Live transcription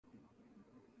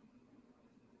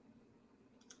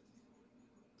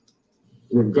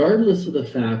regardless of the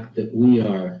fact that we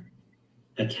are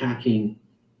attacking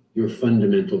your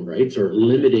fundamental rights or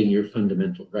limiting your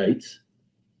fundamental rights,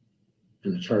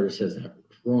 and the Charter says that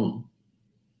wrong,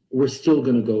 we're still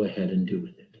going to go ahead and do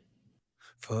with it.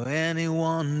 For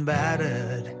anyone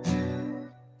battered,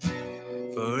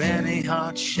 for any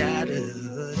heart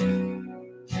shattered,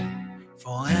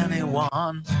 for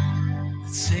anyone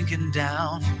that's sinking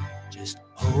down, just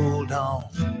hold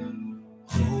on,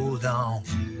 hold on.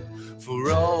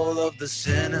 For all of the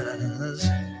sinners,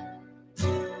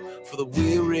 for the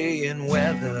weary and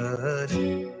weathered,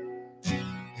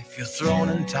 if you're thrown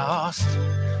and tossed,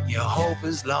 your hope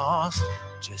is lost,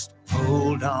 just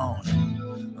hold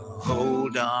on,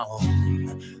 hold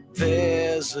on.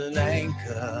 There's an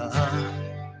anchor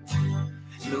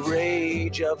in the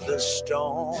rage of the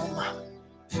storm,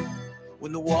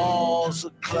 when the walls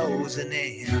are closing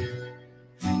in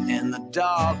and the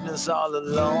darkness all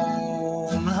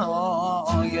alone.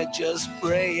 Oh, you're just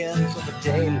praying for the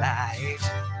daylight.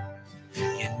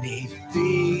 You need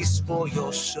peace for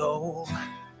your soul.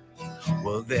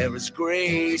 Well, there is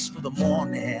grace for the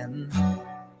morning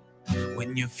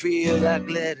when you feel like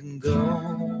letting go.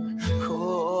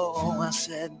 Oh, I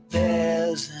said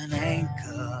there's an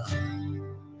anchor,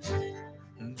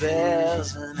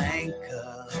 there's an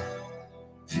anchor,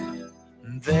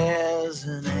 there's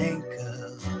an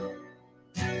anchor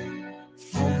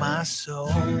for my soul,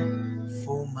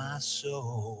 for my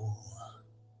soul.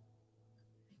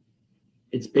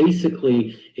 It's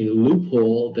basically a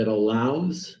loophole that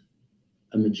allows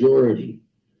a majority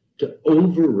to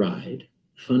override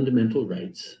fundamental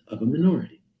rights of a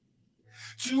minority.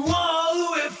 To all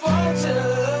who have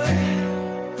faltered,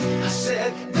 I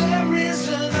said there is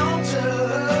an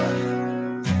altar.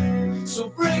 So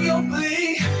bring your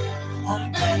plea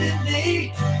on bended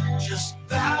knee. Just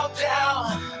bow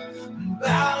down,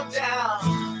 bow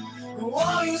down.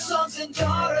 All you sons and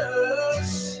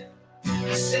daughters,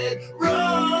 I said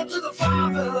run to the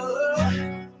Father,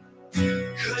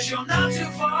 'cause you're not too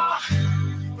far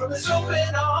from his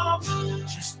open arms.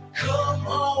 Just come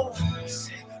home, I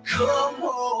said come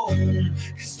home,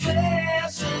 'cause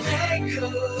there's an anchor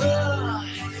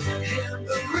in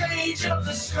the rage of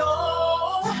the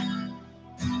storm,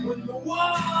 when the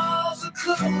walls are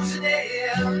closing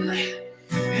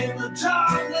in the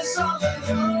darkness all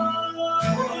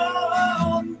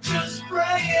alone. Just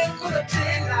praying for the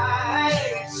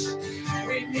daylight.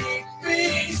 We need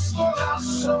peace for our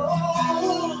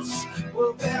souls.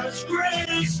 Well, there's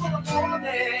grace for the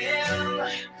morning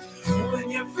when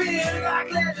you feel like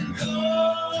letting go.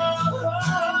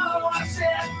 I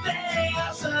said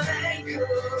there's an anchor.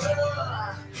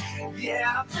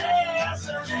 Yeah, there's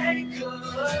an anchor.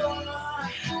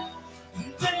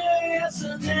 There's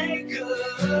an anchor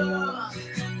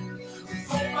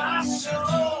for my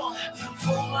soul,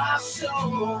 for my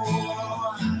soul.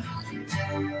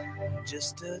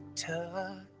 Just a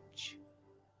touch,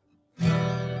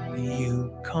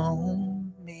 you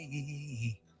calm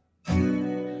me.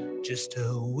 Just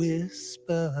a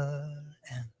whisper,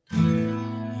 and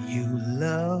you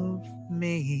love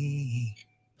me.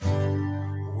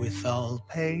 With all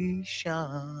patience,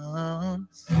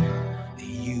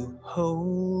 you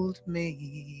hold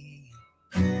me,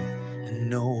 and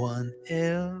no one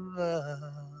ever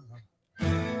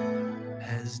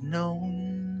has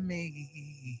known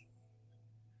me,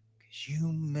 'cause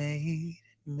you made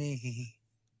me.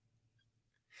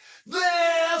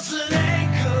 There's an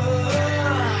anchor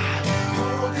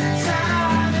holding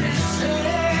time in his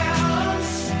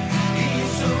hands.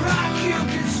 He's a rock you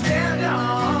can stand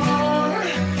on,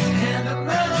 and a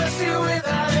mercy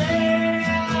without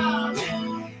end.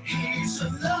 He's a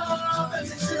love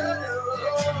that's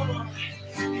eternal.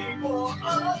 He bore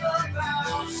all of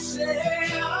our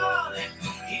sin.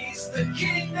 He's the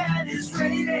king that is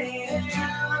reigning.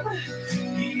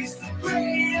 He's the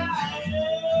great I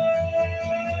am.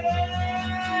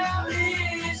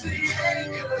 He's the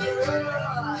anchor.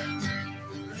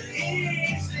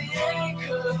 He's the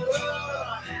anchor.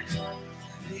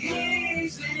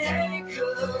 He's the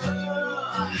anchor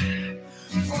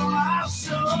for our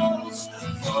souls,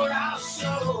 for our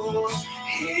souls.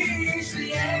 He's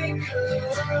the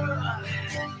anchor.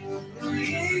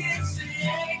 He's the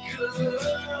anchor.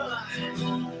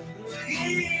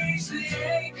 He's the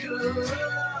anchor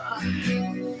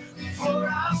for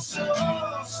our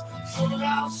souls, for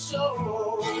our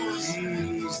souls.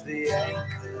 He's the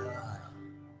anchor.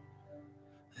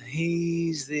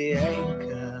 He's the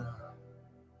anchor.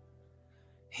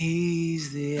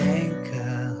 He's the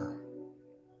anchor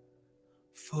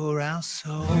for our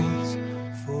souls,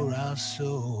 for our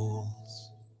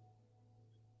souls.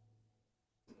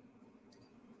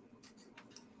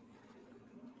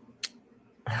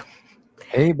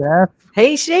 Hey, Beth.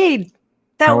 Hey, Shade.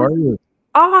 That How was are you?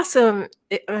 awesome.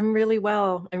 I'm really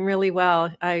well. I'm really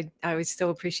well. I was so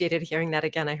appreciated hearing that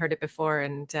again. I heard it before,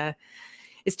 and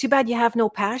it's too bad you have no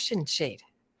passion, Shade.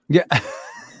 Yeah.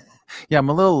 Yeah, I'm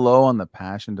a little low on the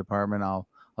passion department. I'll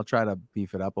try to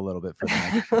beef it up a little bit for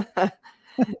the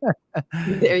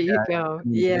next. There you Yeah, go. I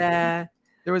mean, Yeah.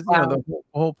 there was, Wow. the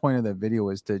whole point of the video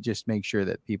was to just make sure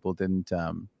that people didn't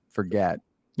forget,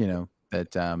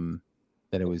 that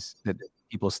that it was that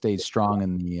people stayed strong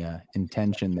in the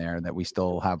intention there, that we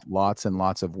still have lots and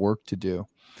lots of work to do.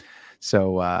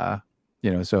 So and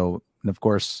of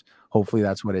course, hopefully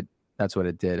that's what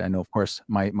it did. I know, of course,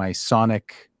 my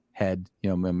sonic head,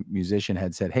 my musician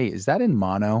head said, "Hey, is that in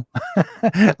mono?"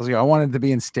 I was like, I wanted it to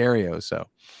be in stereo, so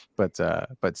but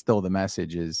still the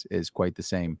message is quite the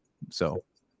same. So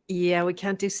Yeah, we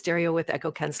can't do stereo with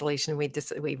echo cancellation. We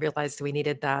realized we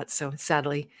needed that, so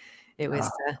sadly, it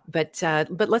was. But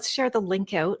let's share the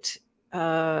link out.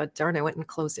 Darn, I went and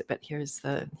closed it, but here's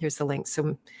the link,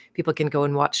 so people can go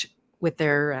and watch with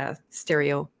their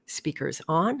stereo speakers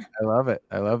on. I love it.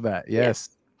 I love that.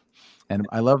 Yes. And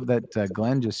I love that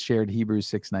Glenn just shared Hebrews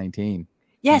 6:19.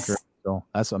 Yes. So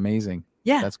that's amazing.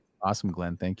 Yeah. That's awesome,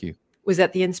 Glenn. Thank you. Was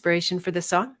that the inspiration for the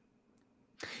song?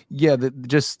 Yeah,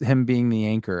 just him being the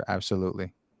anchor.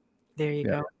 Absolutely. There you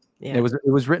go. Yeah. It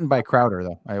was written by Crowder,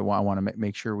 though. I want to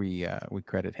make sure we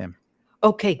credit him.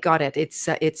 Okay, got it. It's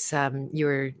you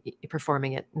were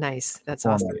performing it. Nice. That's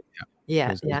awesome.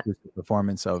 Yeah. It was the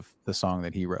performance of the song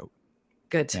that he wrote.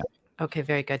 Good. Yeah. Okay,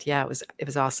 very good. Yeah, it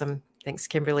was awesome. Thanks,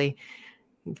 Kimberly,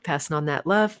 passing on that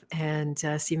love, and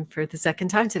see him for the second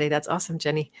time today. That's awesome,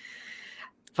 Jenny.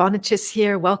 Vonich is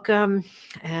here. Welcome,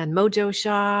 and Mojo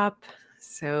Shop.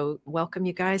 So welcome,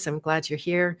 you guys. I'm glad you're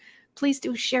here. Please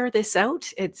do share this out.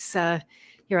 It's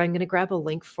here. I'm going to grab a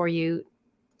link for you.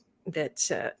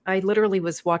 That I literally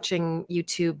was watching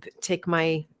YouTube take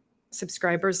my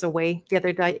subscribers away the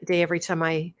other day. Every time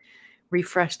I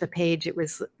refresh the page, it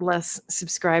was less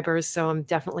subscribers. So I'm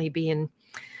definitely being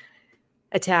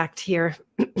attacked here.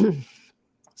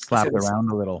 Slapped around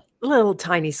a little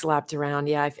tiny slapped around.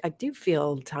 Yeah, I do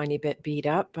feel a tiny bit beat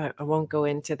up, but I won't go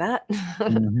into that.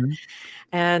 Mm-hmm.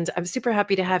 And I'm super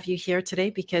happy to have you here today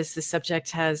because the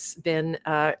subject has been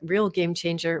a real game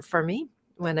changer for me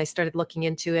when I started looking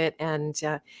into it. And,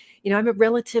 I'm a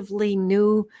relatively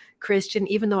new Christian,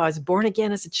 even though I was born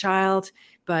again as a child,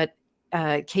 but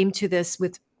came to this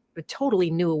with a totally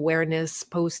new awareness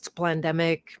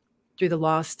post-pandemic through the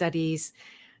law studies.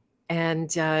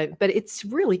 And but it's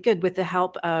really good with the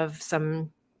help of some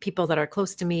people that are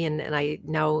close to me. And I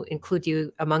now include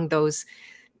you among those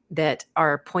that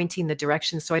are pointing the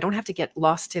direction. So I don't have to get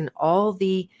lost in all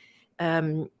the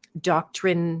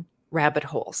doctrine rabbit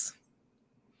holes.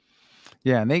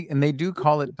 Yeah, and they do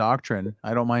call it doctrine.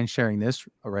 I don't mind sharing this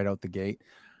right out the gate.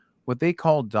 What they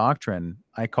call doctrine,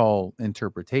 I call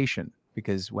interpretation,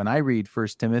 because when I read 1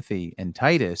 Timothy and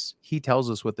Titus, he tells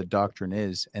us what the doctrine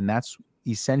is, and that's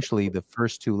essentially the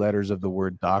first two letters of the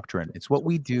word doctrine. It's what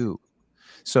we do.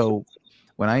 So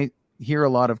when I hear a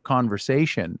lot of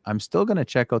conversation, I'm still going to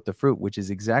check out the fruit, which is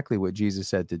exactly what Jesus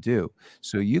said to do.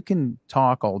 So you can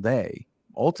talk all day.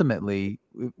 Ultimately,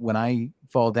 when I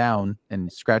fall down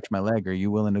and scratch my leg, are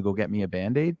you willing to go get me a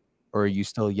Band-Aid? Or are you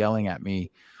still yelling at me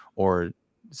or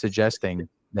suggesting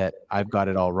that I've got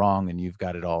it all wrong and you've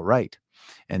got it all right?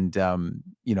 And,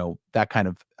 that kind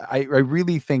of, I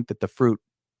really think that the fruit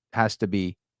has to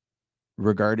be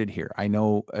regarded here. I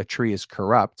know a tree is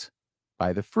corrupt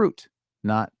by the fruit,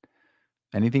 not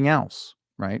anything else,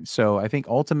 right? So I think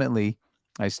ultimately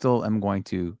I still am going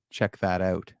to check that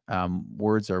out.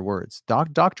 Words are words.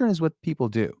 Doctrine is what people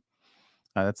do.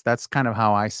 That's kind of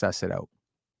how I suss it out.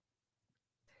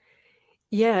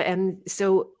 Yeah, and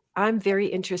so I'm very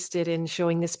interested in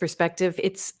showing this perspective.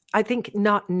 It's, I think,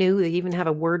 not new. They even have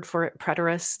a word for it,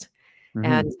 preterist. Mhm.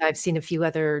 And I've seen a few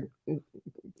other,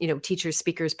 teachers,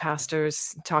 speakers,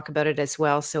 pastors talk about it as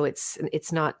well. So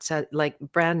it's not like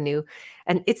brand new.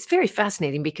 And it's very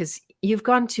fascinating because you've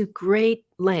gone to great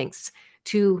lengths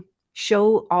to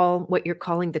show all what you're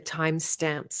calling the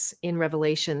timestamps in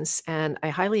Revelations. And I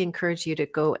highly encourage you to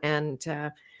go and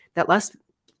that last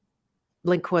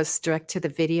link was direct to the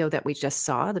video that we just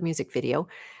saw, the music video.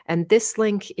 And this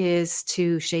link is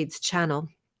to Shade's channel,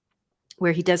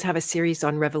 where he does have a series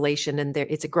on Revelation, and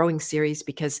it's a growing series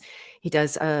because he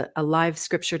does a live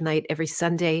scripture night every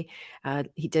Sunday.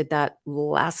 He did that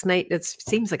last night. It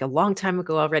seems like a long time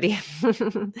ago already.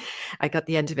 I got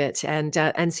the end of it.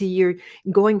 And so you're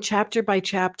going chapter by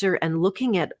chapter and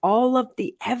looking at all of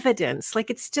the evidence. Like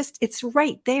it's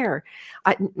right there.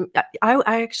 I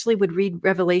actually would read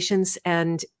Revelations,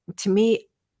 and to me,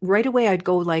 right away I'd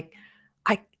go like,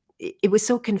 I it was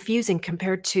so confusing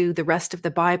compared to the rest of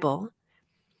the Bible.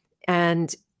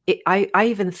 And I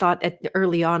even thought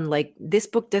early on, like, this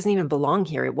book doesn't even belong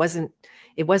here. It wasn't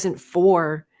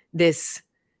for this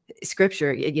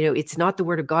scripture. It's not the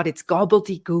word of God. It's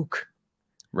gobbledygook,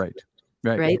 Right.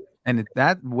 Right. right? And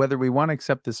that, whether we want to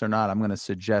accept this or not, I'm going to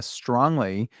suggest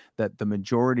strongly that the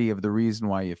majority of the reason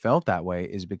why you felt that way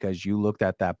is because you looked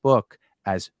at that book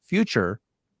as future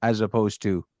as opposed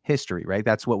to history, right?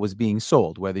 That's what was being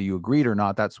sold. Whether you agreed or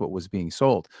not, that's what was being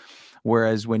sold.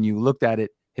 Whereas when you looked at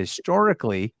it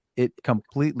historically, it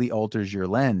completely alters your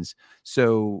lens.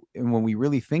 So, and when we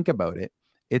really think about it,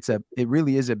 it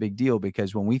really is a big deal,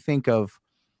 because when we think of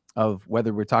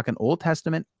whether we're talking Old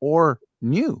Testament or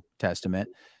New Testament,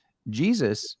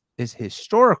 Jesus is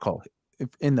historical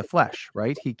in the flesh,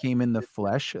 right? He came in the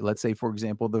flesh. Let's say, for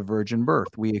example, the virgin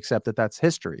birth. We accept that that's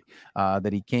history,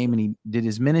 that he came and he did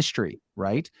his ministry,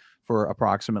 right? For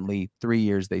approximately 3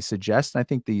 years, they suggest. I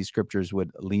think these scriptures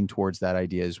would lean towards that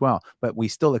idea as well. But we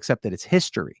still accept that it's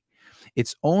history.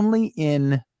 It's only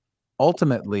in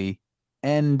ultimately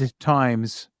end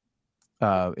times,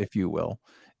 if you will,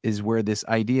 is where this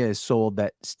idea is sold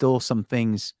that still some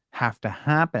things have to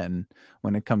happen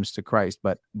when it comes to Christ.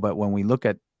 But when we look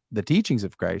at the teachings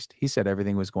of Christ, he said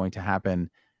everything was going to happen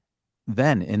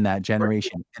then in that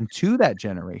generation, and to that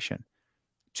generation.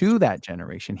 To that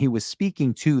generation. He was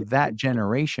speaking to that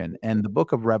generation. And the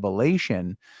book of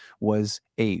Revelation was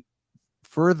a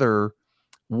further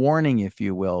warning, if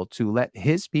you will, to let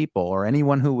his people or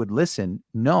anyone who would listen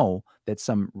know that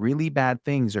some really bad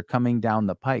things are coming down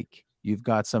the pike. You've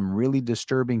got some really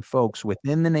disturbing folks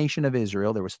within the nation of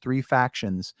Israel. There was 3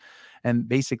 factions, and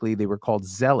basically they were called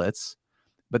zealots,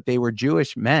 but they were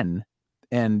Jewish men,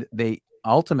 and they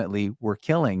ultimately were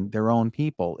killing their own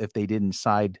people if they didn't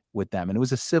side with them. And it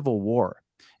was a civil war.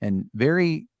 And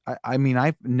I mean,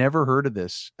 I've never heard of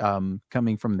this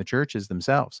coming from the churches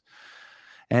themselves.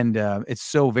 And it's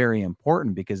so very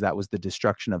important because that was the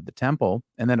destruction of the temple.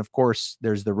 And then, of course,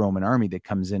 there's the Roman army that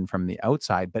comes in from the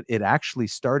outside, but it actually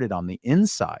started on the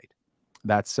inside.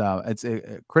 It's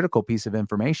a critical piece of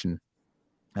information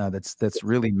that's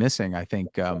really missing, I think.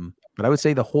 But I would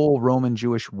say the whole Roman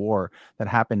Jewish war that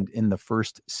happened in the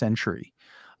 1st century.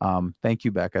 Thank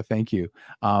you, Becca. Thank you.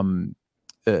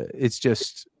 It's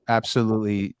just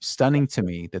absolutely stunning to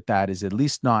me that is at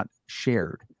least not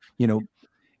shared.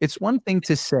 It's one thing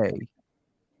to say,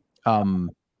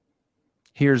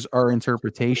 here's our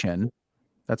interpretation.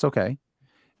 That's okay.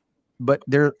 But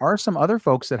there are some other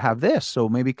folks that have this. So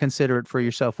maybe consider it for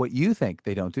yourself what you think.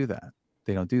 They don't do that.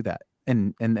 They don't do that.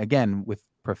 And again, with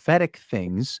prophetic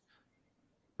things,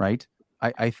 right?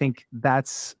 I think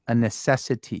that's a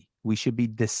necessity. We should be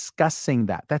discussing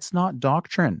that. That's not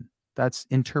doctrine. That's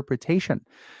interpretation.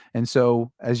 And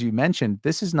so, as you mentioned,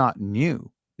 this is not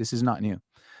new. This is not new.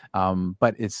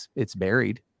 But it's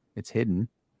buried, it's hidden.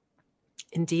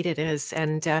 Indeed, it is.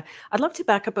 And I'd love to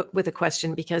back up with a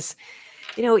question because,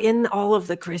 in all of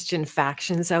the Christian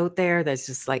factions out there, there's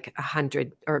just like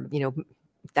 100 or,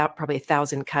 probably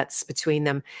 1,000 cuts between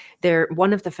them.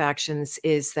 One of the factions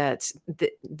is that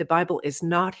the Bible is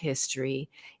not history.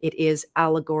 It is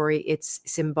allegory. It's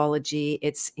symbology.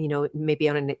 It's, maybe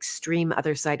on an extreme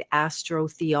other side,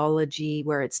 astrotheology,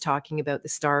 where it's talking about the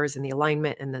stars and the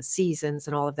alignment and the seasons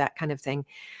and all of that kind of thing.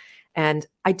 And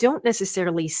I don't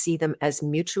necessarily see them as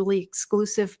mutually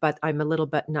exclusive, but I'm a little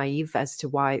bit naive as to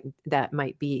why that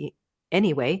might be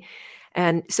anyway.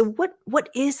 And so what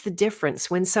is the difference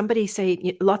when somebody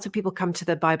lots of people come to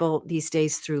the Bible these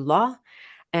days through law,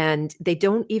 and they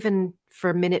don't even for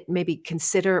a minute maybe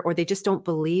consider, or they just don't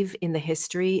believe in the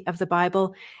history of the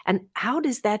Bible. And how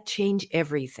does that change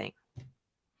everything?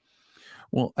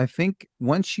 Well, I think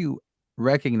once you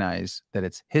recognize that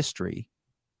it's history,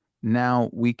 now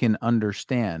we can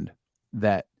understand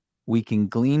that we can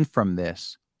glean from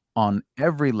this on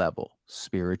every level,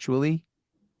 spiritually,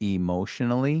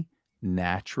 emotionally,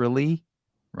 naturally,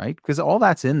 right? Because all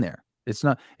that's in there. It's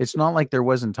not like there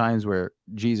wasn't times where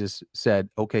Jesus said,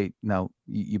 okay, now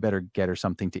you better get her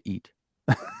something to eat.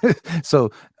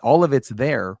 So all of it's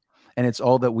there, and it's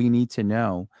all that we need to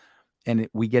know. And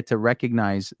we get to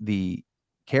recognize the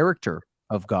character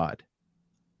of God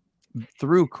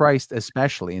through Christ,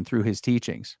 especially, and through his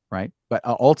teachings, right? But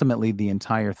ultimately the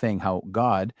entire thing, how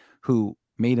God, who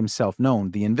made himself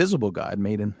known, the invisible God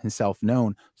made himself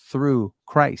known through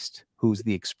Christ, who's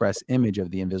the express image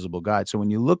of the invisible God. So when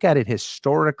you look at it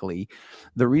historically,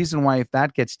 the reason why, if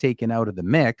that gets taken out of the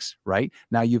mix, right,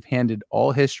 now you've handed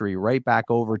all history right back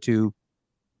over to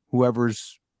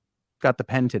whoever's got the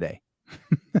pen today,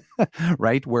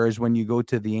 right? Whereas when you go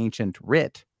to the ancient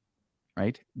writ,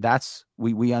 right? That's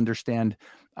we understand,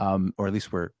 or at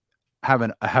least we're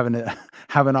having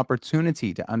have an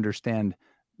opportunity to understand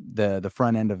the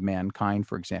front end of mankind,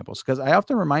 for example. Because I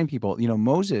often remind people,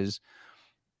 Moses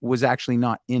was actually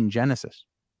not in Genesis.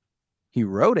 He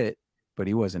wrote it, but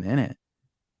he wasn't in it.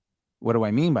 What do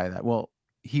I mean by that? Well,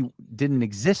 he didn't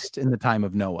exist in the time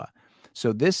of Noah.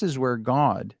 So this is where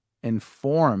God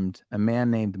informed a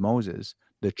man named Moses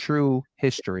the true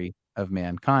history of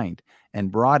mankind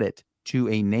and brought it to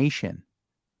a nation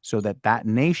so that that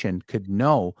nation could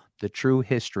know the true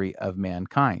history of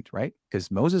mankind, right?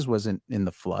 Because Moses wasn't in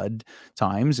the flood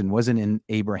times and wasn't in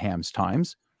Abraham's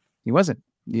times. He wasn't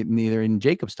neither in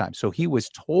Jacob's time. So he was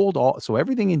told all. So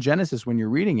everything in Genesis, when you're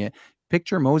reading it,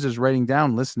 picture Moses writing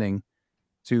down, listening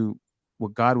to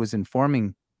what God was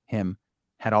informing him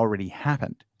had already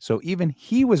happened. So even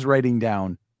he was writing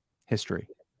down history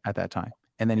at that time.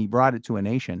 And then he brought it to a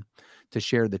nation to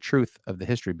share the truth of the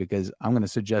history, because I'm going to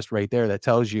suggest right there that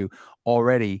tells you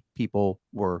already people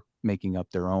were making up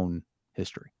their own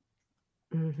history.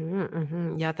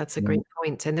 Yeah, that's a great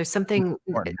point. And there's something,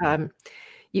 Important.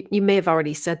 you may have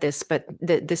already said this, but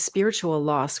the spiritual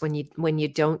loss when you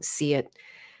don't see it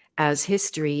as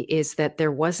history is that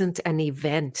there wasn't an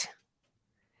event,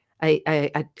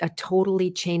 a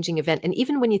totally changing event. And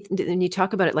even when you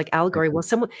talk about it like allegory, well,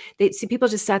 they see people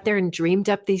just sat there and dreamed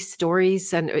up these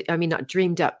stories, and I mean not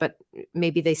dreamed up, but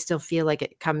maybe they still feel like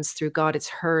it comes through God. It's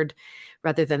heard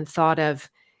rather than thought of,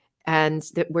 and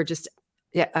that we're just.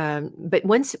 Yeah, but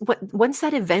once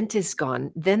that event is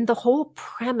gone, then the whole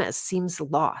premise seems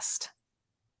lost.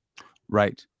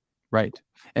 Right.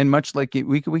 And much like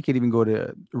we could even go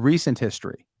to recent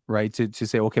history, right? To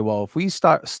say, okay, well, if we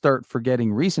start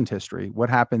forgetting recent history, what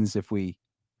happens if we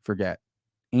forget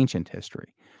ancient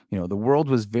history? The world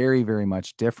was very, very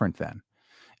much different then.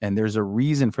 And there's a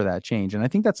reason for that change. And I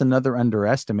think that's another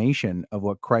underestimation of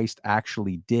what Christ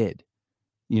actually did.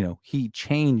 He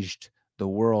changed the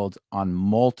world on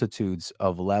multitudes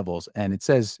of levels. And it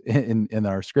says in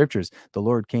our scriptures, the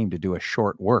Lord came to do a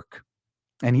short work.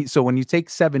 And so when you take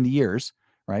 70 years,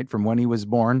 right, from when he was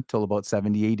born till about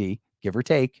 70 AD, give or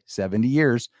take 70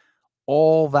 years,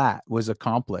 all that was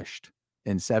accomplished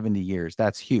in 70 years.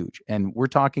 That's huge. And we're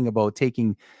talking about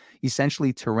taking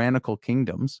essentially tyrannical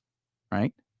kingdoms,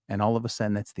 right? And all of a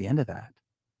sudden, that's the end of that.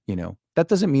 That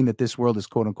doesn't mean that this world is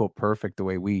quote unquote perfect the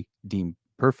way we deem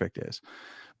perfect is.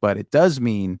 But it does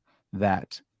mean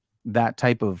that that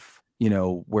type of,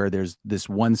 where there's this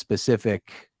one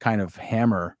specific kind of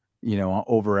hammer,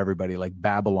 over everybody, like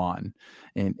Babylon,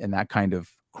 and that kind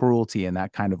of cruelty and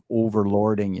that kind of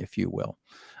overlording, if you will,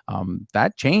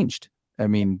 that changed. I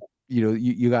mean,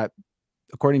 you got,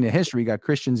 according to history, you got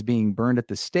Christians being burned at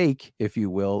the stake, if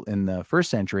you will, in the first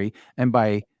century. And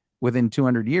within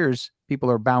 200 years,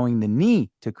 people are bowing the knee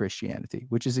to Christianity,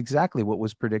 which is exactly what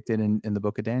was predicted in the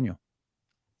book of Daniel.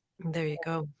 There you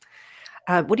go.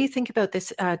 What do you think about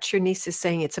this? Trinice is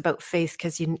saying it's about faith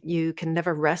because you can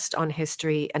never rest on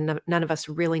history, and none of us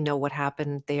really know what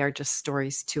happened. They are just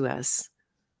stories to us.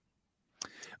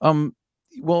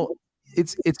 Well,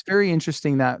 it's very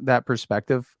interesting that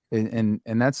perspective, and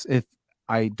that's, if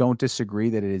I don't disagree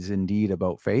that it is indeed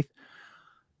about faith.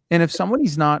 And if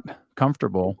somebody's not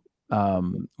comfortable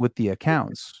with the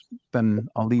accounts, then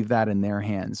I'll leave that in their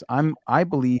hands. I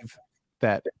believe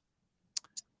that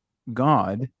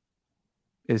God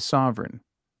is sovereign,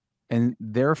 and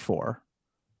therefore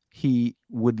he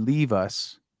would leave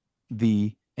us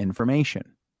the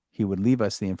information.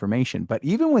 But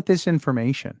even with this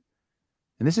information,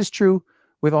 and this is true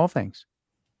with all things,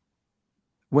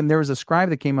 when there was a scribe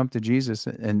that came up to Jesus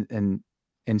and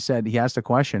said, he asked a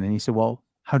question, and he said, well,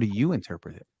 how do you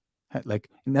interpret it? Like,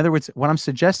 in other words, what I'm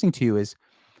suggesting to you is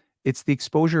it's the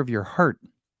exposure of your heart.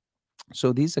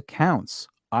 So these accounts,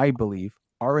 I believe,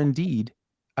 are indeed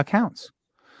accounts.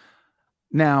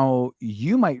 Now,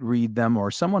 you might read them,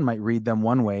 or someone might read them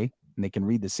one way, and they can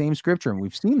read the same scripture. And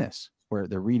we've seen this, where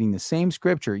they're reading the same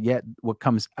scripture, yet what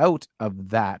comes out of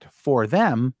that for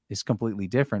them is completely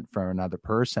different for another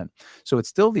person. So it's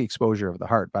still the exposure of the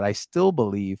heart, but I still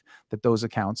believe that those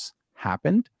accounts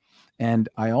happened. And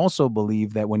I also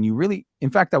believe that when you really, in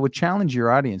fact, I would challenge your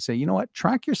audience, say, you know what,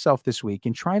 track yourself this week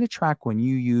and try to track when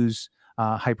you use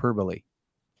hyperbole,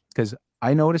 because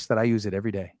I notice that I use it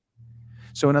every day.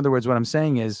 So in other words, what I'm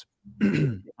saying is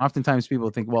oftentimes people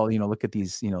think, well, look at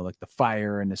these, like the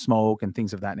fire and the smoke and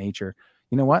things of that nature.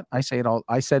 You know what? I said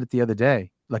it the other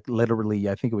day, like literally,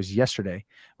 I think it was yesterday,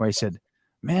 where I said,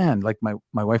 man, like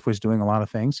my wife was doing a lot of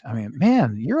things. I mean,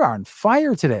 man, you're on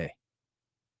fire today.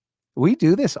 We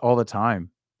do this all the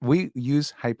time. We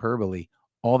use hyperbole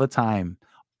all the time,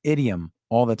 idiom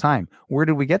all the time. Where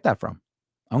did we get that from?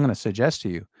 I'm going to suggest to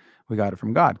you, we got it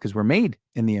from God, because we're made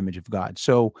in the image of God.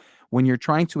 So when you're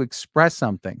trying to express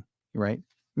something, right?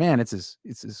 Man, it's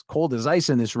as cold as ice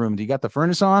in this room. Do you got the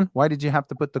furnace on? Why did you have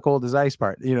to put the cold as ice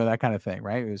part? You know, that kind of thing,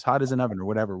 right? It was hot as an oven or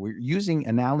whatever. We're using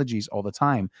analogies all the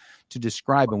time to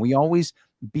describe, and we always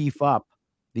beef up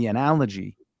the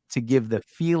analogy to give the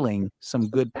feeling some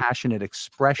good passionate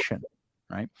expression,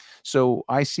 right? So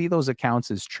I see those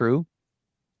accounts as true.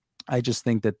 I just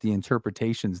think that the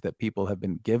interpretations that people have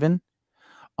been given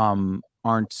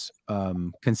aren't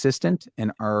consistent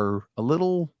and are a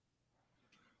little,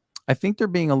 I think they're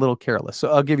being a little careless.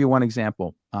 So I'll give you one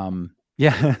example.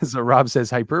 Yeah, so Rob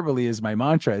says hyperbole is my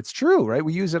mantra. It's true, right?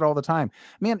 We use it all the time.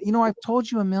 Man, you know, I've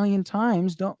told you a million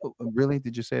times. Don't really?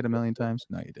 Did you say it a million times?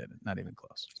 No, you didn't. Not even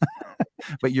close.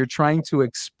 But you're trying to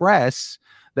express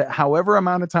that however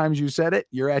amount of times you said it,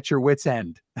 you're at your wit's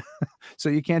end. So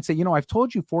you can't say, you know, I've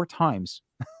told you 4 times.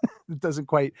 It doesn't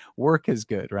quite work as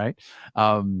good, right?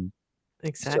 So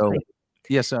Exactly.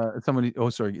 yes, somebody. Oh,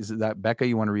 sorry. Is that Becca?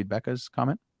 You want to read Becca's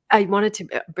comment? I wanted to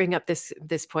bring up this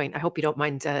point. I hope you don't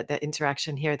mind the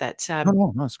interaction here. That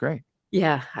No, it's great.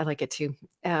 yeah, I like it too.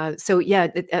 So yeah,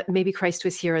 maybe Christ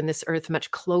was here on this earth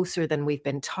much closer than we've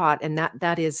been taught, and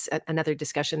that is another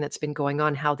discussion that's been going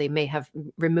on. How they may have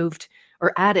removed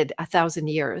or added 1,000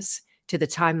 years to the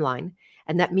timeline,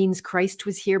 and that means Christ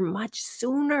was here much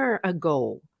sooner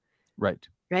ago, Right.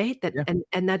 right? That Yeah.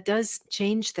 and that does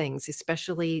change things,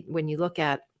 especially when you look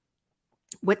at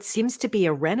what seems to be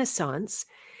a renaissance.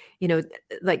 You know,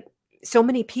 like so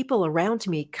many people around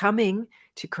me coming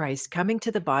to Christ, coming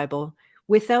to the Bible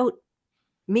without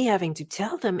me having to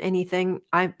tell them anything.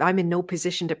 I'm in no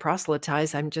position to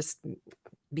proselytize. I'm just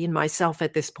being myself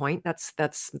at this point. That's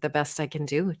the best I can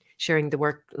do, sharing the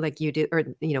work like you do, or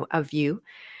of you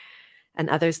and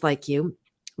others like you.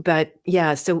 But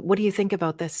yeah, so what do you think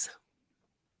about this?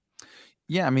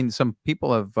 Yeah, I mean, some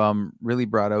people have really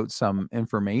brought out some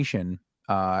information.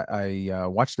 I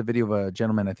watched a video of a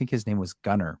gentleman. I think his name was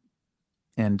Gunner,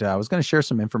 and I was going to share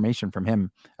some information from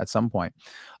him at some point.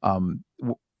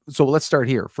 So let's start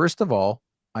here. First of all,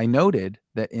 I noted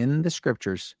that in the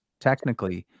scriptures,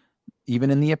 technically,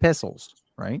 even in the epistles,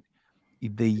 right,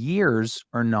 the years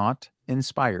are not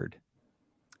inspired.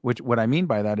 Which what I mean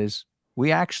by that is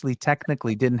we actually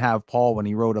technically didn't have Paul when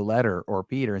he wrote a letter, or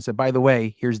Peter and said, by the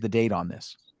way, here's the date on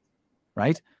this,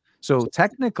 right? So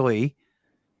technically,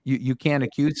 you can't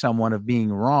accuse someone of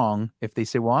being wrong if they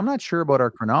say, well, I'm not sure about our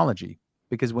chronology,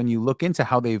 because when you look into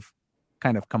how they've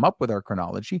kind of come up with our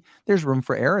chronology, there's room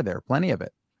for error there, plenty of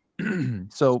it.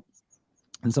 So,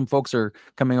 and some folks are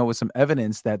coming up with some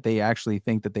evidence that they actually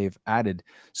think that they've added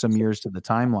some years to the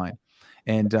timeline.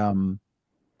 And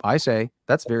I say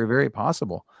that's very, very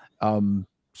possible.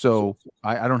 So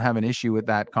I don't have an issue with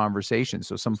that conversation.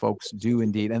 So some folks do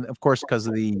indeed. And of course, because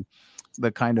of the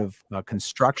kind of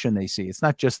construction they see, it's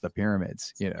not just the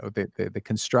pyramids, the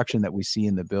construction that we see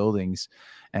in the buildings.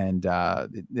 And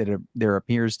there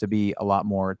appears to be a lot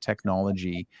more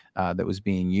technology that was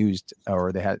being used,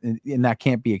 or they had, and that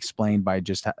can't be explained by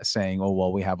just saying, oh,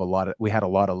 well, we had a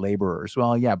lot of laborers.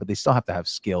 Well, yeah, but they still have to have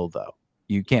skill, though.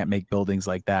 You can't make buildings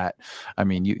like that. I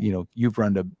mean, you've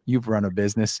run a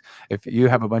business. If you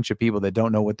have a bunch of people that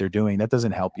don't know what they're doing, that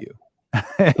doesn't help you.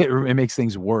 It makes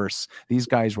things worse. These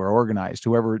guys were organized,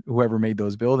 whoever made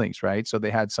those buildings, right? So they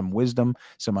had some wisdom,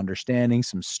 some understanding,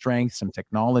 some strength, some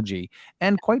technology,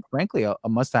 and quite frankly,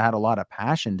 must have had a lot of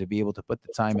passion to be able to put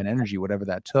the time and energy, whatever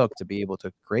that took, to be able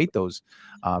to create those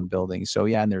buildings. So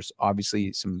yeah, and there's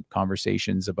obviously some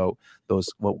conversations about those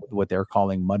what they're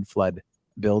calling mud flood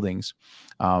buildings.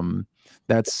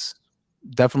 That's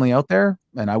definitely out there,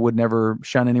 and I would never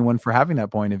shun anyone for having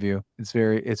that point of view. It's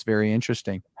very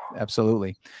interesting.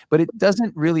 Absolutely. But it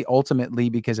doesn't really ultimately,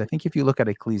 because I think if you look at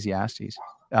Ecclesiastes,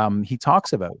 he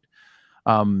talks about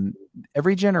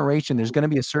every generation, there's going to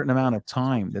be a certain amount of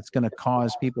time that's going to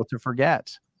cause people to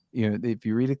forget. If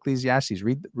you read Ecclesiastes,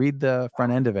 read the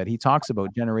front end of it. He talks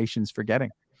about generations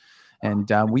forgetting.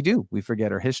 And we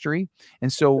forget our history.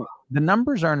 And so the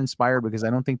numbers aren't inspired because I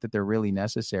don't think that they're really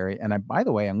necessary. And by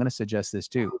the way, I'm going to suggest this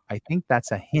too. I think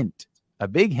that's a hint, a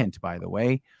big hint, by the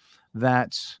way,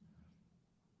 that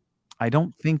I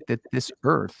don't think that this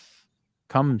earth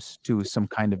comes to some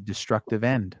kind of destructive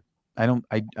end. I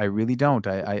really don't.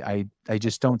 I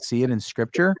just don't see it in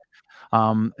scripture.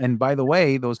 And by the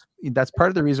way, that's part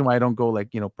of the reason why I don't go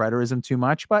preterism too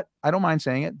much, but I don't mind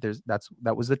saying it.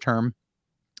 That was the term.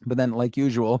 But then, like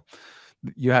usual,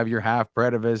 you have your half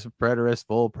preterist,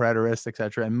 full preterist,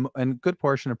 etc. And good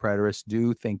portion of preterists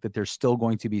do think that there's still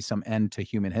going to be some end to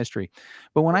human history.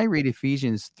 But when I read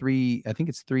Ephesians 3, I think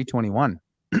it's 3:21,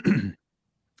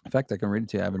 In fact, I can read it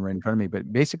to you. I have it right in front of me, but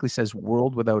it basically says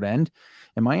world without end.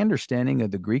 And my understanding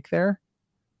of the Greek there,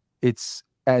 it's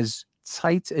as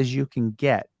tight as you can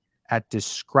get at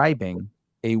describing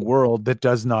a world that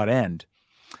does not end.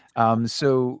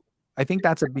 So I think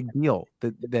that's a big deal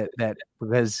that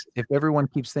because if everyone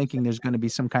keeps thinking there's going to be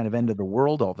some kind of end of the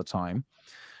world all the time,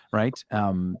 right?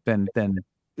 Then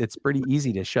it's pretty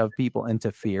easy to shove people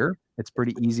into fear. It's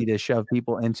pretty easy to shove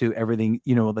people into everything,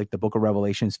 like the Book of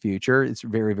Revelation's future. It's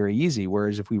very, very easy.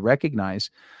 Whereas if we recognize,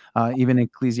 even in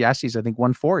Ecclesiastes, I think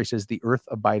 1:4, he says, "The earth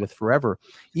abideth forever."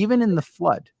 Even in the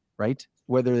flood, right?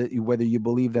 Whether you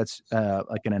believe that's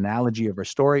like an analogy of a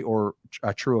story or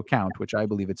a true account, which I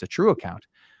believe it's a true account.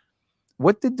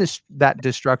 What did that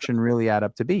destruction really add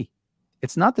up to be?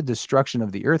 It's not the destruction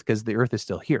of the earth, because the earth is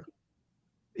still here.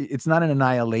 It's not an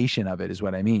annihilation of it, is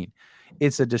what I mean.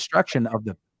 It's a destruction of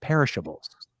the perishables.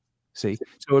 See?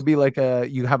 So it would be like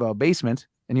you have a basement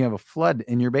and you have a flood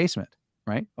in your basement,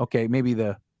 right? Okay, maybe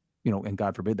and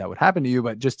God forbid that would happen to you,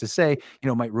 but just to say,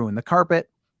 might ruin the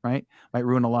carpet, right? Might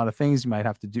ruin a lot of things. You might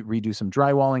have to redo some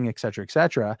drywalling, et cetera, et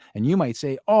cetera. And you might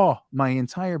say, "Oh,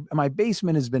 my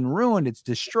basement has been ruined. It's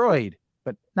destroyed."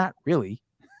 But not really,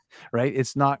 right?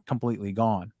 It's not completely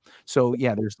gone. So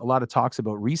yeah, there's a lot of talks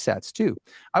about resets too.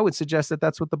 I would suggest that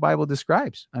that's what the Bible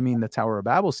describes. I mean, the Tower of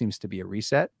Babel seems to be a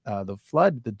reset. The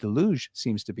flood, the deluge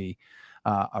seems to be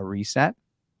a reset.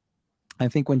 I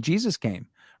think when Jesus came,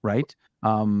 right?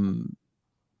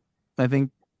 I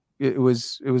think it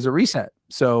was a reset.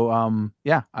 So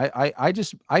yeah,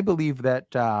 I believe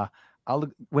that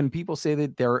when people say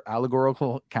that they're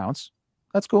allegorical accounts,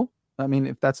 that's cool. I mean,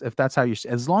 if that's how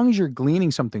as long as you're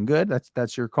gleaning something good,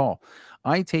 that's your call.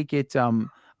 I take it.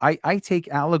 I take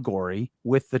allegory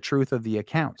with the truth of the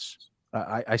accounts.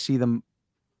 I see them.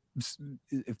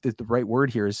 If the right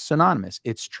word here is synonymous,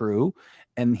 it's true,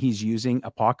 and he's using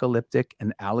apocalyptic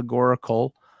and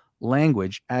allegorical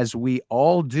language, as we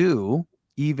all do,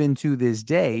 even to this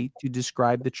day, to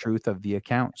describe the truth of the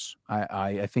accounts.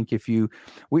 I think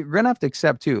we're gonna have to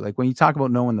accept too, like when you talk about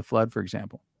Noah and the flood, for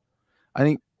example. I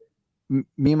think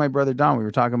me and my brother Don, we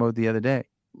were talking about it the other day.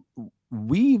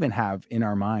 We even have in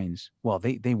our minds, well,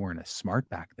 they weren't as smart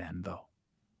back then, though.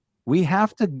 We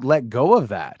have to let go of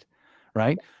that,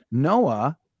 right?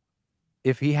 Noah,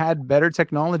 if he had better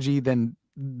technology than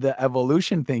the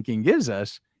evolution thinking gives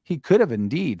us, he could have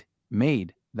indeed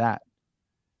made that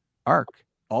ark.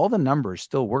 All the numbers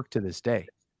still work to this day.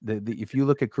 If you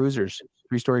look at cruisers,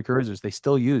 3-story cruisers, they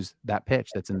still use that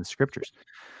pitch that's in the scriptures.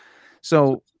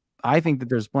 So I think that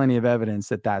there's plenty of evidence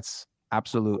that that's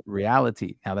absolute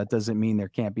reality. Now, that doesn't mean there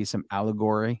can't be some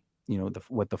allegory,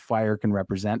 what the fire can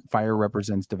represent. Fire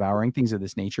represents devouring, things of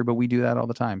this nature, but we do that all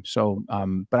the time. So,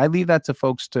 but I leave that to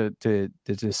folks to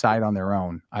decide on their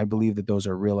own. I believe that those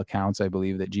are real accounts. I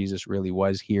believe that Jesus really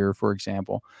was here, for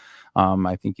example.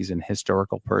 I think he's an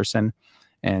historical person.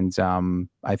 And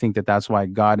I think that that's why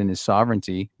God in his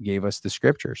sovereignty gave us the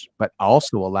scriptures, but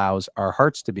also allows our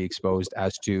hearts to be exposed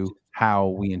as to how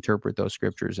we interpret those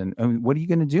scriptures. And what are you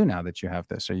going to do now that you have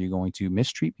this? Are you going to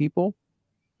mistreat people?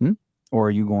 Or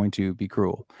are you going to be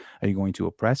cruel? Are you going to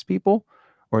oppress people?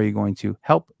 Or are you going to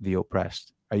help the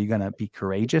oppressed? Are you going to be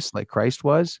courageous like Christ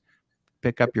was?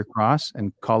 Pick up your cross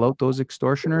and call out those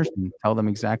extortioners and tell them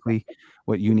exactly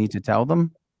what you need to tell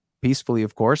them? Peacefully,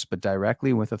 of course, but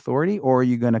directly with authority? Or are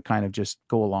you going to kind of just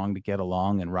go along to get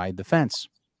along and ride the fence?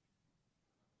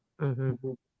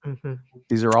 Mm-hmm. Mm-hmm.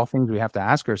 These are all things we have to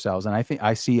ask ourselves. And I think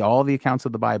I see all the accounts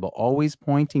of the Bible always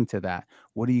pointing to that.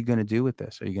 What are you going to do with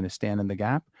this? Are you going to stand in the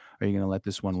gap? Or are you going to let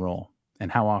this one roll?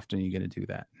 And how often are you going to do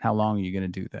that? How long are you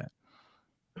going to do that?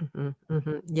 Mm-hmm.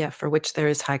 Mm-hmm. Yeah, for which there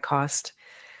is high cost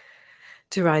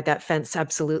to ride that fence.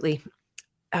 Absolutely.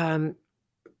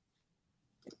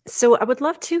 So I would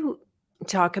love to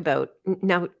talk about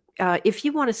now. If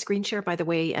you want to screen share, by the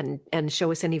way, and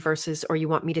show us any verses, or you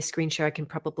want me to screen share, I can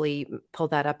probably pull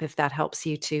that up if that helps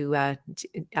you to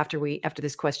after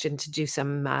this question to do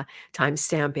some time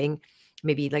stamping,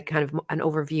 maybe like kind of an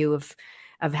overview of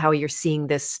how you're seeing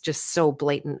this just so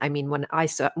blatant. I mean,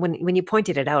 when you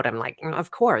pointed it out, I'm like, of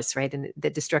course, right? And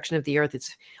the destruction of the earth,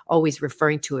 it's always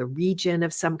referring to a region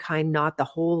of some kind, not the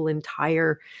whole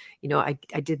entire, I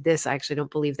did this. I actually don't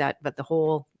believe that, but the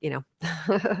whole,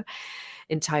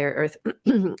 entire earth.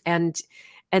 and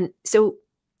so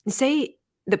say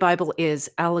the Bible is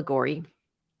allegory,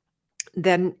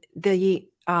 then the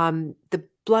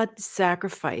blood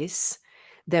sacrifice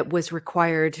that was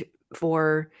required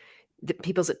for the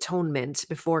people's atonement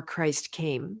before Christ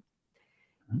came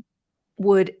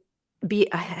would be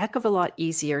a heck of a lot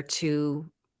easier to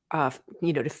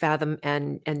to fathom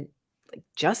and like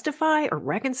justify or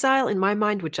reconcile in my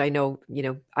mind, which I know,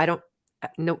 I don't,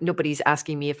 no, nobody's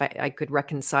asking me if I could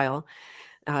reconcile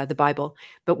the Bible,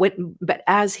 but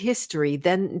as history,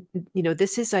 then,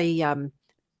 this is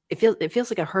it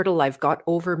feels like a hurdle I've got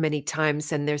over many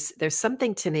times, and there's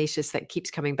something tenacious that keeps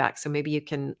coming back. So maybe you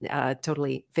can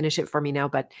totally finish it for me now,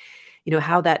 but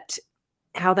how that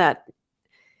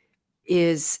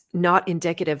is not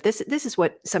indicative. This is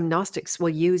what some Gnostics will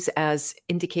use as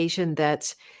indication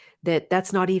that's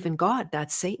not even God,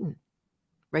 that's Satan,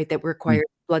 right? That requires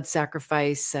blood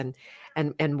sacrifice and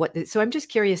what. So I'm just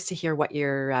curious to hear what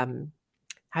your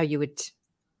how you would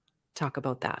talk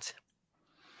about that.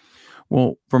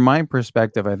 Well, from my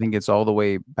perspective, I think it's all the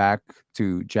way back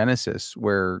to Genesis,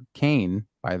 where Cain,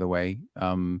 by the way,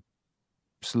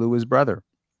 slew his brother.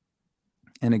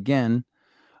 And again,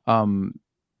 um,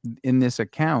 in this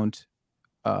account,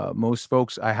 most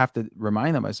folks, I have to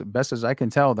remind them, as best as I can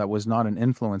tell, that was not an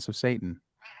influence of Satan.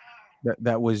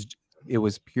 It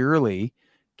was purely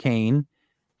Cain,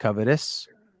 covetous,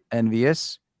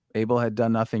 envious. Abel had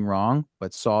done nothing wrong,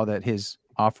 but saw that his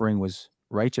offering was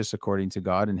righteous according to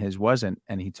God and his wasn't,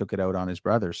 and he took it out on his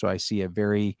brother. So I see a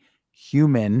very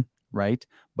human, right,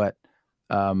 but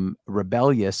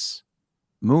rebellious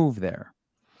move there.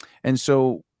 And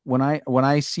so when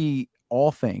I see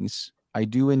all things, I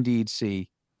do indeed see,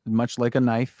 much like a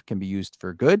knife can be used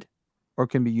for good or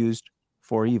can be used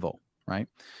for evil, right?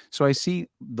 So I see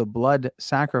the blood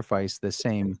sacrifice the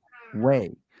same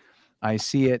way. I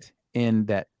see it in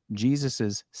that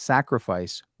Jesus's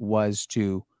sacrifice was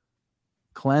to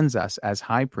cleanse us as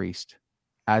high priest,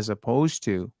 as opposed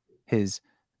to his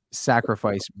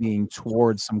sacrifice being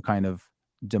towards some kind of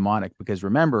demonic. Because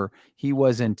remember, he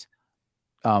wasn't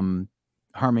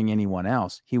harming anyone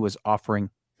else. He was offering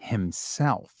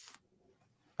himself.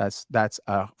 That's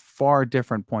a far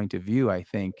different point of view, I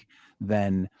think,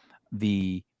 than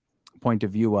the point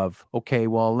of view of, okay,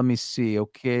 well, let me see.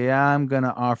 Okay, I'm going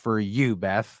to offer you,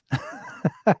 Beth.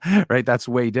 Right? That's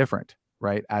way different,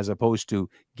 right? As opposed to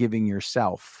giving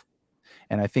yourself.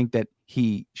 And I think that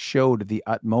he showed the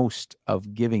utmost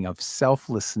of giving, of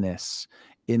selflessness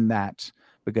in that,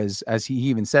 because as he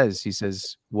even says, he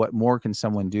says, what more can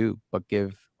someone do but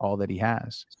give all that he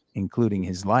has, including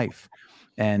his life?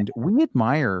 And we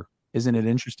admire, isn't it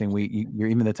interesting? You're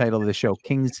even the title of the show,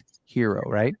 King's Hero,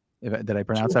 right? Did I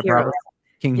pronounce that properly?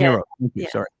 King Yeah. Hero. Thank you. Yeah.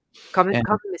 Sorry. Common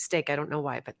mistake. I don't know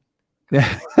why, but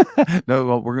No,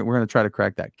 well, we're going to try to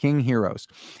correct that. King Heroes.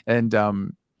 And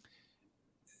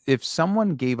if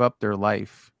someone gave up their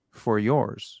life for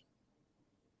yours,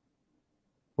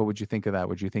 what would you think of that?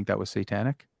 Would you think that was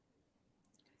satanic?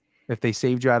 If they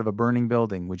saved you out of a burning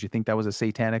building, would you think that was a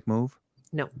satanic move?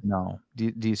 no. No.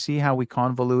 Do you see how we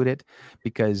convolute it?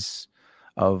 Because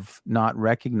of not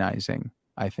recognizing,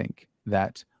 I think,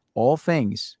 that all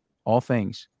things,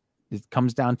 it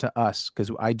comes down to us,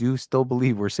 because I do still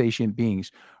believe we're sentient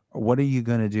beings. What are you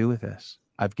going to do with this?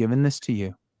 I've given this to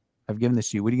you. What are you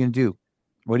going to do?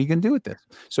 What are you going to do with this?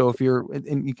 So if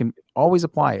and you can always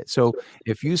apply it. So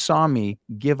if you saw me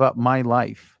give up my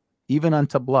life, even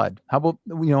unto blood, how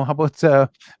about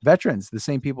veterans? The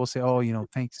same people say, oh,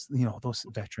 thanks, those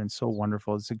veterans, so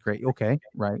wonderful. It's a great, okay,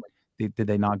 right. Did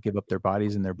they not give up their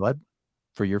bodies and their blood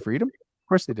for your freedom? Of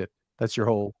course they did. That's your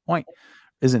whole point,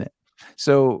 isn't it?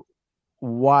 So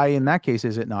why in that case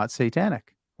is it not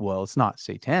satanic? Well, it's not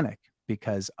satanic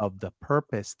because of the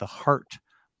purpose, the heart,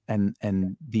 and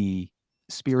the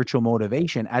spiritual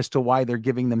motivation as to why they're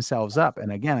giving themselves up.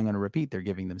 And again, I'm going to repeat, they're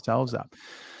giving themselves up.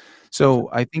 So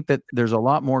I think that there's a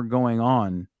lot more going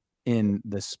on in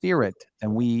the spirit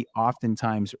than we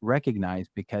oftentimes recognize,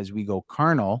 because we go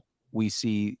carnal, we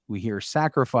hear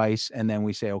sacrifice, and then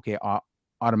we say, okay,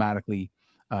 automatically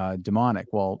demonic.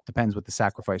 Well, depends what the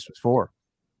sacrifice was for.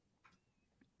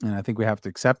 And I think we have to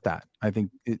accept that. I think,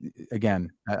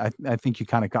 I think you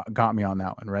kind of got me on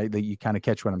that one, right? That you kind of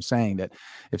catch what I'm saying, that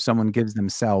if someone gives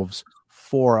themselves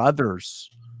for others,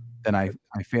 then I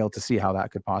fail to see how that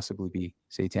could possibly be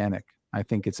satanic. I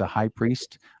think it's a high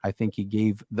priest. I think he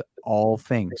gave all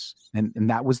things, and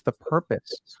that was the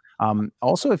purpose.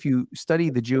 Also, if you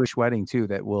study the Jewish wedding too,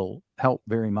 that will help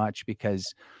very much,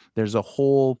 because there's a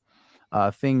whole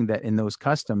thing that in those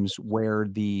customs where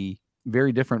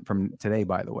very different from today,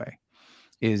 by the way,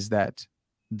 is that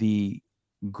the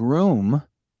groom,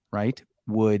 right,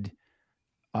 would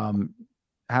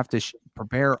have to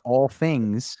prepare all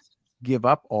things, give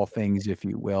up all things, if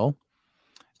you will,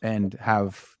 and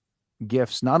have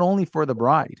gifts not only for the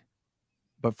bride,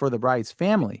 but for the bride's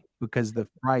family, because the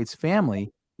bride's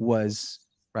family was,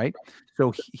 right.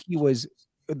 So he was,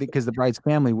 because the bride's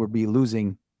family would be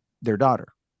losing their daughter,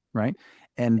 right.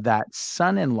 And that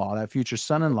son-in-law, that future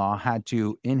son-in-law, had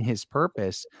to, in his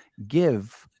purpose,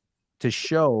 give to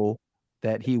show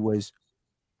that he was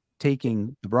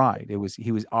taking the bride.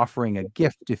 He was offering a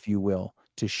gift, if you will,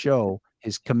 to show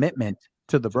his commitment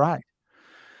to the bride.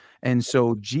 And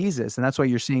so Jesus, and that's why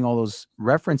you're seeing all those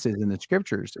references in the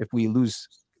scriptures. If we lose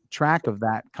track of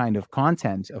that kind of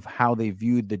content of how they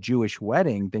viewed the Jewish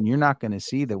wedding, then you're not going to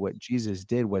see that what Jesus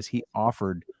did was he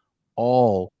offered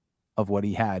all of what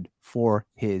he had for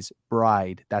his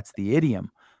bride. That's the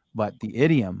idiom. But the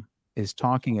idiom is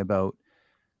talking about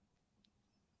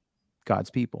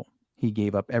God's people. He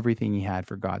gave up everything he had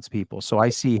for God's people. So I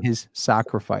see his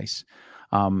sacrifice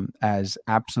as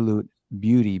absolute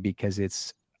beauty, because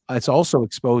it's also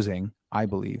exposing, I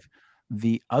believe,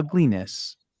 the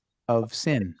ugliness of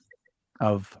sin,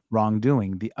 of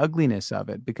wrongdoing, the ugliness of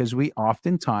it, because we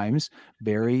oftentimes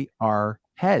bury our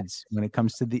heads when it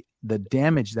comes to the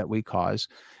damage that we cause,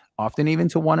 often even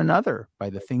to one another, by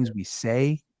the things we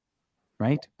say,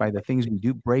 right? By the things we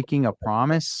do, breaking a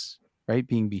promise, right?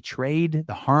 Being betrayed,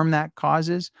 the harm that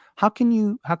causes. How can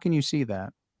you see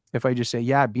that? If I just say,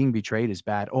 yeah, being betrayed is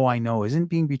bad. Oh, I know. Isn't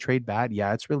being betrayed bad?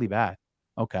 Yeah, it's really bad.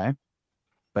 Okay.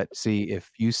 But see, if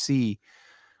you see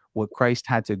what Christ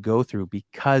had to go through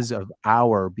because of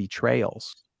our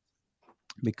betrayals,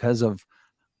 because of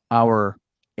our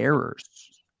errors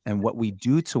and what we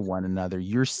do to one another,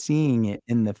 you're seeing it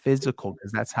in the physical,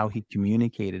 because that's how he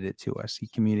communicated it to us. He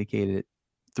communicated it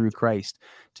through Christ,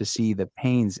 to see the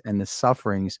pains and the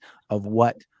sufferings of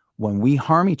what, when we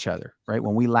harm each other, right?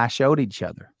 When we lash out at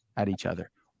each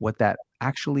other, what that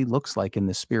actually looks like in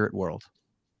the spirit world.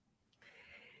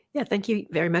 Yeah, thank you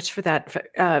very much for that.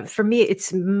 For me,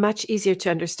 it's much easier to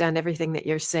understand everything that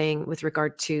you're saying with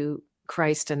regard to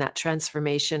Christ and that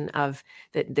transformation of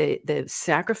the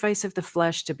sacrifice of the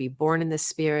flesh to be born in the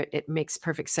spirit. It makes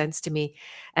perfect sense to me.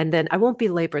 And then I won't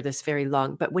belabor this very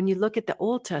long, but when you look at the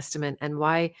Old Testament and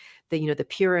why the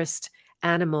purest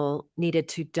animal needed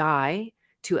to die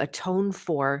to atone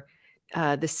for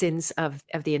the sins of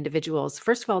the individuals.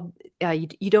 First of all,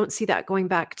 you don't see that going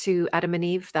back to Adam and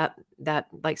Eve, that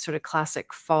like sort of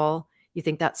classic fall. You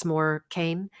think that's more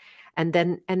Cain, and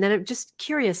then I'm just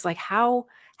curious, like how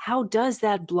does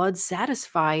that blood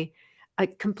satisfy a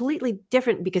completely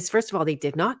different? Because first of all, they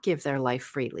did not give their life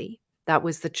freely. That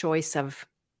was the choice of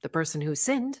the person who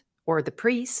sinned or the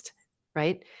priest,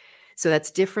 right? So that's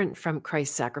different from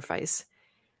Christ's sacrifice.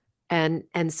 And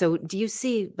so do you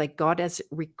see like God as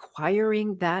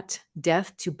requiring that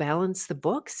death to balance the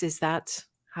books? Is that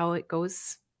how it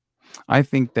goes? I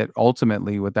think that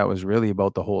ultimately what that was really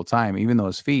about the whole time, even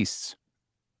those feasts,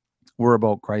 were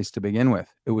about Christ to begin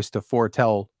with. It was to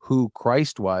foretell who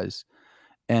Christ was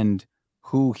and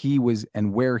who he was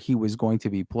and where he was going to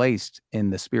be placed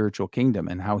in the spiritual kingdom,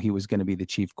 and how he was going to be the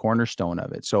chief cornerstone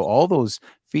of it. So all those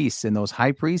feasts and those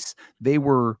high priests, they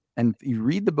were, and you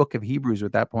read the book of Hebrews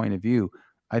with that point of view.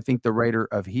 I think the writer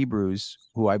of Hebrews,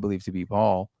 who I believe to be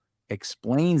Paul,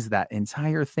 explains that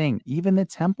entire thing. Even the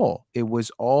temple, it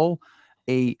was all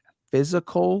a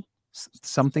physical,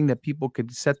 something that people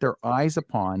could set their eyes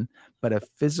upon, but a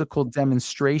physical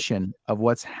demonstration of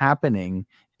what's happening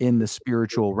in the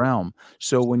spiritual realm.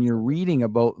 So when you're reading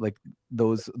about like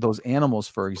those animals,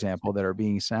 for example, that are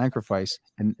being sacrificed,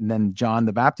 and then John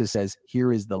the Baptist says,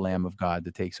 "Here is the Lamb of God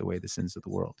that takes away the sins of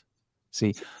the world."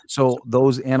 See, so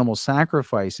those animal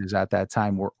sacrifices at that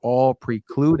time were all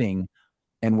precluding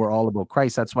and were all about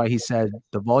Christ. That's why he said,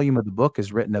 "The volume of the book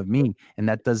is written of me," and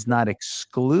that does not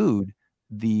exclude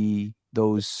those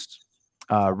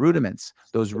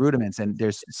rudiments, and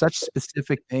there's such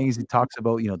specific things. He talks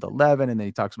about, the leaven, and then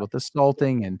he talks about the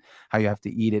salting and how you have to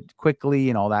eat it quickly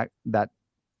and all that.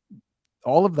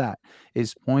 All of that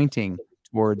is pointing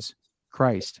towards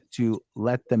Christ, to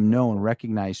let them know and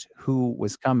recognize who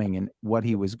was coming and what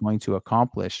he was going to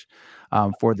accomplish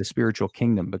for the spiritual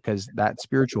kingdom, because that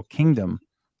spiritual kingdom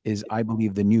is, I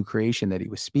believe, the new creation that he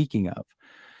was speaking of.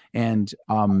 And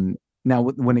now,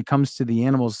 when it comes to the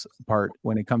animals part,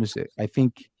 I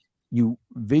think you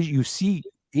see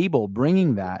Abel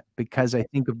bringing that, because I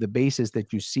think of the basis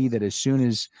that you see that as soon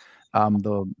as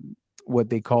what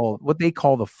they call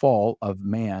the fall of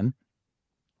man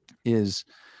is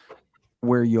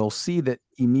where you'll see that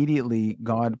immediately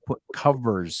God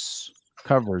covers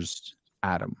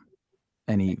Adam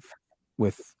and Eve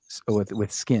with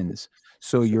skins.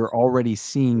 So you're already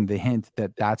seeing the hint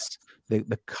that that's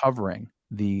the covering,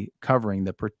 the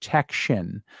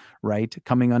protection, right?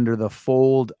 Coming under the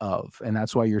fold of, and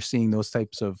that's why you're seeing those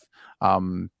types of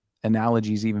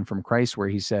analogies even from Christ, where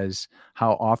he says,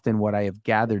 "How often would I have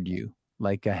gathered you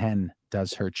like a hen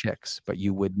does her chicks, but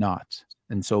you would not."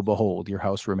 And so behold, your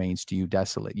house remains to you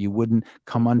desolate. You wouldn't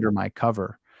come under my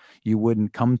cover. You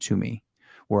wouldn't come to me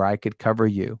where I could cover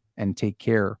you and take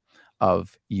care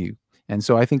of you. And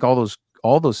so I think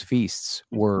all those feasts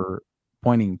were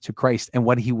pointing to Christ and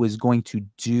what he was going to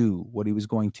do,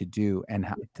 and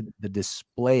how, the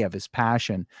display of his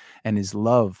passion and his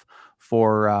love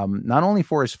for not only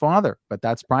for his father, but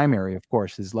that's primary, of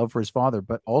course, his love for his father,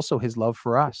 but also his love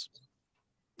for us.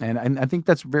 And I think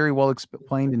that's very well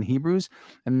explained in Hebrews.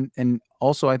 And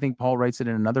also I think Paul writes it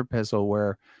in another epistle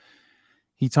where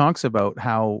he talks about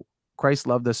how Christ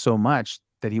loved us so much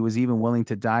that he was even willing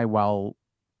to die while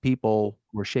people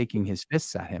were shaking his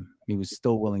fists at him. He was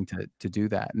still willing to do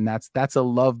that. And that's a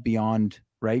love beyond,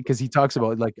 right? Because he talks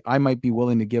about, like, I might be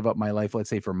willing to give up my life, let's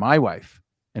say, for my wife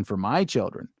and for my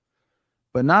children,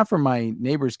 but not for my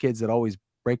neighbor's kids that always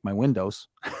break my windows.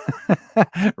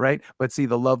 Right? But see,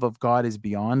 the love of God is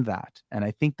beyond that. And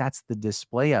I think that's the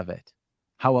display of it.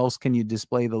 How else can you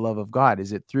display the love of God?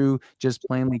 Is it through just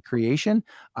plainly creation?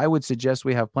 I would suggest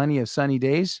we have plenty of sunny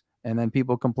days, and then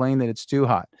people complain that it's too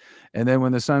hot. And then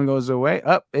when the sun goes away,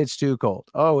 it's too cold.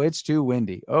 Oh, it's too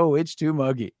windy. Oh, it's too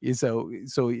muggy. So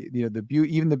you know,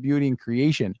 even the beauty in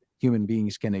creation, human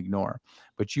beings can ignore.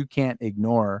 But you can't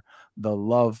ignore the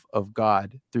love of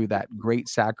God through that great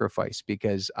sacrifice,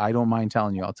 because I don't mind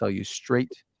telling you, I'll tell you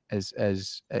straight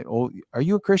are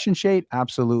you a Christian, Shade?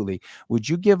 Absolutely. Would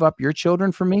you give up your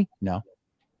children for me? No.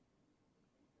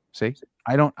 See,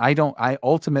 I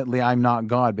ultimately, I'm not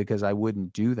God, because I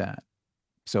wouldn't do that.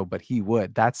 So, but he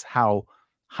would. That's how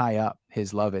high up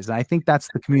his love is. And I think that's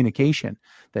the communication,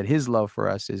 that his love for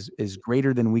us is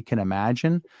greater than we can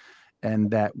imagine,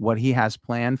 and that what he has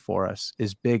planned for us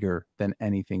is bigger than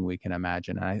anything we can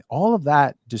imagine. And all of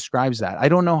that describes that. I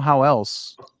don't know how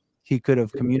else he could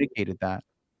have communicated that.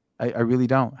 I really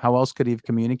don't. How else could he have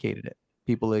communicated it?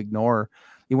 People ignore,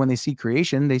 when they see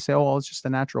creation, they say, oh, well, it's just a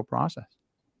natural process,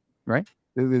 right?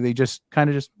 They just kind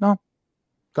of no,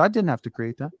 God didn't have to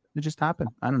create that. It just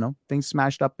happened. I don't know. Things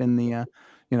smashed up in the,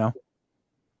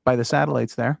 by the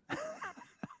satellites there.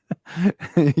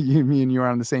 Me and you are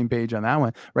on the same page on that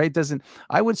one, right?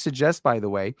 I would suggest, by the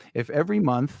way, if every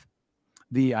month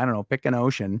pick an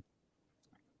ocean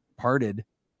parted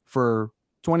for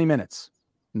 20 minutes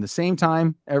in the same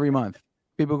time every month,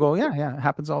 people go, yeah, it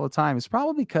happens all the time. It's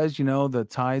probably because, the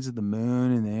tides of the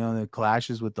moon and, the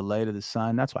clashes with the light of the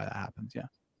sun. That's why that happens. Yeah.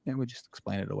 And we just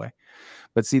explain it away.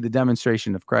 But see, the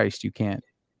demonstration of Christ, you can't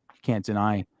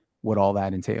deny what all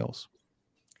that entails.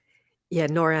 Yeah,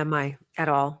 nor am I at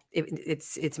all.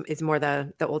 It's more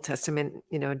the Old Testament.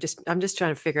 I'm just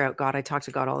trying to figure out God. I talk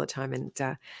to God all the time and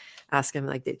ask him,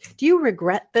 like, do you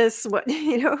regret this? What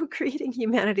creating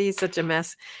humanity is such a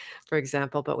mess, for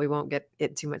example. But we won't get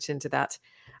it too much into that.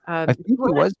 I think he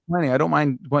was pointing. I don't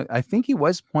mind. I think he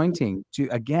was pointing to,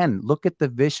 again, look at the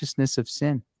viciousness of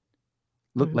sin.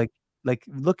 Look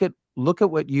look at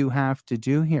what you have to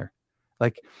do here.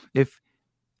 Like,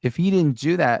 if he didn't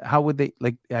do that, how would they,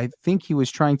 I think he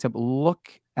was trying to look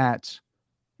at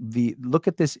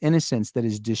this innocence that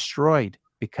is destroyed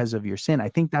because of your sin. I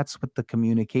think that's what the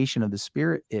communication of the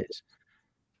Spirit is,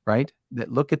 right?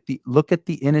 That look at the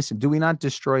innocent. Do we not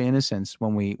destroy innocence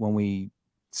when we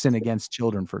sin against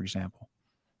children, for example?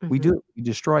 We do. We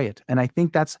destroy it. And I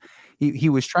think that's, he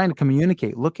was trying to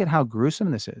communicate, look at how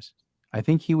gruesome this is. I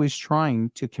think he was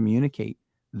trying to communicate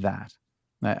that.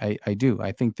 I do.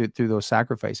 I think that through those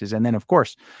sacrifices. And then, of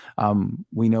course,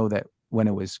 we know that when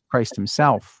it was Christ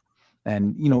himself,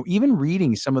 and, even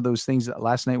reading some of those things that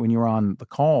last night when you were on the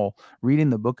call,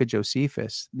 reading the book of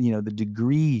Josephus, the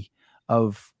degree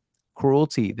of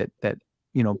cruelty that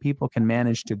people can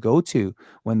manage to go to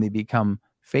when they become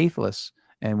faithless,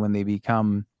 and when they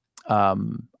become,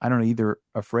 either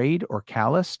afraid or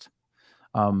calloused.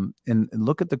 And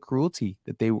look at the cruelty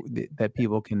that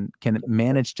people can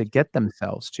manage to get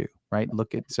themselves to, right?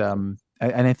 Look at,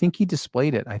 and I think he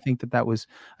displayed it. I think that was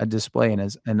a display.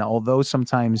 And although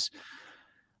sometimes,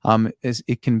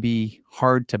 it can be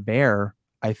hard to bear,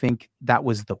 I think that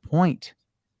was the point.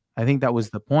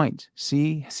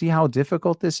 See how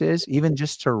difficult this is, even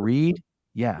just to read.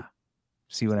 Yeah.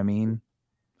 See what I mean?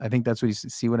 I think that's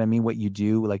what you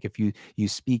do. Like, if you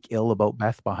speak ill about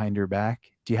Beth behind her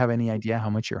back, do you have any idea how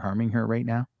much you're harming her right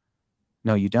now?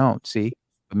 No, you don't. See,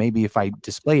 but maybe if I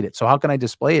displayed it. So how can I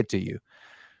display it to you?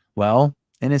 Well,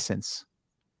 innocence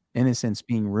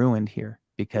being ruined here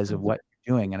because of what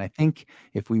you're doing. And I think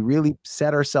if we really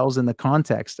set ourselves in the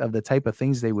context of the type of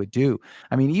things they would do,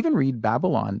 even read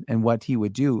Babylon and what he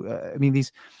would do.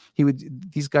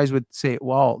 These guys would say,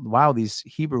 well, wow, these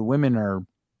Hebrew women are,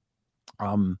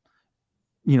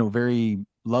 very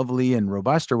lovely and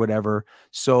robust or whatever.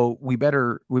 So we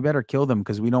better kill them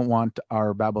because we don't want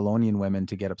our Babylonian women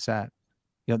to get upset.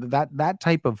 You know, that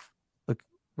type of, like,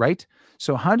 right.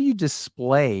 So how do you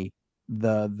display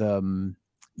the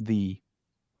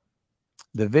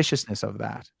viciousness of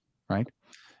that, right?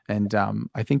 And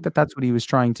I think that that's what he was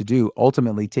trying to do,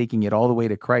 ultimately taking it all the way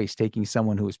to Christ, taking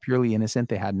someone who was purely innocent,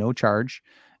 they had no charge,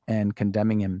 and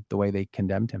condemning him the way they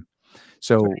condemned him.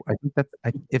 So Right. I think that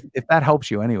if that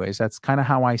helps you, anyways, that's kind of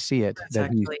how I see it. That's That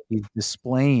actually he's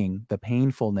displaying the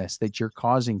painfulness that you're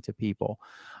causing to people,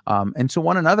 and to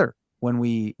one another when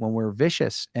we're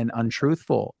vicious and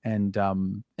untruthful. And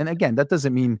again, that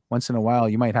doesn't mean once in a while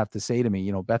you might have to say to me,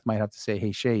 you know, Beth might have to say,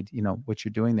 "Hey, Shade, you know what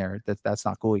you're doing there. That's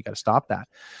not cool. You got to stop that."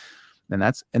 And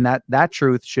that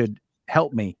truth should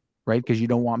help me, right? Because you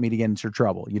don't want me to get into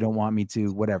trouble. You don't want me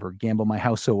to whatever gamble my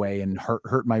house away and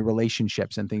hurt my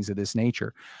relationships and things of this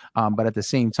nature. But at the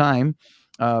same time,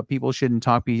 people shouldn't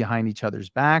talk behind each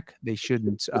other's back. They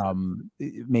shouldn't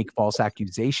make false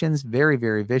accusations. Very,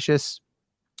 very vicious.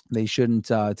 They shouldn't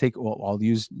take. Well, I'll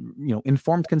use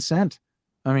informed consent.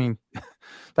 I mean,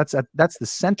 that's the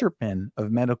center pin of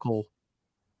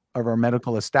our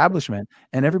medical establishment,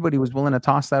 and everybody was willing to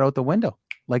toss that out the window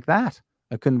like that.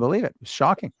 I couldn't believe it. It was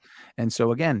shocking. And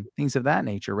so again, things of that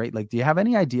nature, right? Like, do you have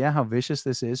any idea how vicious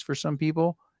this is for some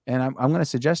people? And I'm going to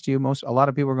suggest to you, a lot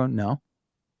of people are going, no,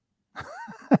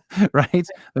 right? Like,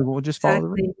 we'll just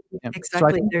follow the exactly rules. Yeah. So I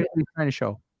exactly. think that's what he's trying to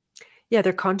show. Yeah,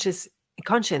 their conscience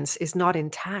is not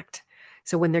intact.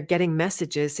 So when they're getting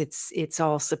messages, it's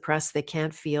all suppressed. They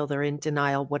can't feel. They're in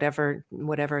denial. Whatever.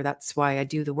 That's why I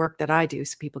do the work that I do,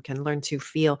 so people can learn to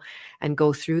feel and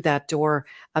go through that door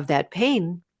of that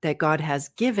pain that God has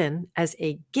given as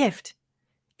a gift.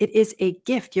 It is a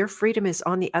gift. Your freedom is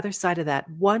on the other side of that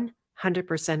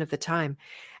 100% of the time.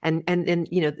 And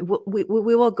we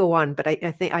will go on, but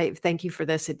I thank you for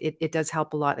this. It does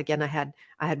help a lot. Again, I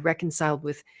had reconciled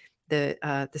with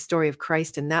the story of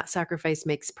Christ, and that sacrifice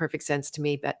makes perfect sense to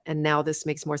me. And now this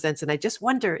makes more sense. And I just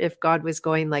wonder if God was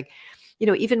going like,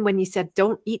 even when you said,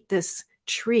 "Don't eat this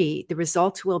tree, the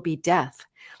result will be death."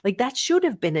 Like, that should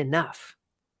have been enough,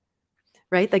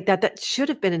 right? Like that should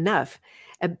have been enough.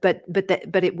 But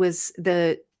it was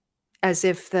as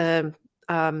if the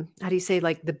how do you say,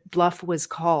 like, the bluff was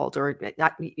called, or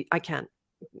I can't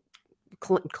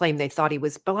claim they thought he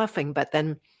was bluffing, but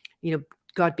then,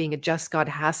 God being a just God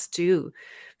has to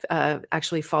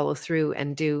actually follow through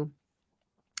and do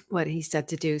what he said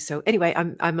to do. So anyway,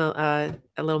 I'm a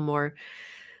little more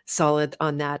solid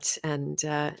on that, and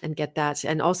get that,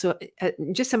 and also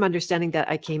just some understanding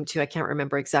that I came to. I can't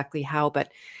remember exactly how,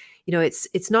 but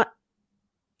it's not.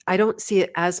 I don't see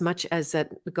it as much as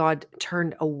that God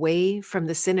turned away from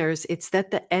the sinners. It's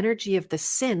that the energy of the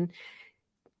sin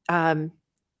um,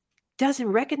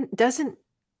 doesn't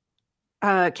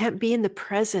can't be in the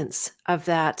presence of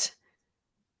that,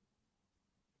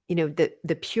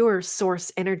 the pure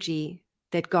source energy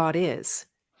that God is.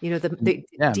 The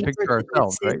Yeah, and deeper picture the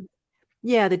ourselves, right? sin,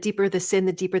 yeah, the deeper the sin,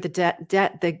 the deeper the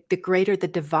debt, the greater the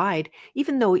divide.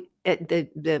 Even though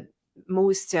the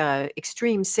most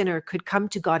extreme sinner could come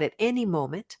to God at any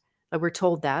moment, we're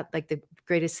told that, like the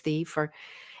greatest thief or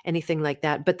anything like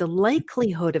that. But the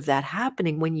likelihood of that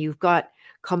happening when you've got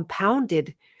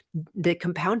the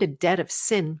compounded debt of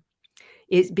sin,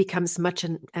 it becomes much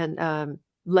and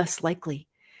less likely.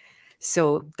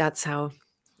 So that's how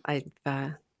I've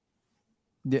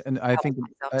Yeah, and I helped think,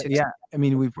 myself to yeah, I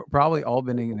mean, we've probably all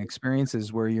been in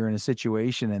experiences where you're in a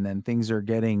situation and then things are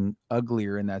getting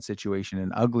uglier in that situation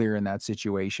and uglier in that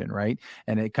situation, right?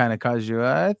 And it kind of causes you,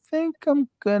 I think I'm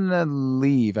gonna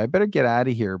leave. I better get out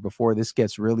of here before this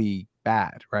gets really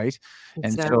bad, right?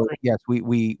 And so, exactly. yes,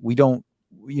 we don't,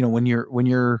 when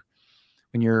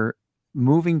you're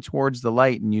moving towards the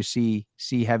light and you see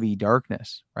heavy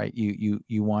darkness, right? You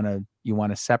want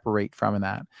to separate from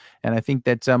that. And I think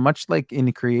that much like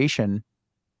in creation,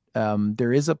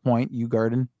 there is a point you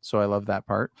garden. So I love that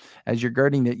part. As you're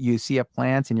gardening, that you see a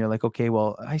plant and you're like, okay,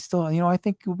 well, I still, I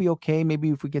think it'll be okay. Maybe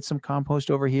if we get some compost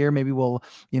over here, maybe we'll,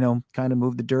 kind of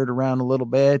move the dirt around a little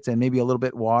bit, and maybe a little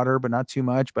bit water, but not too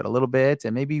much, but a little bit.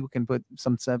 And maybe we can put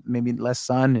some stuff, maybe less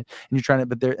sun, and you're trying to,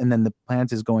 but there, and then the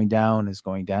plant is going down, is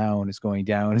going down, is going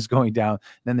down, is going down.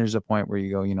 Then there's a point where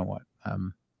you go, you know what?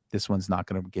 This one's not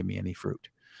going to give me any fruit.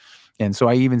 And so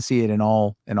I even see it in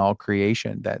all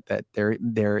creation, that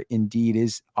there indeed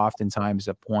is oftentimes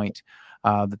a point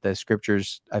that the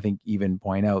scriptures, I think, even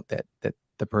point out that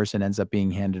the person ends up being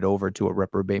handed over to a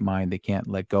reprobate mind. They can't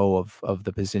let go of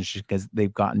the position because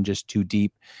they've gotten just too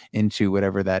deep into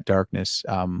whatever that darkness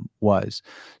was.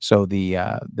 So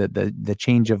the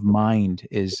change of mind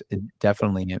is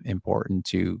definitely important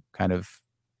to kind of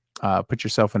put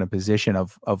yourself in a position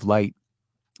of light,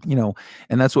 and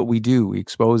that's what we do. We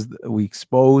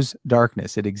expose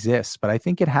darkness. It exists, but I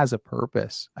think it has a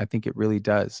purpose. I think it really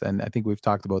does, and I think we've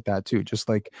talked about that too. Just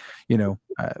like,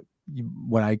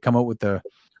 when I come out with the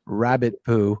rabbit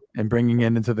poo and bringing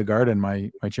it into the garden,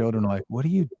 my children are like, "What are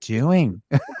you doing?"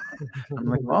 I'm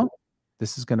like, "Well,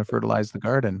 this is going to fertilize the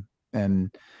garden,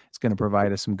 and it's going to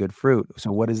provide us some good fruit."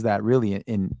 So, what is that really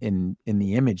in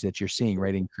the image that you're seeing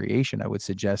right in creation? I would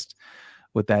suggest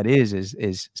what that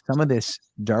is some of this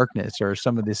darkness, or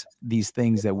some of these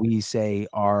things that we say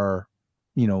are,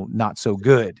 not so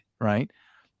good, right?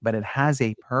 But it has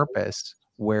a purpose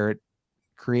where it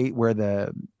create where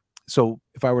the so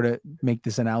if I were to make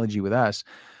this analogy with us,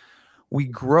 we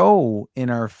grow in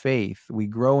our faith, we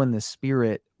grow in the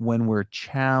spirit when we're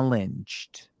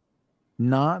challenged,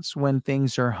 not when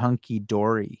things are hunky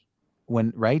dory.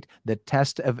 When, right? The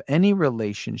test of any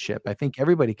relationship, I think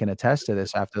everybody can attest to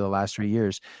this after the last 3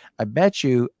 years. I bet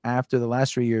you after the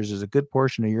last 3 years, there's a good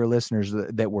portion of your listeners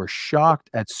that were shocked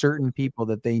at certain people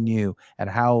that they knew, at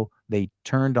how they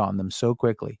turned on them so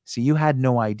quickly. See, you had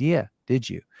no idea, did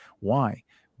you? Why?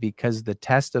 Because the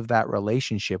test of that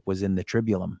relationship was in the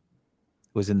tribulum,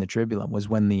 was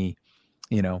when the,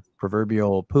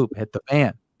 proverbial poop hit the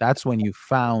fan. That's when you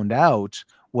found out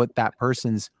what that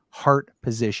person's heart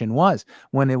position was.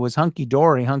 When it was hunky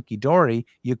dory,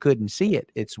 you couldn't see it.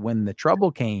 It's when the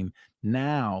trouble came.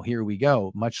 Now, here we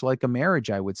go. Much like a marriage,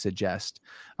 I would suggest,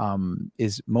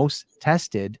 is most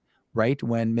tested, right?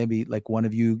 When maybe like one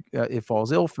of you, it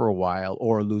falls ill for a while,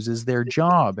 or loses their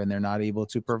job and they're not able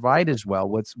to provide as well.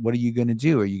 What are you going to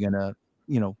do? Are you going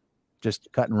to, just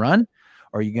cut and run?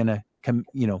 Or are you going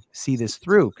to see this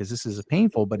through? Because this is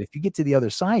painful, but if you get to the other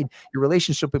side, your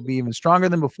relationship would be even stronger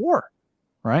than before.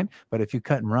 Right? But if you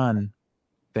cut and run,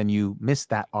 then you miss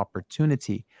that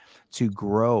opportunity to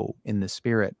grow in the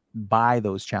spirit by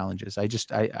those challenges. I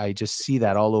just see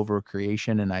that all over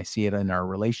creation, and I see it in our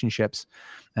relationships,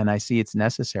 and I see it's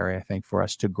necessary, I think, for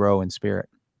us to grow in spirit.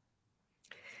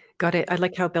 Got it. I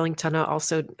like how Bellingtona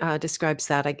also describes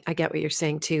that. I get what you're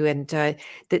saying too. And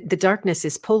the darkness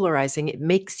is polarizing. It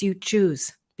makes you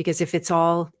choose, because if it's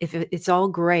all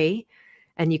gray,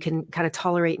 and you can kind of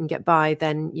tolerate and get by,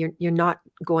 then you're not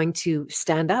going to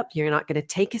stand up. You're not going to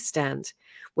take a stand,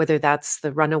 whether that's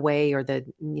the runaway or the,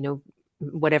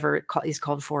 whatever is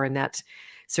called for in that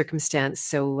circumstance.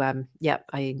 So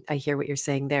I hear what you're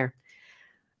saying there.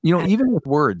 Even with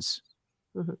words,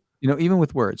 Mhm. Even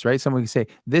with words, right? Someone can say,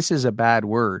 this is a bad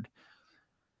word.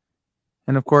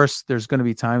 And of course, there's going to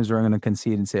be times where I'm going to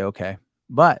concede and say, okay,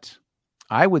 but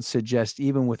I would suggest,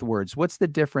 even with words, what's the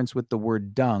difference with the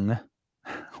word dung,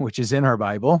 which is in our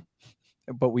Bible,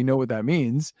 but we know what that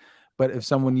means. But if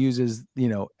someone uses,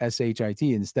 shit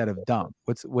instead of dung,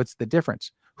 what's the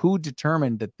difference? Who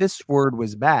determined that this word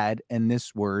was bad and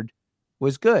this word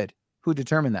was good? Who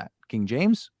determined that? King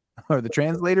James, or the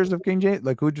translators of King James?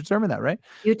 Like, who determined that, right?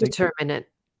 You determine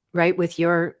it, right? With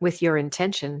your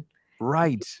intention.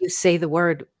 Right. You say the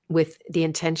word with the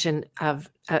intention of,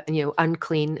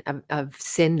 unclean, of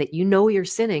sin, that you're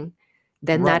sinning,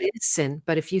 then Right. that is sin.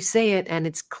 But if you say it and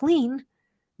it's clean,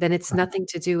 then it's nothing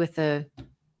to do with the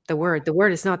word. The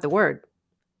word is not the word.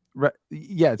 Right.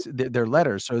 Yeah, they're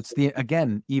letters. So it's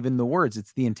even the words,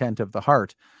 it's the intent of the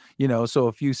heart. So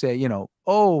if you say,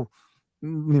 oh,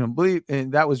 believe,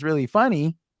 and that was really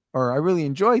funny, or I really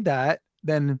enjoyed that,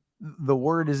 then the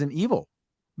word isn't evil,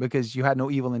 because you had no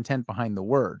evil intent behind the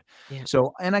word. Yeah.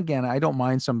 So, and again, I don't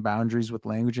mind some boundaries with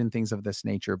language and things of this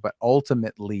nature, but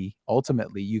ultimately,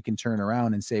 you can turn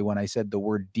around and say, when I said the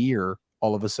word deer,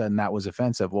 all of a sudden that was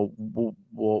offensive. Well,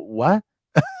 what?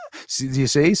 Do you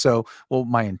see? So, well,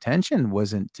 my intention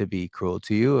wasn't to be cruel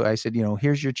to you. I said,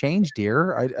 here's your change,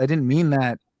 dear. I didn't mean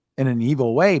that in an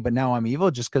evil way, but now I'm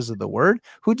evil just because of the word.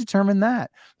 Who determined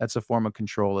that? That's a form of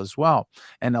control as well.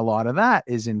 And a lot of that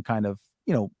is in kind of,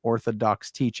 orthodox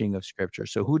teaching of scripture.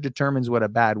 So who determines what a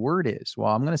bad word is?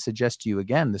 Well, I'm going to suggest to you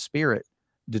again, the spirit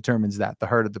determines that. The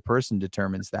heart of the person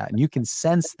determines that. And you can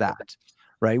sense that,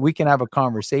 right? We can have a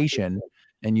conversation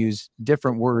and use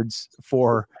different words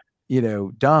for,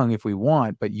 dung if we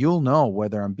want, but you'll know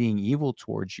whether I'm being evil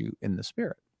towards you in the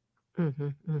spirit.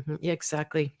 Yeah,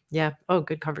 exactly. Yeah. Oh,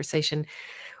 good conversation.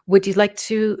 Would you like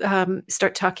to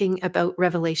start talking about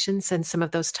Revelations and some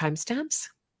of those timestamps?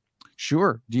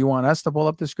 Sure. Do you want us to pull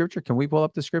up the scripture? Can we pull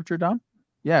up the scripture, Don?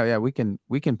 Yeah, we can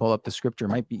pull up the scripture. It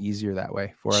might be easier that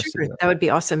way for us to Sure, do it. that would be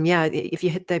awesome. Yeah, if you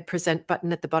hit the present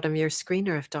button at the bottom of your screen,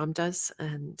 or if Dom does,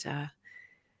 and It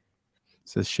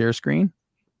says share screen.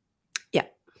 yeah.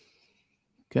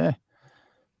 Okay.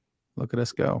 Look at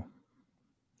us go.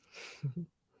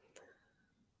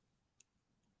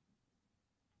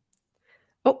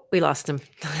 Oh, we lost him.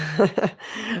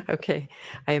 Okay,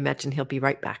 I imagine he'll be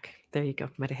right back. There you go.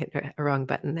 Might have hit a wrong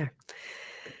button there.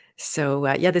 So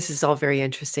yeah, this is all very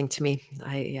interesting to me.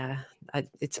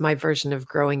 It's my version of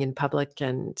growing in public,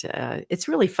 and it's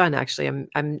really fun. Actually,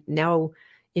 I'm now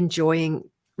enjoying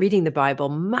reading the Bible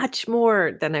much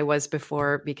more than I was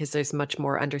before, because there's much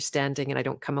more understanding, and I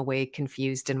don't come away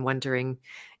confused and wondering,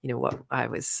 what I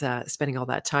was spending all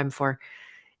that time for.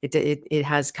 It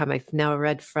has come. I've now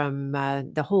read from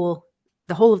the whole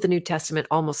of the New Testament,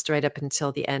 almost right up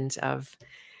until the end of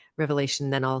Revelation.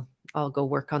 Then I'll go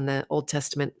work on the Old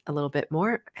Testament a little bit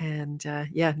more. And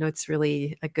yeah, no, it's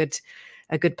really a good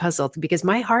puzzle, because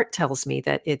my heart tells me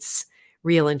that it's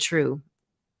real and true.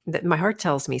 That my heart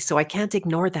tells me, so I can't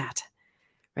ignore that.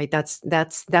 Right? That's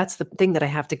the thing that I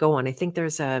have to go on. I think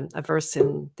there's a verse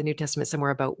in the New Testament somewhere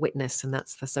about witness, and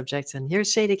that's the subject. And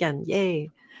here's Shade again.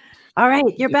 Yay. All right,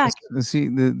 you're back. See,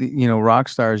 the rock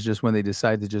stars, just when they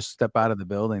decide to just step out of the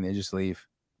building, they just leave.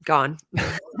 Gone.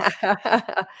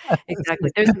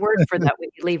 Exactly. There's a word for that when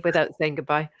you leave without saying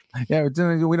goodbye. Yeah, we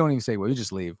don't even say, well, we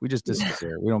just leave. We just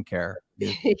disappear. We don't care.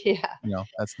 Yeah.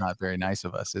 That's not very nice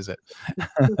of us, is it?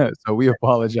 So we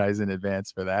apologize in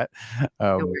advance for that.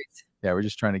 No worries. Yeah, we're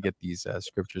just trying to get these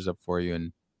scriptures up for you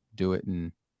and do it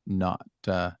and not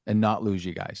lose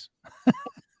you guys.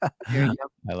 There you go.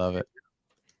 I love it.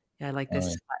 Yeah, I like All this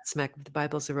right. flat smack. The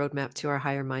Bible's a roadmap to our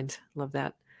higher mind. Love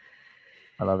that.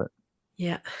 I love it.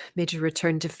 Yeah. Major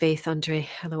return to faith, Andre.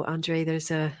 Hello, Andre. There's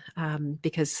a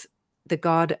because the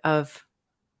god of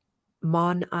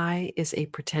Mon-I is a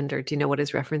pretender. Do you know what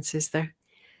his reference is there?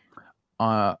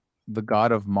 The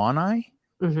god of Moni?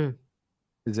 Mm-hmm.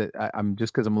 Is it? I'm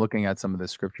just because I'm looking at some of the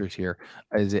scriptures here.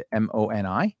 Is it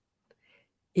Moni?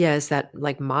 Yeah, is that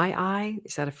like my eye?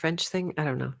 Is that a French thing? I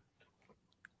don't know.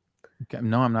 Okay.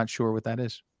 No, I'm not sure what that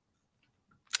is.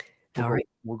 All right.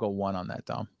 We'll go 1 on that,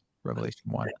 Dom. Revelation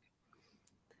 1.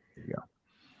 There you go.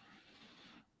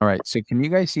 All right. So can you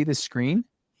guys see the screen?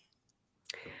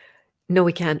 No,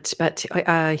 we can't. But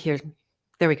here,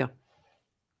 there we go.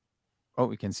 Oh,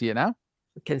 we can see it now?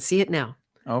 We can see it now.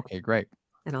 Okay, great.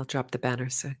 And I'll drop the banner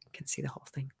so you can see the whole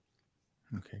thing.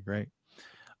 Okay, great.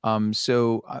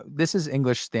 So this is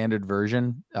English Standard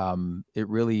Version. It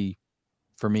really,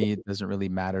 for me, it doesn't really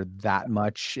matter that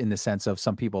much, in the sense of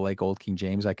some people like Old King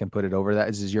James. I can put it over that.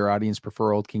 Does your audience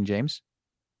prefer Old King James?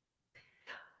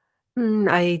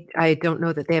 I don't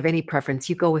know that they have any preference.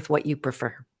 You go with what you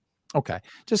prefer. Okay,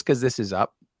 just because this is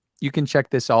up. You can check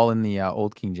this all in the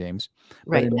Old King James.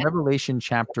 Right. But in Revelation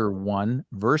chapter 1,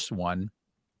 verse 1,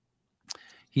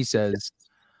 he says,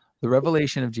 the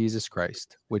revelation of Jesus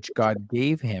Christ, which God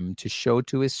gave him to show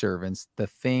to his servants the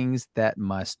things that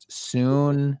must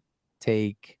soon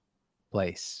take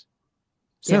place.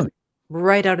 Soon. Yeah,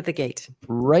 right out of the gate.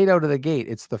 Right out of the gate.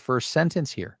 It's the first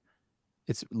sentence here.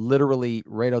 It's literally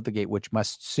right out the gate, which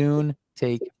must soon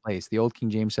take place. The Old King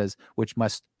James says, which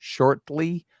must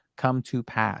shortly come to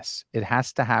pass. It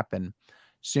has to happen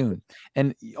soon.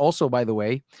 And also, by the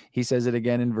way, he says it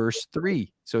again in verse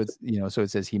 3. So it's, so it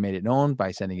says he made it known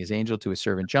by sending his angel to his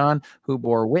servant John, who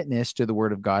bore witness to the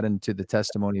word of God and to the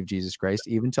testimony of Jesus Christ,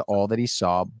 even to all that he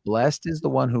saw. Blessed is the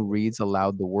one who reads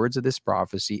aloud the words of this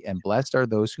prophecy, and blessed are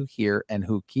those who hear and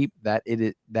who keep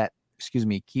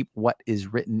keep what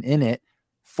is written in it,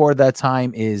 for the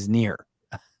time is near.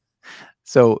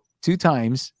 So 2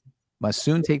 times, must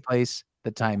soon take place,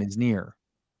 the time is near.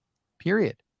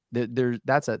 Period.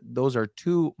 Those are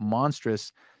 2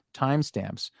 monstrous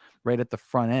timestamps right at the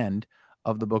front end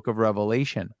of the book of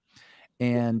Revelation.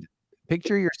 And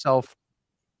picture yourself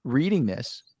reading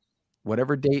this,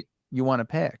 whatever date you want to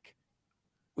pick.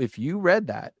 If you read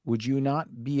that, would you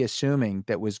not be assuming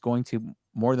that was going to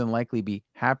more than likely be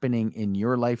happening in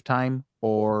your lifetime,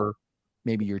 or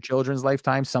maybe your children's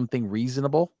lifetime, something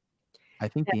reasonable? I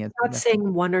think the answer I'm not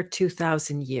saying 1 or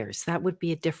 2,000 years. That would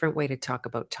be a different way to talk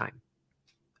about time.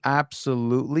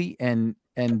 Absolutely. And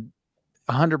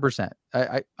 100%.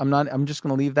 I'm just going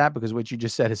to leave that, because what you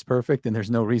just said is perfect, and there's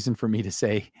no reason for me to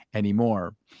say any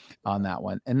more on that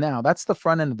one. And now that's the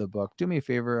front end of the book. Do me a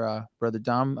favor, Brother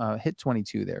Dom, hit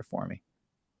 22 there for me.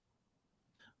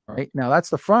 All right. Now that's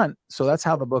the front. So that's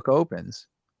how the book opens.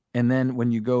 And then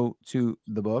when you go to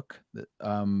the book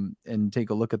and take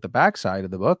a look at the back side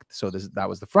of the book, so that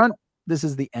was the front. This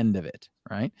is the end of it,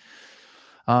 right?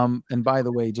 And by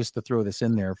the way, just to throw this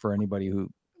in there for anybody who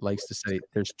likes to say,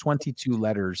 there's 22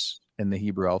 letters in the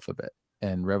Hebrew alphabet,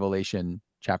 and Revelation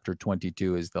chapter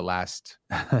 22 is the last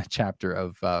chapter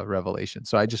of Revelation.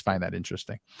 So I just find that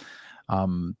interesting.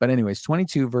 But anyways,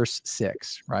 22 verse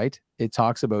 6, right? It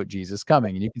talks about Jesus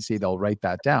coming, and you can see they'll write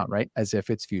that down, right? As if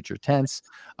it's future tense.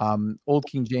 Old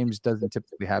King James doesn't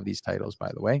typically have these titles,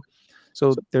 by the way.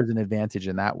 So there's an advantage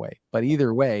in that way. But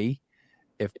either way,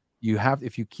 if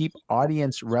you keep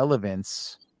audience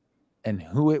relevance and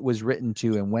who it was written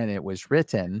to and when it was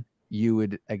written, you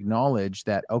would acknowledge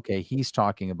that, okay, he's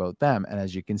talking about them. And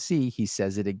as you can see, he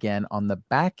says it again on the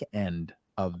back end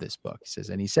of this book. He says,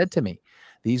 and he said to me,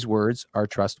 these words are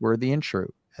trustworthy and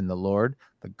true. And the Lord,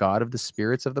 the God of the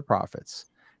spirits of the prophets,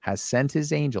 has sent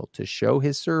his angel to show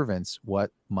his servants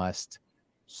what must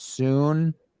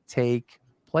soon take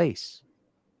place.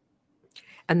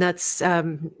 And that's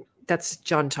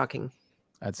John talking.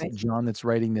 That's right? John that's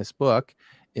writing this book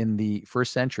in the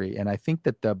first century. And I think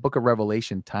that the book of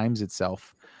Revelation times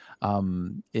itself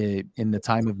in the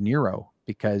time of Nero,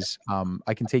 because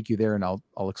I can take you there and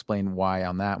I'll explain why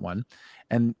on that one.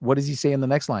 And what does he say in the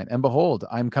next line? And behold,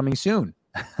 I'm coming soon.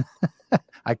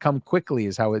 I come quickly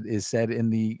is how it is said in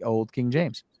the old King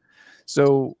James.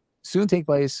 So soon take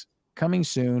place, coming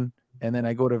soon. And then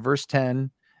I go to verse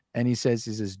 10 and he says,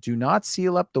 do not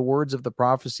seal up the words of the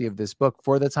prophecy of this book,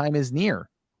 for the time is near.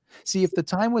 See, if the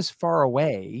time was far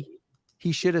away,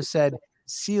 he should have said,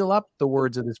 seal up the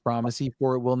words of this prophecy,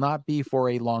 for it will not be for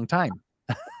a long time.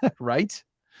 Right?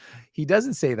 He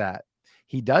doesn't say that.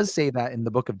 He does say that in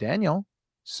the book of Daniel.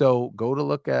 So go to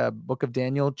look book of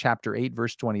Daniel, chapter 8,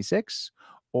 verse 26,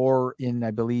 or in,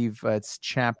 I believe it's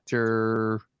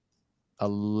chapter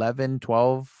 11,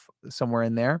 12, somewhere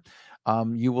in there.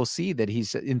 You will see that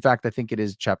he's, in fact, I think it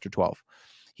is chapter 12.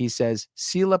 He says,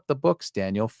 seal up the books,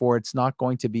 Daniel, for it's not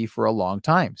going to be for a long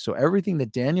time. So everything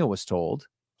that Daniel was told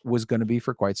was going to be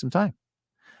for quite some time.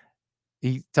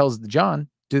 He tells John,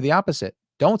 do the opposite.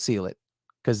 Don't seal it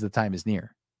because the time is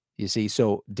near. You see,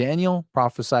 so Daniel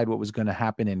prophesied what was going to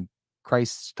happen in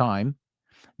Christ's time.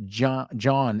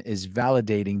 John is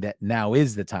validating that now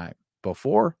is the time.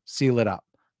 Before, seal it up.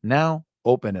 Now,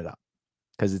 open it up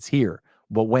because it's here.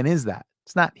 But when is that?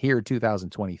 It's not here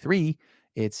 2023.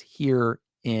 It's here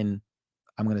in,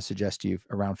 I'm going to suggest to you,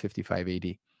 around 55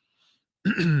 AD.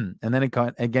 And then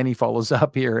again, he follows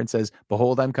up here and says,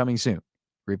 behold, I'm coming soon.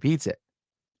 Repeats it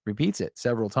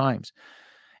several times.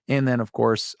 And then, of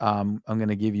course, I'm going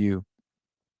to give you,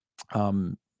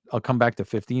 I'll come back to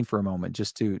 15 for a moment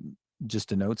just to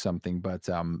note something. But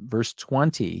verse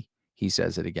 20, he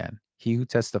says it again. He who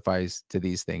testifies to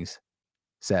these things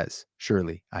says,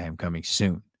 surely I am coming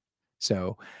soon.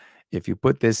 So if you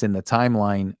put this in the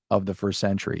timeline of the first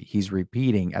century, he's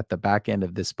repeating at the back end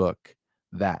of this book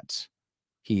that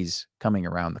he's coming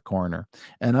around the corner.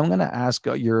 And I'm going to ask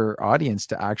your audience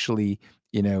to actually,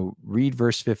 read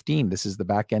verse 15. This is the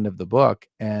back end of the book.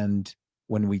 And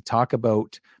when we talk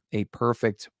about a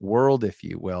perfect world, if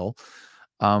you will,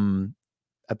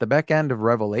 at the back end of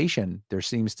Revelation, there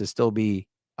seems to still be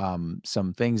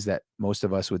some things that most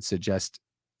of us would suggest,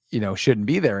 shouldn't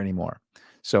be there anymore.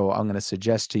 So I'm going to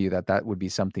suggest to you that would be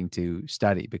something to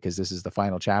study, because this is the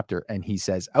final chapter. And he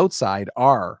says outside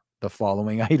are the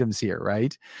following items here,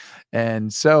 right?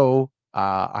 And so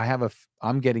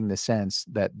I'm getting the sense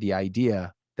that the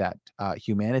idea that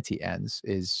humanity ends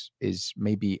is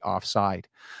maybe offside.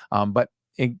 But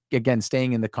again,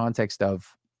 staying in the context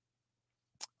of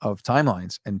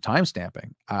timelines and time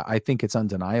stamping, I think it's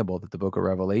undeniable that the book of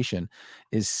Revelation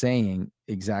is saying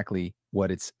exactly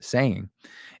what it's saying.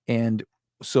 And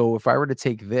so if I were to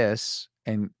take this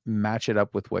and match it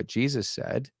up with what Jesus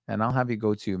said, and I'll have you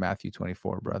go to Matthew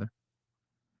 24, brother.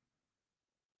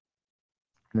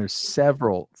 And there's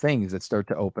several things that start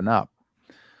to open up.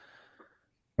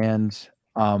 And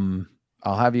I'll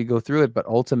have you go through it, but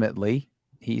ultimately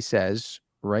he says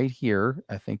right here,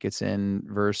 I think it's in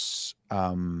verse,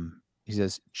 he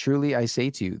says, truly I say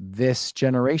to you, this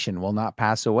generation will not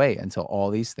pass away until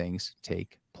all these things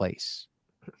take place.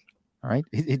 All right.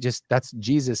 That's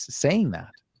Jesus saying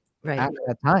that Right. at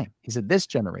that time. He said, this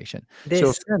generation.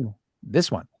 This. So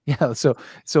this one. Yeah. So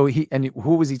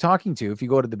who was he talking to? If you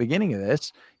go to the beginning of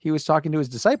this, he was talking to his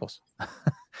disciples.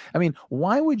 I mean,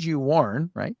 why would you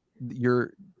warn, right?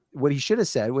 What he should have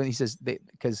said when he says,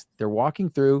 because they're walking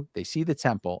through, they see the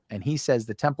temple, and he says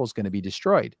the temple's going to be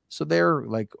destroyed. So they're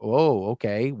like, oh,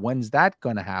 okay, when's that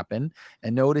going to happen?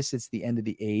 And notice it's the end of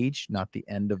the age, not the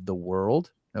end of the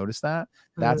world. Notice that?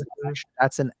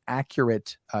 That's an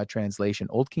accurate translation.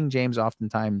 Old King James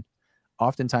oftentimes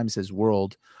says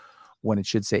world when it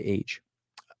should say age.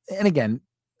 And again,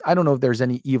 I don't know if there's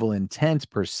any evil intent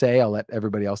per se. I'll let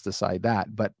everybody else decide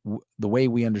that. But the way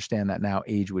we understand that now,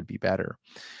 age would be better.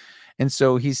 And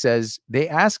so he says, they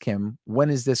ask him, when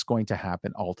is this going to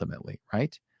happen ultimately,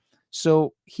 right?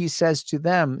 So he says to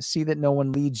them, see that no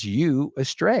one leads you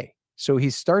astray. So he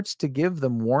starts to give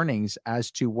them warnings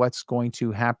as to what's going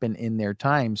to happen in their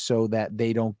time so that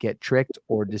they don't get tricked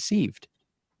or deceived,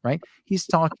 right? He's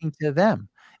talking to them.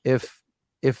 If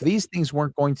these things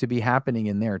weren't going to be happening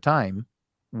in their time,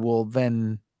 well,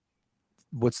 then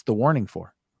what's the warning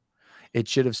for? It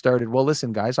should have started, well,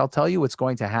 listen, guys, I'll tell you what's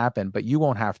going to happen, but you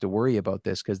won't have to worry about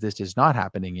this because this is not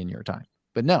happening in your time.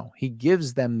 But no, he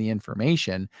gives them the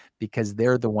information because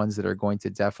they're the ones that are going to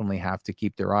definitely have to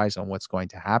keep their eyes on what's going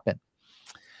to happen.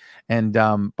 And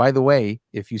by the way,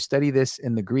 if you study this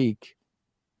in the Greek,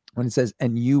 when it says,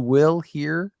 and you will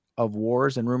hear of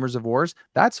wars and rumors of wars,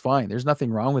 that's fine. There's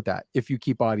nothing wrong with that. If you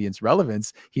keep audience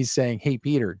relevance, he's saying, hey,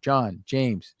 Peter, John,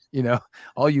 James,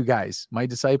 all you guys, my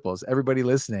disciples, everybody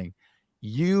listening,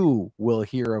 you will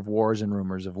hear of wars and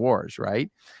rumors of wars,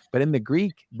 right? But in the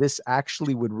Greek, this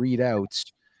actually would read out,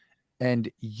 and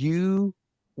you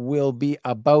will be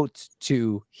about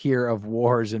to hear of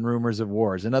wars and rumors of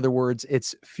wars. In other words,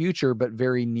 it's future, but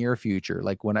very near future.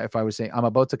 Like if I was saying, I'm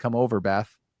about to come over,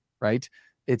 Beth, right?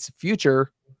 It's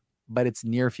future, but it's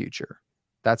near future.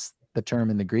 That's the term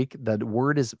in the Greek. The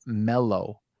word is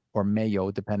mello or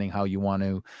meyo, depending how you want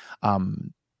to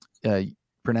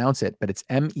pronounce it, but it's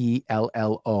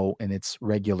mello in its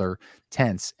regular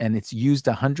tense, and it's used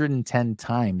 110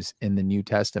 times in the New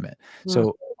Testament.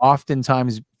 So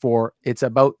oftentimes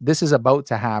this is about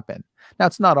to happen. Now,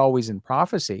 it's not always in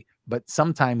prophecy, but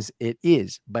sometimes it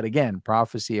is. But again,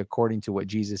 prophecy according to what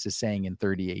Jesus is saying in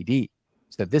 30 AD,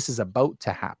 so that this is about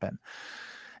to happen.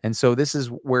 And so this is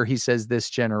where he says this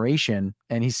generation,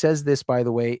 and he says this, by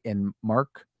the way, in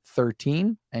Mark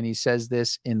 13, and he says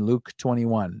this in Luke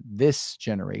 21, this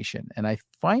generation. And I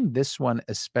find this one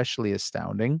especially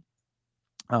astounding.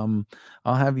 I'll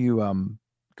have you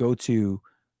go to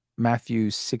Matthew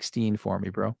 16 for me,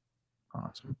 bro.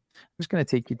 Awesome. I'm just going to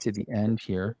take you to the end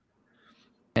here,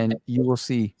 and you will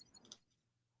see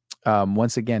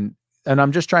once again, and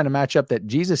I'm just trying to match up that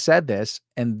Jesus said this,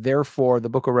 and therefore the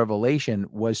book of Revelation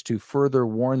was to further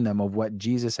warn them of what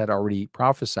Jesus had already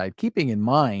prophesied, keeping in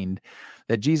mind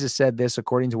that Jesus said this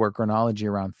according to our chronology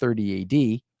around 30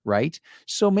 AD, right?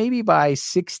 So maybe by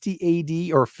 60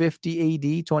 AD or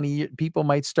 50 AD, 20 people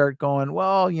might start going,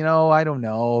 well, I don't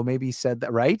know, maybe he said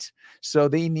that, right? So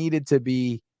they needed to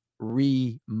be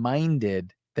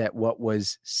reminded that what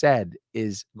was said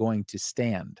is going to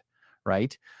stand,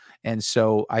 right? And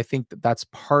so I think that that's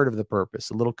part of the purpose,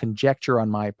 a little conjecture on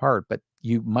my part, but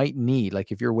you might need,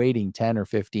 like if you're waiting 10 or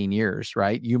 15 years,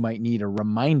 right, you might need a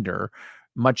reminder,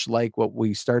 much like what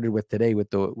we started with today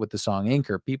with the song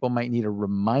Anchor. People might need a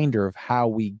reminder of how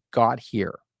we got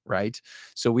here, right?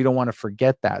 So we don't want to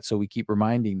forget that. So we keep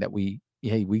reminding that we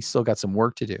still got some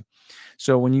work to do.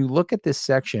 So when you look at this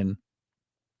section,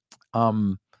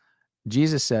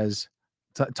 Jesus says,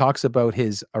 talks about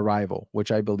his arrival,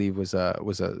 which I believe was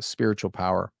a spiritual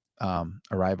power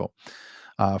arrival.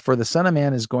 For the Son of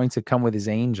Man is going to come with his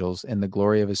angels in the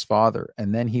glory of his Father,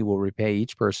 and then he will repay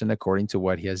each person according to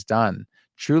what he has done.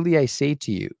 Truly I say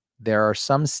to you, there are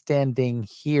some standing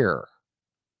here,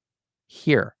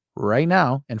 right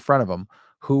now in front of them,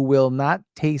 who will not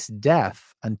taste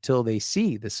death until they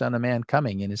see the Son of Man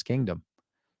coming in his kingdom.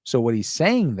 So what he's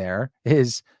saying there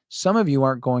is some of you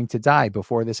aren't going to die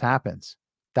before this happens.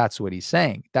 That's what he's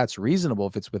saying. That's reasonable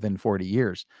if it's within 40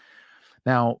 years.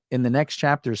 Now, in the next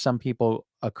chapter, some people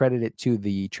accredit it to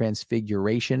the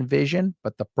transfiguration vision,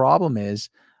 but the problem is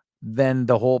then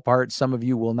the whole part, some of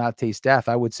you will not taste death.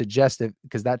 I would suggest that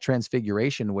because that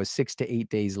transfiguration was 6 to 8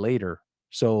 days later.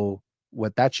 So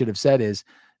what that should have said is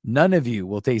none of you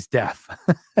will taste death,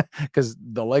 because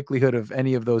the likelihood of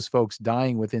any of those folks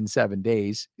dying within 7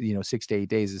 days, 6 to 8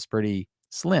 days is pretty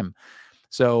slim.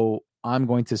 So I'm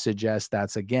going to suggest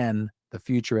that's, again, the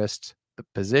futurist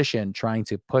position trying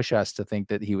to push us to think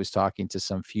that he was talking to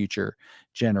some future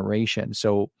generation.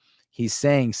 So he's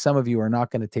saying some of you are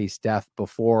not going to taste death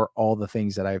before all the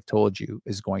things that I've told you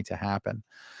is going to happen.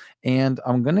 And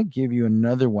I'm going to give you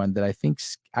another one that I think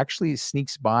actually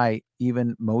sneaks by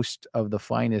even most of the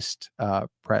finest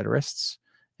preterists.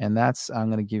 And that's, I'm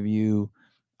going to give you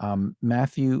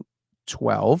Matthew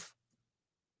 12.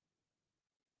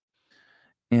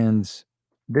 And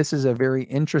this is a very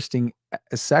interesting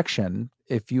section.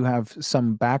 If you have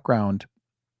some background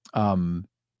on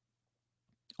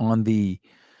the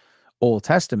Old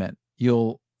Testament,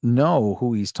 you'll know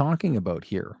who he's talking about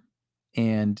here.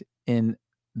 And in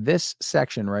this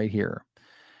section right here,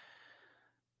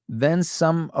 Then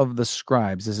some of the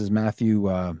scribes, this is Matthew,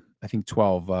 I think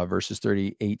 12, verses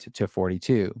 38 to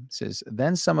 42, says,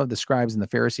 Then some of the scribes and the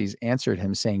Pharisees answered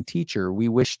him, saying, Teacher, we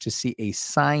wish to see a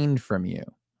sign from you.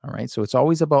 All right, so it's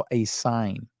always about a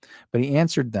sign. But he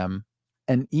answered them,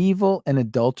 An evil and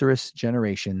adulterous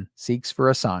generation seeks for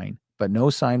a sign, but no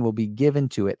sign will be given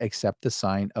to it except the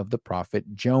sign of the prophet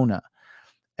Jonah.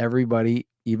 Everybody,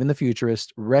 even the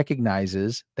futurist,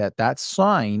 recognizes that that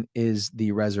sign is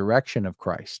the resurrection of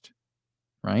Christ,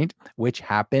 right? Which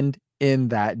happened in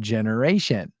that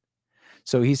generation.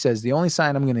 So he says, the only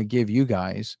sign I'm going to give you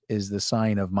guys is the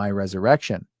sign of my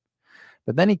resurrection.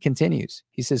 But then he continues.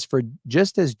 He says, For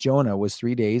just as Jonah was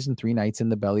 3 days and 3 nights in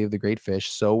the belly of the great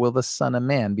fish, so will the Son of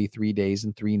Man be 3 days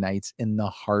and 3 nights in the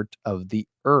heart of the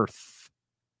earth.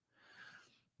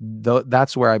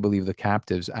 That's where I believe the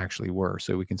captives actually were.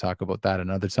 So we can talk about that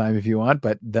another time if you want.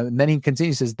 But then he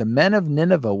continues, says, the men of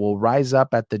Nineveh will rise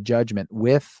up at the judgment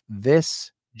with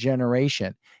this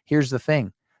generation. Here's the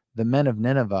thing. The men of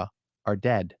Nineveh are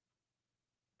dead.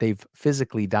 They've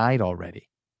physically died already.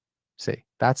 See,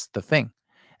 that's the thing.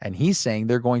 And he's saying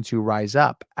they're going to rise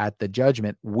up at the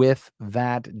judgment with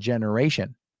that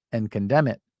generation and condemn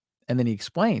it. And then he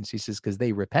explains, he says, because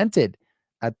they repented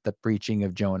at the preaching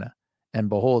of Jonah. And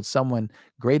behold, someone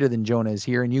greater than Jonah is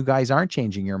here, and you guys aren't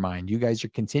changing your mind. You guys are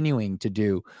continuing to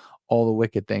do all the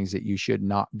wicked things that you should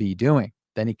not be doing.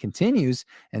 Then he continues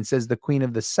and says, the queen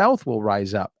of the south will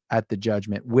rise up at the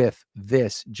judgment with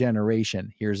this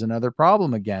generation. Here's another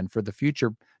problem again for the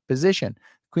future position.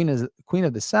 Queen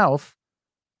of the south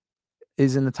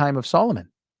is in the time of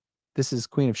Solomon. This is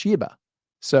Queen of Sheba.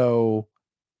 So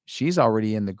she's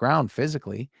already in the ground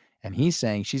physically. And he's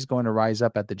saying she's going to rise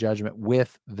up at the judgment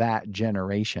with that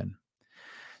generation.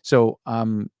 So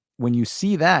when you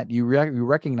see that, you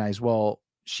recognize, well,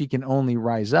 she can only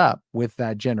rise up with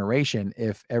that generation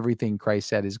if everything Christ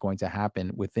said is going to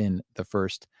happen within the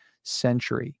first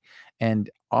century. And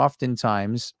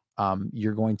oftentimes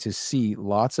you're going to see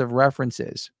lots of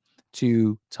references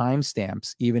to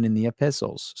timestamps, even in the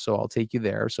epistles. So I'll take you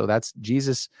there. So that's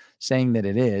Jesus saying that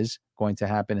it is going to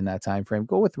happen in that time frame.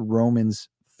 Go with Romans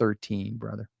 13,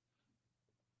 brother.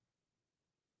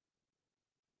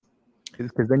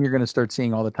 Because then you're going to start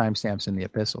seeing all the timestamps in the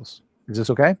epistles. Is this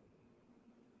okay?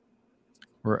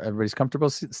 Where everybody's comfortable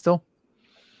still?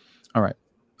 All right.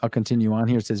 I'll continue on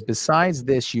here. It says, besides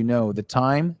this, you know, the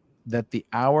time that the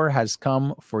hour has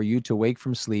come for you to wake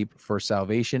from sleep, for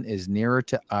salvation is nearer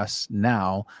to us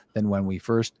now than when we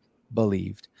first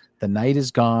believed. The night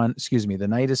is gone. The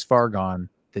night is far gone.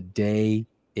 The day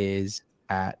is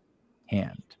at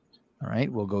hand. All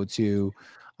right, we'll go to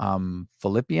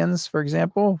Philippians, for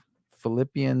example.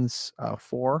 Philippians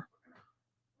 4.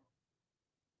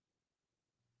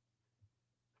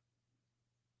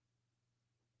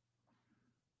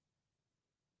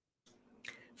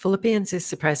 Philippians is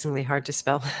surprisingly hard to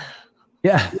spell.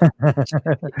 Yeah,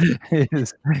 it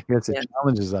is. Yes, it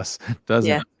challenges us,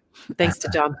 doesn't it? Thanks to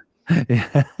John.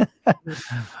 Yeah.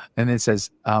 And it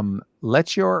says,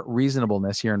 let your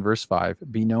reasonableness here in verse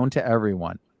 5 be known to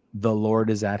everyone. The Lord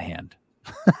is at hand.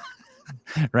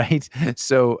 Right?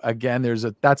 So again,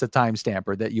 that's a time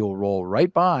stamper that you'll roll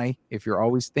right by if you're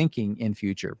always thinking in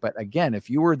future. But again, if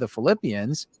you were the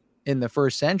Philippians in the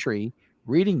first century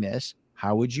reading this,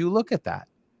 how would you look at that?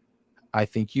 I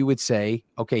think you would say,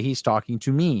 okay, he's talking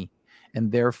to me,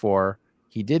 and therefore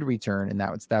he did return,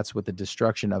 and that's what the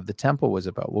destruction of the temple was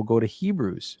about. We'll go to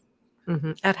Hebrews.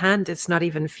 Mm-hmm. At hand, it's not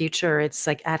even future. It's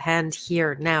like at hand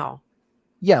here now.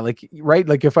 Yeah, like, right?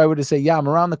 Like if I were to say, yeah, I'm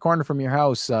around the corner from your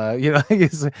house,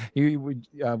 you would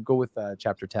go with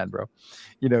chapter 10, bro.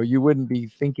 You wouldn't be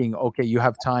thinking, okay, you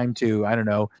have time to, I don't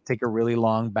know, take a really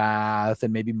long bath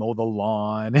and maybe mow the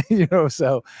lawn,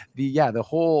 So the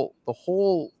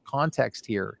whole context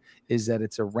here is that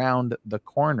it's around the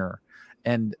corner.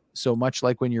 And so much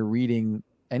like when you're reading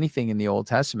anything in the Old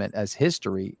Testament as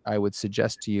history, I would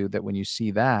suggest to you that when you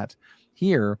see that,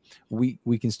 here we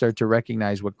can start to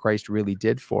recognize what Christ really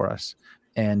did for us.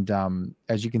 And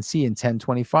as you can see in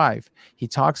 10:25, he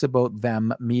talks about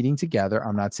them meeting together.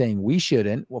 I'm not saying we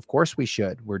shouldn't. Well, of course we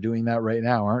should. We're doing that right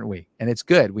now, aren't we? And it's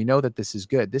good. We know that this is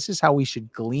good. This is how we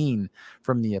should glean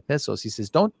from the epistles. He says,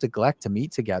 don't neglect to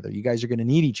meet together. You guys are going to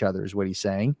need each other, is what he's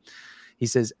saying. He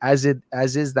says, as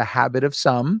is the habit of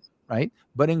some, right?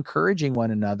 But encouraging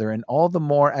one another, and all the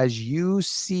more as you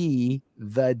see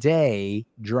the day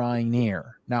drawing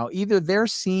near. Now, either they're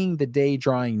seeing the day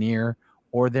drawing near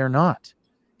or they're not.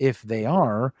 If they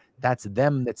are, that's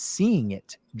them that's seeing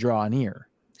it draw near.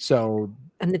 So,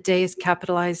 and the day is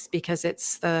capitalized because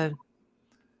it's the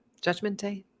judgment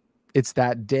day. It's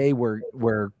that day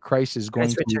where Christ is going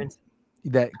to return.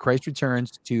 that Christ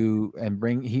returns to and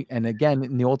and again,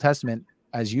 in the Old Testament,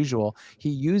 as usual, he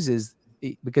uses,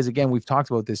 because again, we've talked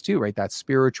about this too, right? That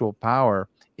spiritual power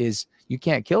is, you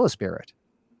can't kill a spirit,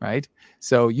 right?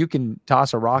 So you can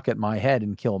toss a rock at my head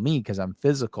and kill me because I'm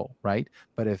physical, right?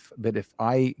 But if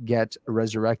I get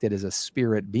resurrected as a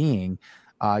spirit being,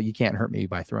 you can't hurt me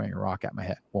by throwing a rock at my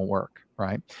head. Won't work,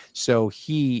 right? So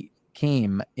he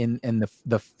came in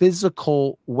the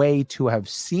physical way to have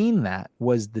seen that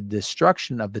was the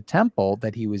destruction of the temple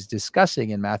that he was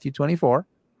discussing in Matthew 24,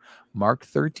 Mark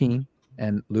 13,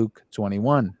 and Luke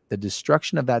 21. The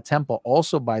destruction of that temple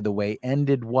also, by the way,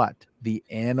 ended what? The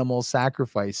animal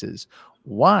sacrifices.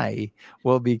 Why?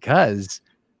 Well, because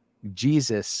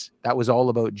Jesus, that was all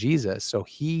about Jesus. So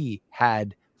he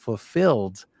had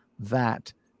fulfilled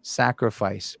that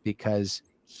sacrifice because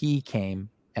he came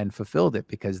and fulfilled it,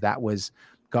 because that was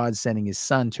God sending his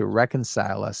son to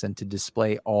reconcile us and to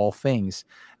display all things,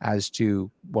 as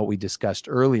to what we discussed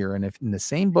earlier. And if in the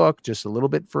same book, just a little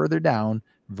bit further down,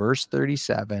 verse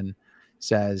 37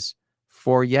 says,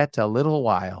 "For yet a little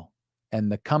while, and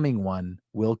the coming one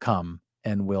will come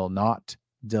and will not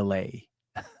delay."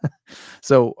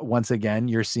 So once again,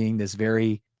 you're seeing this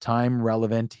very time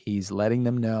relevant. He's letting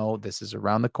them know this is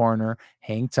around the corner.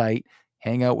 Hang tight,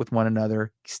 hang out with one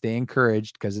another, stay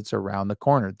encouraged, because it's around the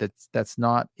corner. That's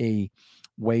not a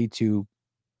way to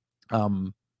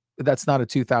that's not a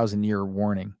 2,000-year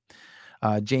warning.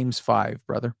 James 5,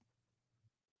 brother.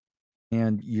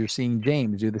 And you're seeing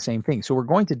James do the same thing. So we're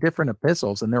going to different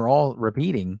epistles, and they're all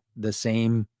repeating the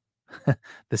same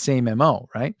the same MO,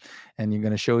 right? And you're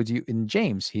going to show you in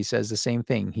James, he says the same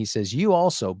thing. He says, "You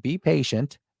also be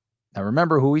patient." Now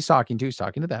remember who he's talking to. He's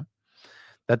talking to them.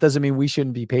 That doesn't mean we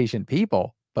shouldn't be patient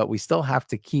people, but we still have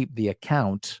to keep the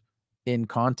account in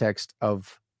context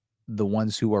of the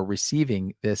ones who are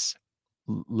receiving this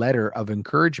letter of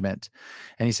encouragement.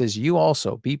 And he says, "You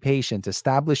also be patient,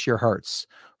 establish your hearts,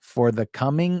 for the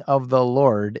coming of the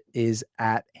Lord is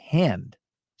at hand."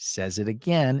 Says it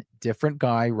again, different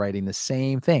guy writing the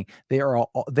same thing. They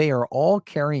are all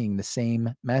carrying the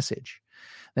same message.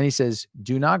 Then he says,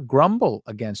 "Do not grumble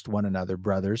against one another,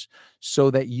 brothers,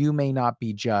 so that you may not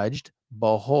be judged.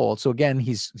 Behold." So again,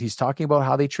 he's talking about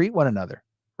how they treat one another,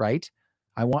 right?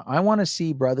 I want to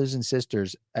see brothers and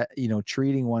sisters,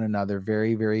 treating one another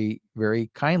very, very, very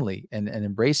kindly and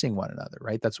embracing one another,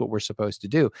 right? That's what we're supposed to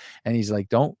do. And he's like,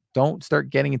 don't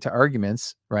start getting into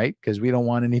arguments, right? Because we don't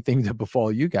want anything to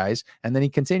befall you guys. And then he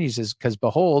continues, says, "Because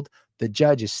behold, the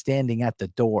judge is standing at the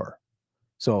door."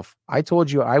 So if I told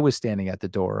you I was standing at the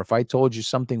door, if I told you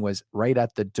something was right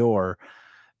at the door,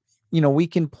 we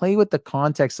can play with the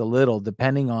context a little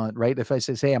depending on, right? If I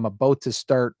say, "Hey, I'm about to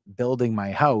start building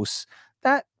my house,"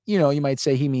 that, you might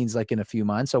say he means like in a few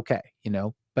months. Okay.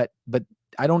 But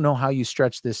I don't know how you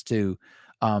stretch this to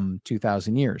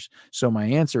 2,000 years. So my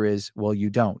answer is, well,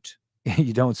 you don't.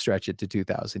 You don't stretch it to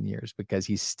 2,000 years, because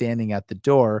he's standing at the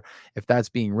door. If that's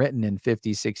being written in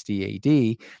 50, 60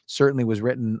 AD, certainly was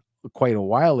written quite a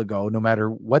while ago. No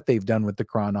matter what they've done with the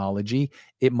chronology,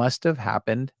 it must have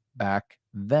happened back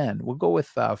then. We'll go with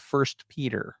 1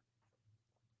 Peter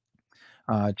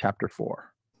chapter 4.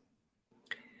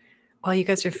 While you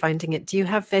guys are finding it, do you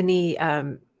have any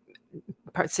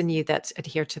parts in you that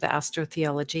adhere to the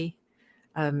astrotheology?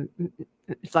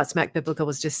 Flatsmack Biblical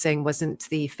was just saying, wasn't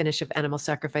the finish of animal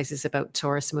sacrifices about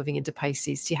Taurus moving into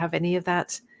Pisces? Do you have any of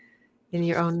that in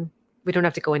your own? We don't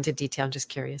have to go into detail. I'm just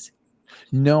curious.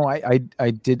 No, I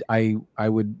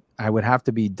would have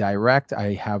to be direct.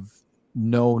 I have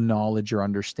no knowledge or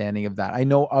understanding of that. I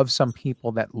know of some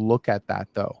people that look at that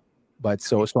though, but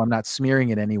so I'm not smearing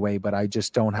it anyway, but I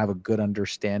just don't have a good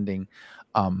understanding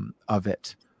of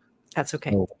it. That's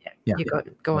okay. So, yeah. You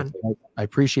go on. I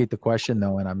appreciate the question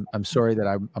though, and I'm sorry that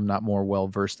I'm not more well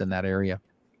versed in that area.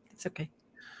 It's okay.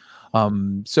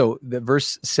 So the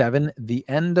verse 7, "The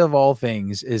end of all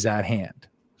things is at hand."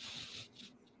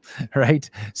 Right?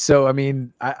 So I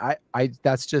mean, I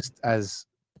that's just as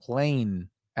plain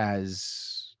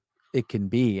as it can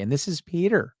be. And this is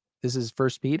Peter. This is 1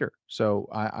 Peter. So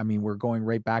I mean, we're going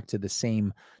right back to the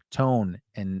same tone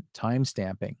and time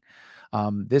stamping.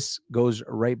 This goes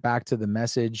right back to the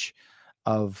message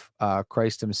of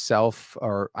Christ himself,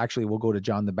 or actually we'll go to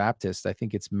John the Baptist. I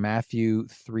think it's Matthew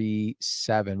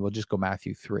 3:7. We'll just go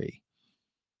Matthew 3.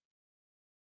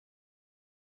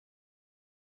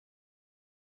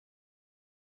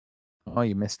 Oh,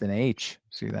 you missed an H.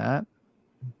 See that?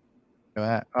 Look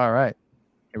at that. All right.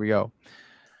 Here we go.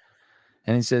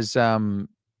 And he says,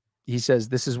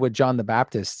 this is what John the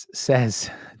Baptist says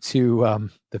to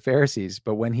the Pharisees.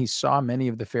 "But when he saw many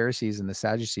of the Pharisees and the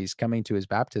Sadducees coming to his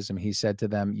baptism, he said to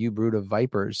them, 'You brood of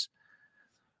vipers,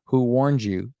 who warned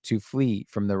you to flee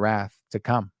from the wrath to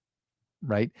come,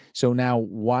 right? So now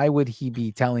why would he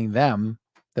be telling them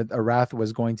that a wrath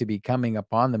was going to be coming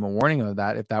upon them and warning them of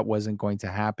that if that wasn't going to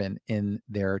happen in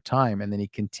their time? And then he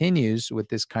continues with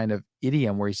this kind of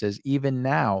idiom where he says, even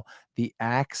now the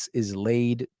axe is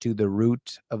laid to the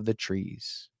root of the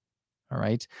trees. All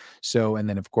right. So, and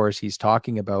then of course he's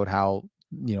talking about how,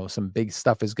 some big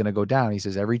stuff is going to go down. He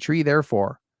says, every tree,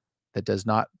 therefore, that does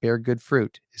not bear good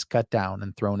fruit is cut down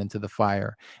and thrown into the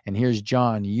fire. And here's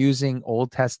John using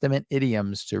Old Testament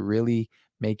idioms to really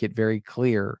make it very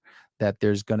clear that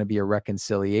there's going to be a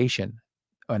reconciliation,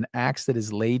 an axe that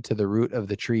is laid to the root of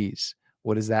the trees.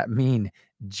 What does that mean?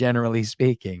 Generally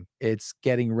speaking, it's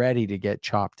getting ready to get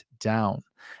chopped down.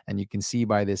 And you can see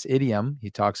by this idiom,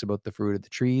 he talks about the fruit of the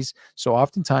trees. So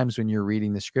oftentimes when you're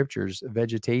reading the scriptures,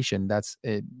 vegetation,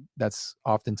 that's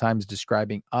oftentimes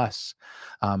describing us,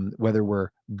 whether we're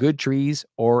good trees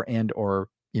or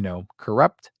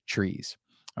corrupt trees.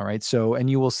 All right. So, and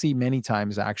you will see many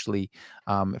times actually,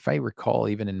 if I recall,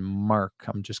 even in Mark,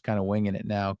 I'm just kind of winging it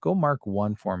now. Go Mark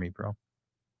 1 for me, bro.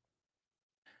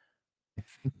 I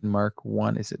think Mark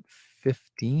 1, is it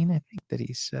 15? I think that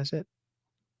he says it.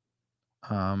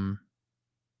 Oh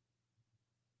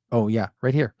yeah,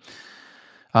 right here.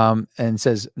 And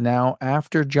says, now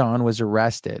after John was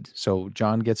arrested, so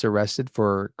John gets arrested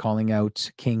for calling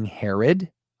out King Herod,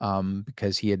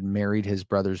 because he had married his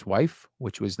brother's wife,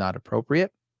 which was not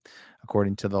appropriate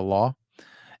according to the law.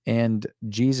 And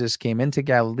Jesus came into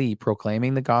Galilee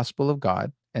proclaiming the gospel of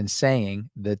God and saying,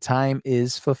 the time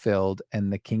is fulfilled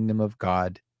and the kingdom of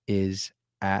God is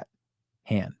at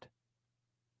hand.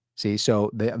 See, so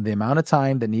the amount of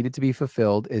time that needed to be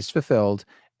fulfilled is fulfilled.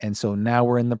 And so now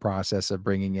we're in the process of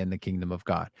bringing in the kingdom of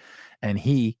God. And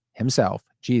he himself,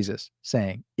 Jesus,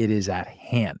 saying it is at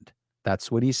hand.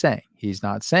 That's what he's saying. He's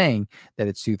not saying that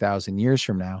it's 2,000 years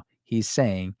from now. He's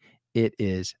saying it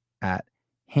is at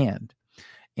hand.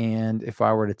 And if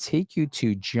I were to take you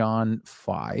to John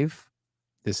 5,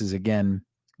 this is again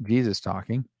Jesus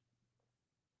talking.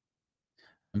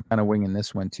 I'm kind of winging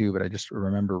this one too, but I just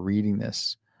remember reading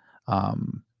this.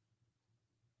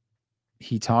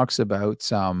 He talks about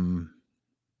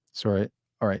sorry,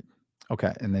 all right,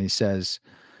 okay, and then he says,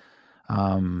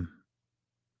 okay,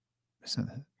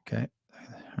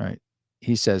 all right,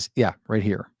 he says, yeah, right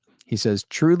here, he says,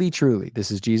 truly, truly, this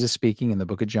is Jesus speaking in the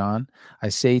book of John, I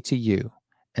say to you,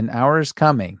 an hour is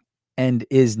coming and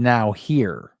is now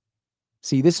here.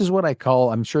 See, this is what I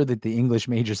call, I'm sure that the English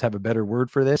majors have a better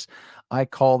word for this. I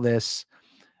call this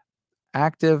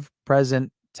active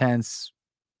present tense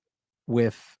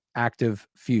with active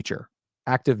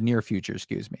near future,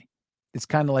 excuse me. It's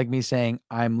kind of like me saying,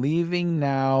 I'm leaving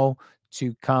now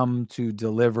to come to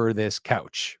deliver this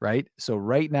couch, right? So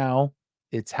right now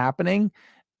it's happening,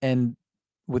 and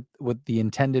with the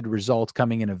intended result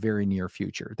coming in a very near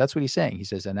future. That's what he's saying. He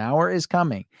says, an hour is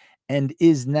coming and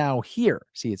is now here.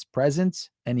 See, it's present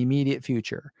and immediate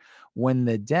future, when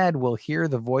the dead will hear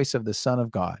the voice of the Son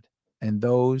of God, and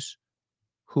those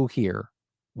who hear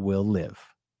will live.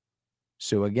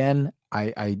 So again,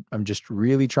 I'm just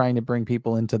really trying to bring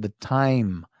people into the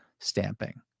time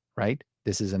stamping, right?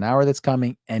 This is an hour that's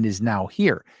coming and is now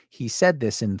here. He said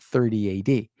this in 30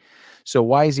 AD. So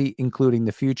why is he including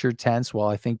the future tense? Well,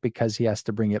 I think because he has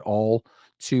to bring it all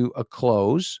to a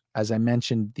close. As I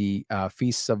mentioned, the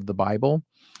feasts of the Bible,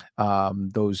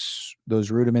 those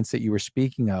rudiments that you were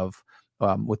speaking of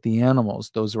with the animals,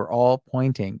 those were all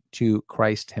pointing to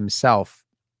Christ himself.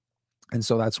 And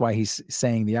so that's why he's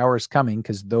saying the hour is coming,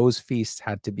 because those feasts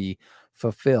had to be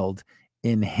fulfilled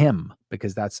in him,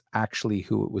 because that's actually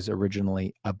who it was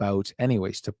originally about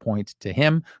anyways, to point to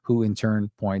him, who in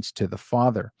turn points to the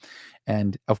Father.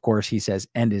 And of course he says,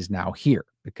 and is now here,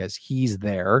 because he's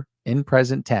there in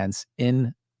present tense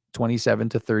in 27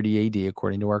 to 30 AD,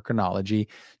 according to our chronology,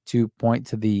 to point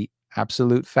to the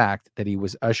absolute fact that he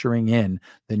was ushering in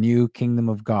the new kingdom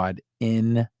of God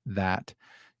in that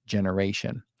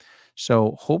generation.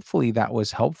 So hopefully that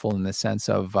was helpful in the sense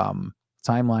of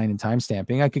timeline and time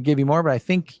stamping. I could give you more, but I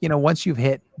think, once you've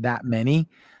hit that many,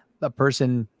 the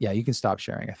person, you can stop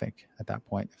sharing, I think, at that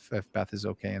point, if Beth is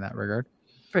okay in that regard.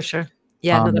 For sure.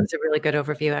 Yeah, no, that's a really good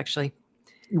overview, actually.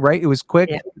 Right. It was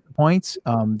quick points.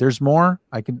 There's more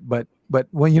I can, but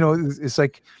when, it's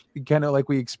like kind of like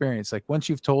we experience, like once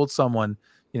you've told someone,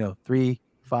 3,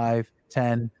 5,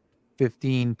 10,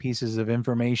 15 pieces of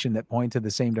information that point to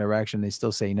the same direction, they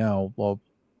still say no. Well,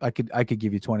 I could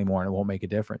give you 20 more and it won't make a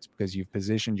difference, because you've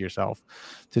positioned yourself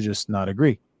to just not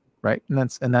agree. Right.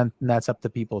 And that's up to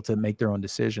people to make their own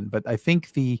decision. But I think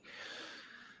we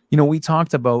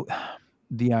talked about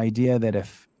the idea that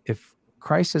if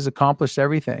Christ has accomplished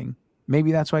everything.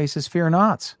 Maybe that's why he says, fear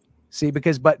not. See,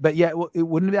 because, but yet,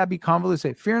 wouldn't that be convoluted to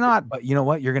say, fear not, but you know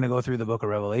what? You're going to go through the book of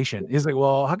Revelation. He's like,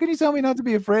 well, how can you tell me not to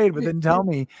be afraid, but then tell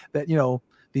me that,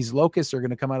 these locusts are going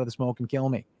to come out of the smoke and kill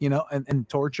me, and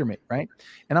torture me. Right.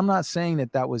 And I'm not saying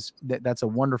that's a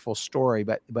wonderful story,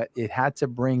 but it had to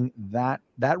bring that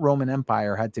Roman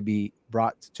Empire had to be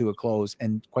brought to a close.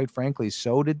 And quite frankly,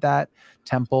 so did that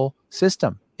temple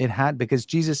system. It had, because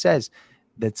Jesus says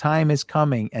the time is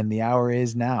coming and the hour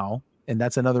is now. And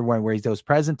that's another one where he goes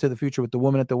present to the future with the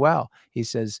woman at the well. He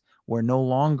says, where no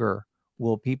longer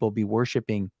will people be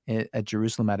worshiping at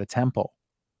Jerusalem at a temple.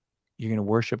 You're going to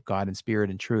worship God in spirit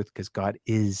and truth, because God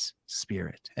is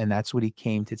spirit. And that's what he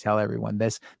came to tell everyone.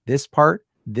 This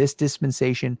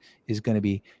dispensation is going to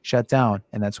be shut down.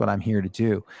 And that's what I'm here to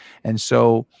do. And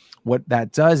so what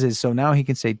that does is, so now he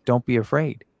can say, don't be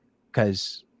afraid,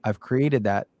 because I've created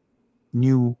that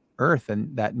new earth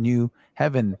and that new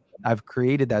heaven. I've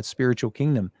created that spiritual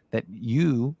kingdom that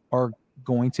you are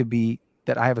going to be,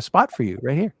 that I have a spot for you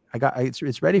right here.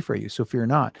 It's ready for you. So fear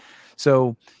not.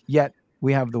 So yet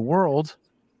we have the world,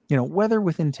 whether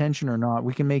with intention or not,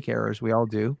 we can make errors. We all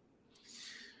do.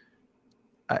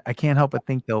 I can't help but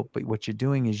think though, but what you're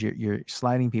doing is you're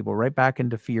sliding people right back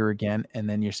into fear again. And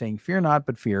then you're saying, fear not,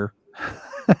 but fear.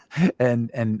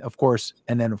 and of course,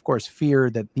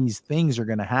 fear that these things are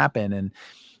going to happen. And,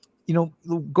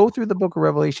 go through the book of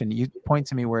Revelation. You point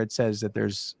to me where it says that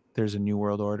there's a new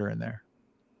world order in there.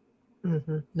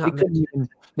 Mm-hmm.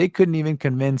 They couldn't even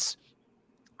convince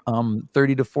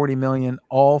 30 to 40 million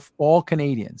all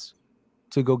Canadians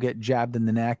to go get jabbed in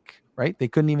the neck, right? They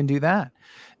couldn't even do that.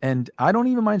 And I don't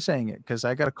even mind saying it, because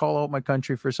I got to call out my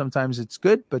country for sometimes it's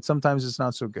good, but sometimes it's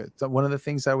not so good. So one of the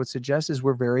things I would suggest is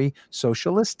we're very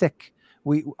socialistic.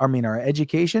 Our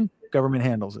education, government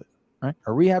handles it, right?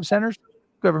 Our rehab centers,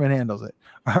 government handles it.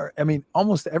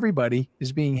 Almost everybody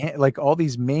is being like all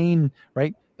these main,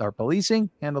 right? Our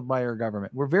policing handled by our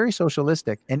government. We're very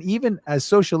socialistic. And even as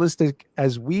socialistic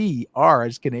as we are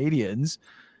as Canadians,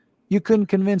 you couldn't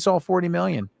convince all 40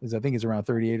 million, because I think it's around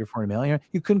 38 or 40 million.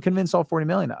 You couldn't convince all 40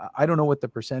 million. I don't know what the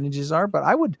percentages are, but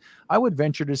I would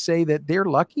venture to say that they're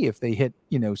lucky if they hit,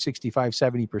 65,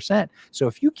 70%. So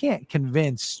if you can't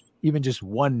convince even just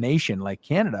one nation like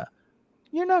Canada,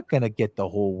 you're not going to get the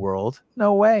whole world.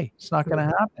 No way. It's not going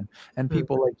to happen. And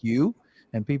people like you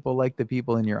and people like the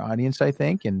people in your audience, I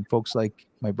think, and folks like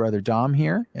my brother Dom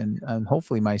here and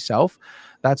hopefully myself,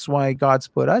 that's why God's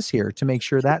put us here, to make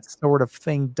sure that sort of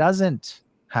thing doesn't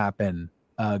happen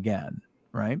again,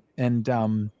 right? And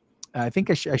I think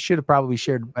I should have probably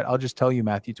shared, but I'll just tell you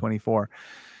Matthew 24.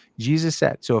 Jesus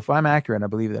said, so if I'm accurate, I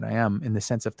believe that I am in the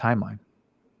sense of timeline.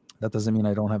 That doesn't mean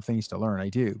I don't have things to learn. I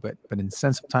do, but in the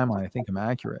sense of timeline, I think I'm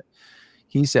accurate.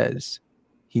 He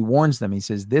warns them. He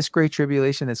says, this great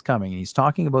tribulation that's coming, and he's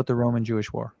talking about the Roman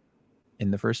Jewish war in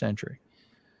the first century.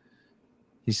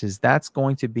 He says, that's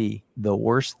going to be the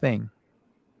worst thing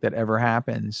that ever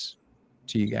happens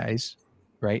to you guys.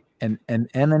 Right. And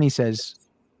then he says,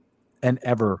 and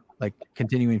ever, like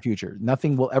continuing future,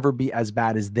 nothing will ever be as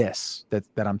bad as this that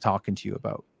I'm talking to you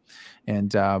about.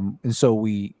 And so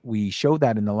we showed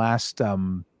that in the last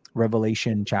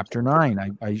Revelation chapter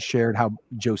 9. I shared how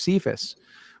Josephus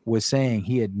was saying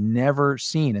he had never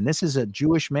seen, and this is a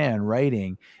Jewish man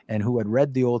writing and who had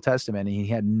read the Old Testament, and he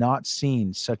had not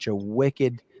seen such a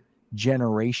wicked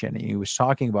generation. And he was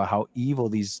talking about how evil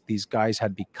these guys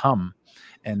had become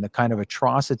and the kind of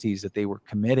atrocities that they were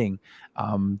committing.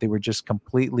 They were just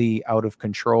completely out of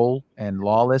control and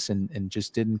lawless and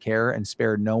just didn't care and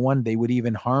spared no one. They would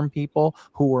even harm people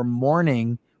who were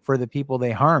mourning for the people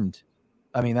they harmed.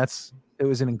 It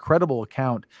was an incredible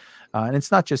account. And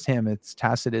it's not just him, it's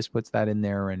Tacitus puts that in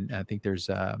there. And I think there's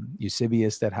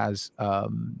Eusebius that has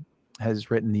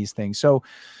written these things. So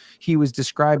he was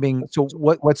describing, so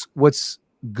what's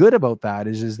good about that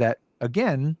is that,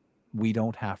 again, we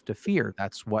don't have to fear.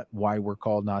 That's why we're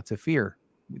called not to fear.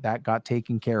 That got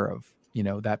taken care of.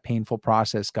 That painful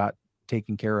process got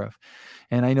taken care of.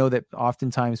 And I know that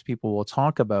oftentimes people will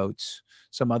talk about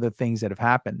some other things that have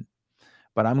happened,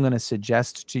 but I'm going to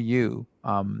suggest to you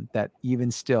that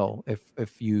even still,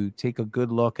 if you take a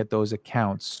good look at those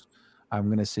accounts, I'm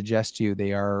going to suggest to you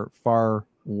they are far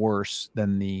worse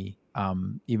than the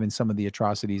even some of the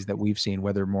atrocities that we've seen,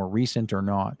 whether more recent or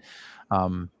not.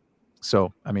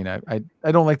 So, I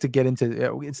don't like to get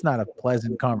into, it's not a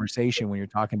pleasant conversation when you're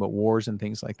talking about wars and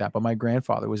things like that. But my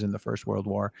grandfather was in the First World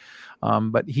War.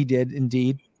 But he did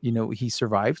indeed, he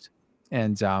survived.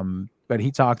 And, but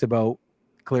he talked about,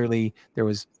 clearly there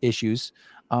was issues.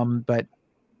 But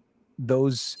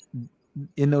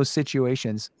in those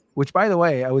situations, which by the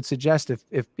way, I would suggest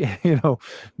if you know,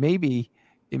 maybe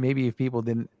if people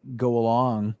didn't go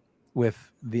along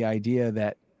with the idea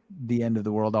that the end of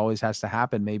the world always has to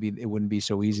happen, maybe it wouldn't be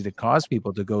so easy to cause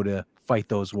people to go to fight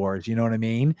those wars. You know what I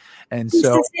mean? And This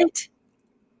so, is it.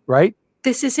 right?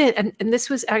 This is it. And this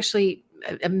was actually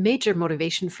a major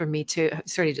motivation for me to,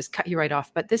 sorry to just cut you right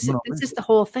off, but this No, this is the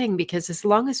whole thing, because as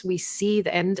long as we see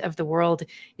the end of the world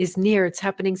is near, it's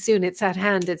happening soon, it's at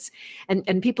hand, it's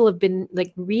and people have been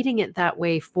like reading it that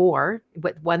way for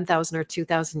what 1,000 or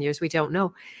 2,000 years, we don't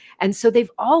know. And so they've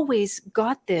always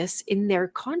got this in their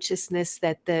consciousness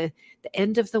that the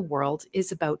end of the world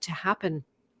is about to happen.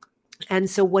 And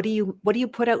so what do you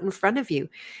put out in front of you?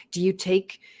 Do you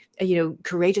take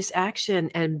courageous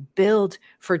action and build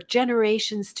for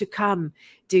generations to come?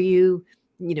 Do you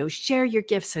share your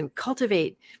gifts and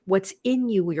cultivate what's in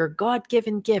you, your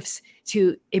God-given gifts,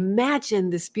 to imagine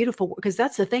this beautiful, because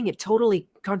that's the thing, it totally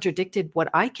contradicted what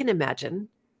I can imagine.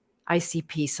 I see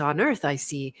peace on earth. I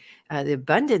see the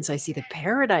abundance. I see the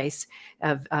paradise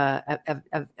of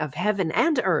heaven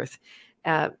and earth.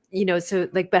 So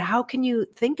like, but how can you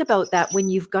think about that when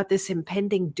you've got this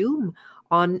impending doom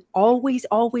on always,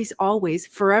 always, always,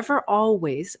 forever,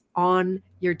 always on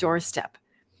your doorstep,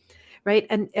 right?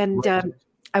 And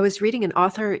I was reading an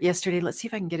author yesterday. Let's see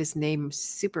if I can get his name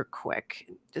super quick,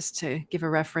 just to give a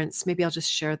reference. Maybe I'll just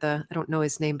share I don't know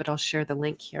his name, but I'll share the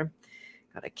link here.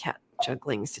 Got a cat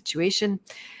juggling situation.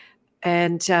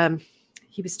 And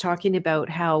he was talking about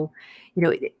how,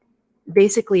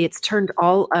 basically it's turned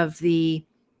all of the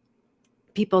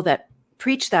people that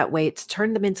preach that way, it's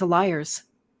turned them into liars.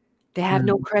 They have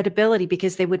no credibility,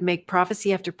 because they would make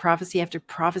prophecy after prophecy after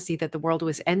prophecy that the world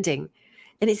was ending.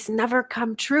 And it's never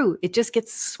come true. It just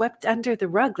gets swept under the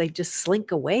rug. They just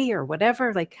slink away or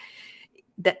whatever. Like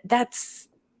that's,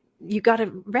 you got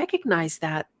to recognize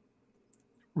that.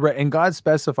 Right. And God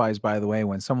specifies, by the way,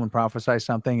 when someone prophesies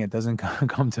something, it doesn't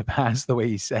come to pass the way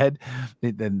he said,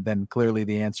 then clearly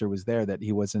the answer was there, that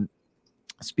he wasn't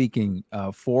speaking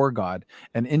for God.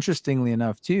 And interestingly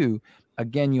enough, too,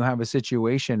 again, you have a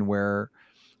situation where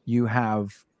you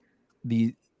have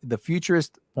the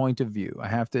futurist point of view. I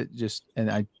have to and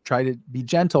I try to be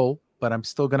gentle, but I'm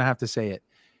still going to have to say it.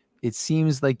 It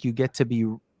seems like you get to be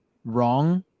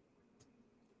wrong,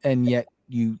 and yet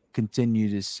you continue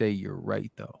to say you're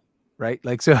right, though. Right?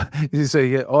 Like, so you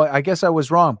say, oh, I guess I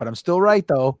was wrong, but I'm still right,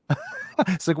 though.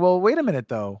 It's like, well, wait a minute,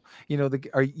 though.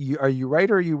 Are you right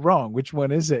or are you wrong? Which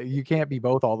one is it? You can't be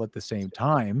both all at the same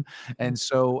time. And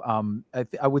so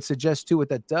I would suggest too, what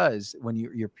that does when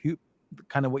you're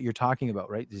kind of what you're talking about,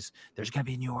 right? There's going to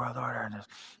be a new world order,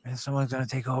 and someone's going to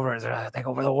take over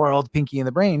the world, Pinky in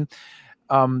the brain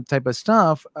type of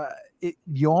stuff.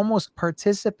 You almost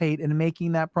participate in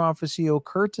making that prophecy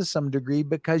occur to some degree,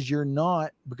 because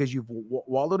you've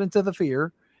wallowed into the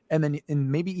fear, and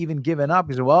maybe even given up.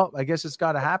 Because, well, I guess it's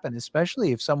got to happen.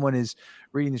 Especially if someone is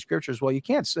reading the scriptures. Well, you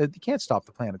can't stop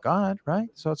the plan of God, right?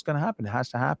 So it's going to happen. It has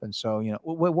to happen. So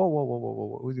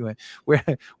whoa, where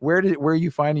are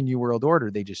you finding new world order?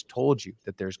 They just told you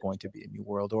that there's going to be a new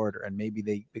world order, and maybe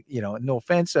they, no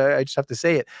offense, I just have to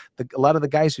say it. A lot of the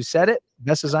guys who said it,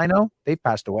 best as I know, they've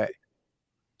passed away.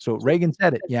 So Reagan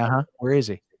said it. Yeah. Huh? Where is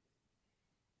he?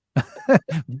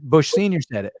 Bush Sr.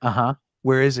 said it.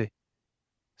 Where is he?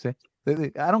 See,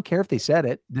 I don't care if they said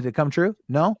it. Did it come true?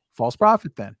 No. False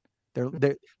prophet then.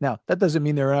 They're now, that doesn't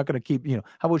mean they're not going to keep, how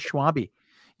about Schwabe?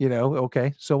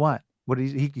 Okay. So what? What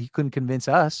he couldn't convince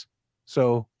us.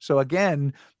 So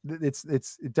again, it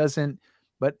doesn't,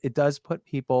 but it does put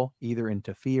people either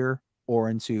into fear or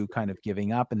into kind of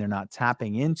giving up, and they're not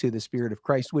tapping into the Spirit of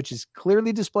Christ, which is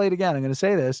clearly displayed again. I'm going to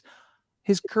say this,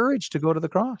 his courage to go to the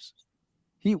cross.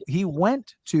 He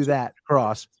went to that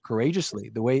cross courageously.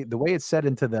 The way it's said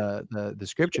into the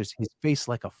scriptures, his face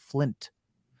like a flint.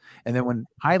 And then when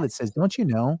Pilate says, "Don't you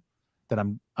know that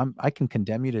I can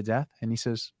condemn you to death?" And he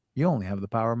says, "You only have the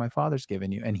power my Father's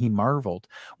given you." And he marveled.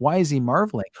 Why is he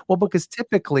marveling? Well, because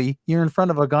typically you're in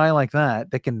front of a guy like that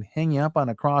can hang you up on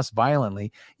a cross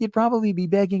violently. You'd probably be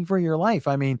begging for your life.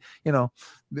 I mean,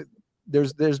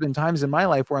 there's been times in my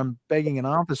life where I'm begging an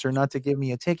officer not to give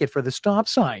me a ticket for the stop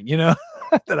sign,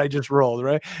 that I just rolled,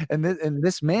 right? And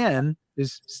this man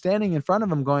is standing in front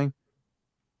of him going,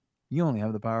 "You only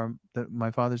have the power that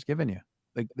my Father's given you."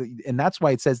 And that's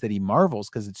why it says that he marvels,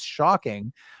 because it's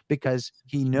shocking, because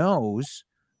he knows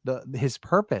his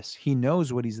purpose. He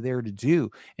knows what he's there to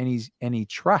do, and he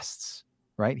trusts,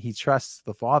 right? He trusts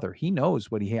the Father. He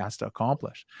knows what he has to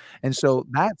accomplish. And so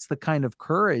that's the kind of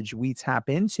courage we tap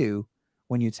into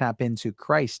when you tap into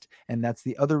Christ. And that's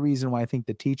the other reason why I think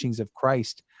the teachings of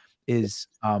Christ is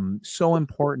so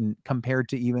important compared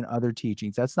to even other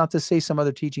teachings. That's not to say some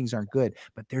other teachings aren't good,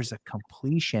 but there's a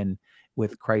completion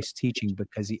with Christ's teaching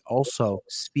because he also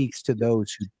speaks to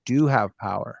those who do have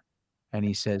power. And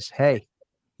he says, hey,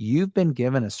 you've been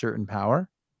given a certain power,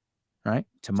 right?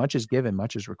 To much is given,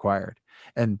 much is required.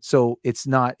 And so it's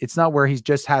not where he's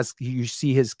just has, you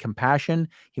see his compassion.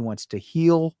 He wants to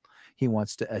heal. He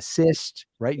wants to assist,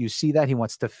 right? You see that he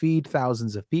wants to feed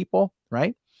thousands of people,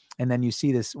 right? And then you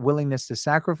see this willingness to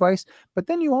sacrifice, but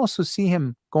then you also see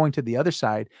him going to the other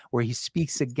side where he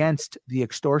speaks against the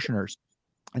extortioners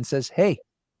and says, hey,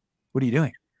 what are you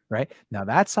doing? Right now,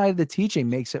 that side of the teaching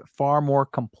makes it far more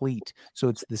complete. So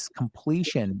it's this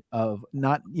completion of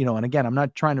not, and again, I'm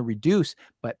not trying to reduce,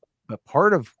 but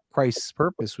part of Christ's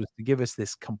purpose was to give us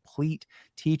this complete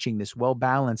teaching, this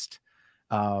well-balanced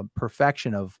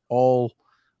perfection of all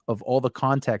the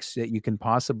contexts that you can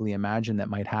possibly imagine that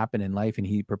might happen in life. And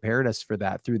he prepared us for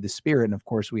that through the Spirit. And of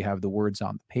course, we have the words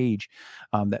on the page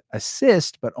that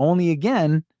assist, but only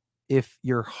again, if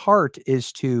your heart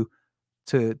is to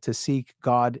seek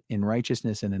God in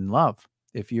righteousness and in love.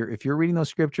 If you're reading those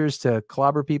scriptures to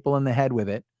clobber people in the head with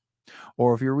it,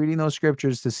 or if you're reading those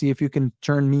scriptures to see if you can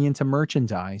turn me into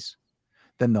merchandise,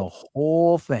 then the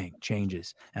whole thing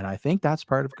changes. And I think that's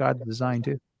part of God's design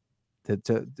too.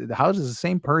 How does the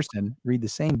same person read the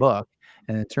same book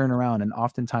and then turn around and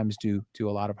oftentimes do a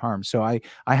lot of harm? So I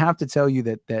have to tell you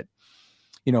that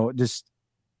just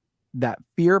that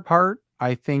fear part,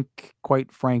 I think,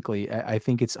 quite frankly, I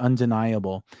think it's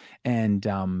undeniable. And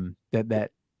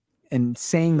that and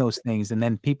saying those things, and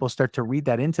then people start to read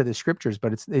that into the scriptures,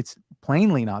 but it's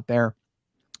plainly not there.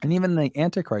 And even the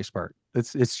Antichrist part,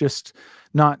 it's just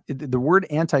not, the word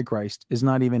Antichrist is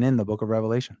not even in the book of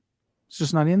Revelation. It's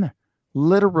just not in there.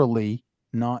 Literally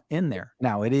not in there.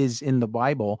 Now it is in the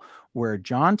Bible where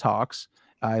John talks.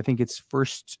 I think it's 1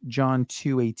 John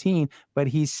 2:18, but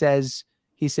he says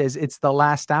it's the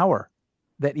last hour.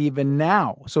 That even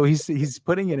now, so he's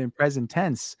putting it in present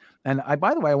tense. And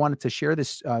by the way, I wanted to share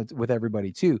this with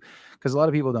everybody too, because a lot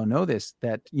of people don't know this,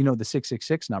 that the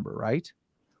 666 number, right?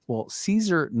 Well,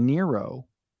 Caesar Nero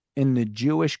in the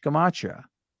Jewish gematria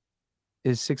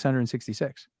is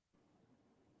 666.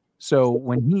 So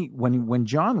when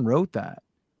John wrote that,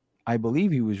 I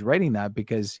believe he was writing that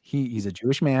because he's a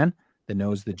Jewish man that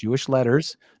knows the Jewish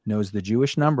letters, knows the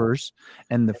Jewish numbers,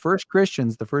 and the first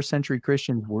century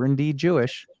Christians were indeed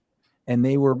Jewish, and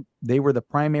they were the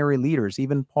primary leaders.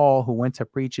 Even Paul, who went to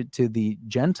preach it to the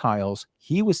Gentiles,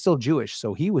 he was still Jewish,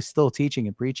 so he was still teaching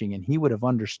and preaching, and he would have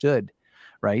understood,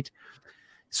 right?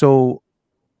 So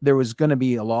there was going to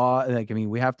be a law.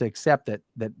 We have to accept that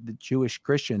the Jewish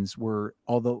Christians were,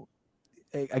 although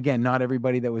again, not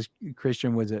everybody that was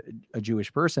Christian was a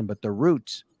Jewish person, but the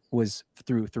roots was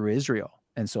through Israel.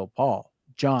 And so Paul,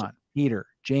 John, Peter,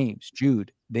 James,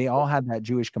 Jude, they all had that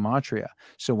Jewish gematria.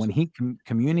 So when he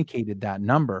communicated that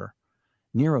number,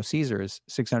 Nero Caesar is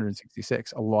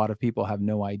 666. A lot of people have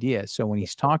no idea. So when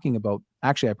he's talking about,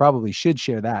 actually, I probably should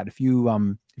share that. If you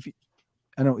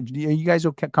I don't know, are you guys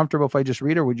okay, comfortable if I just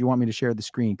read, or would you want me to share the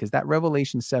screen? Because that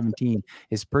Revelation 17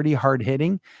 is pretty hard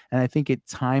hitting, and I think it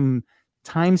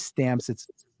timestamps. It's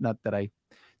not that I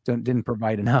didn't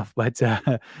provide enough, but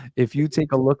if you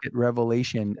take a look at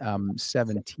Revelation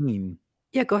 17.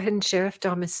 Yeah, go ahead and share if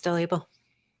Dom is still able.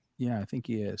 Yeah, I think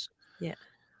he is. Yeah.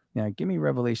 Yeah, give me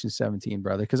Revelation 17,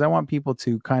 brother, because I want people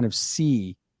to kind of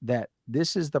see that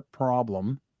this is the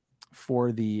problem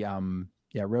for the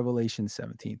Revelation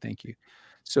 17. Thank you.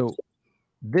 So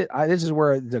this is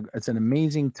where it's an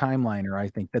amazing timeliner. I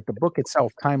think that the book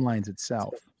itself timelines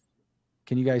itself.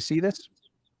 Can you guys see this?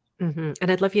 Mm-hmm. And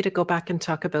I'd love you to go back and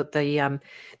talk about the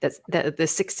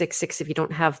 666. If you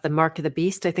don't have the mark of the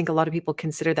beast, I think a lot of people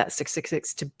consider that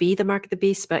 666 to be the mark of the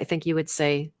beast, but I think you would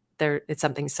say it's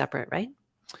something separate, right?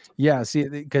 Yeah. See,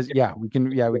 because we can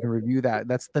review that.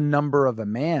 That's the number of a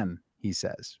man, he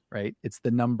says, right? It's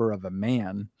the number of a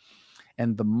man,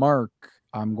 and the mark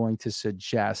I'm going to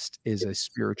suggest is a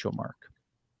spiritual mark.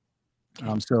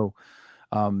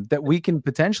 That we can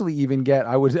potentially even get,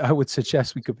 I would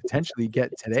suggest we could potentially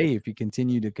get today if you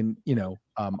continue to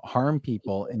harm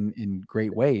people in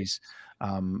great ways.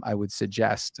 I would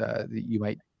suggest that you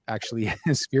might actually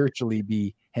spiritually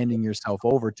be handing yourself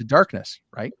over to darkness,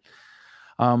 right?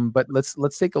 But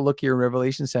let's take a look here in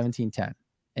Revelation 17:10,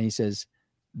 and he says,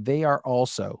 "They are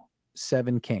also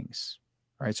 7 kings."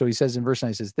 All right, so he says in verse 9,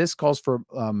 he says, "This calls for."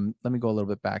 Let me go a little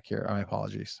bit back here. My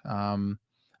apologies.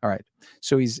 All right,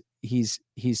 so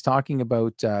he's talking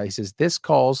about. He says, "This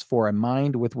calls for a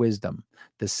mind with wisdom.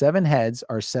 The 7 heads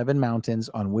are 7 mountains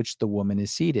on which the woman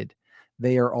is seated.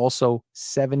 They are also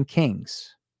 7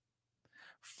 kings.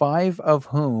 5 of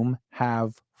whom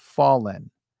have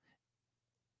fallen.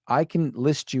 I can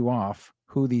list you off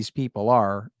who these people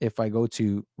are if I go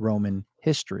to Roman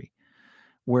history.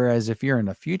 Whereas if you're in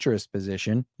a futurist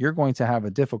position, you're going to have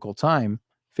a difficult time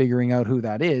figuring out who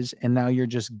that is. And now you're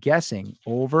just guessing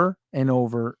over and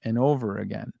over and over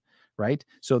again, right?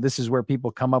 So this is where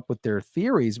people come up with their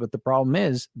theories, but the problem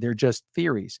is they're just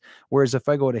theories. Whereas if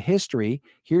I go to history,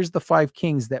 here's the 5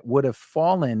 kings that would have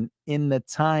fallen in the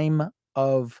time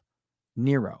of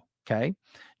Nero, okay?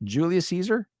 Julius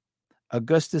Caesar,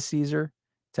 Augustus Caesar,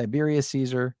 Tiberius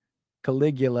Caesar,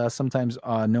 Caligula, sometimes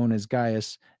known as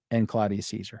Gaius, and Claudius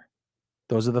Caesar.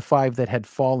 Those are the 5 that had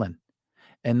fallen.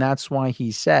 And that's why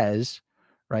he says,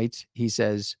 right? He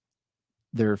says,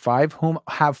 there are 5 whom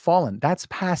have fallen. That's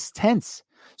past tense.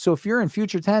 So if you're in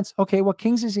future tense, okay, what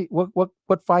kings is he? What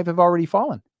 5 have already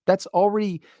fallen? That's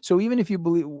already, so even if you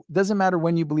believe, doesn't matter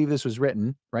when you believe this was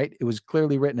written, right? It was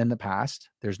clearly written in the past.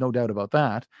 There's no doubt about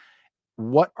that.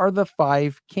 What are the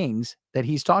 5 kings that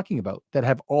he's talking about that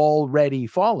have already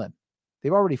fallen?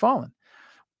 They've already fallen.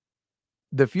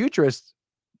 The futurist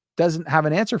doesn't have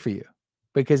an answer for you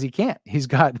because he can't. He's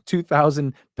got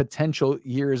 2,000 potential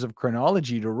years of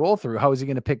chronology to roll through. How is he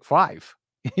going to pick 5?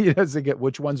 He doesn't get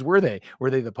which ones were they? Were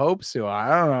they the popes? So I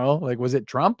don't know. Like, was it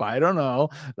Trump? I don't know.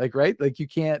 Like, right? Like, you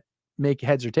can't make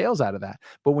heads or tails out of that.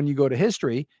 But when you go to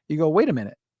history, you go, wait a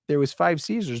minute. There was 5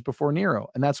 Caesars before Nero.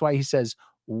 And that's why he says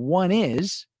one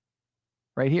is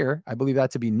right here. I believe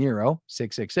that to be Nero,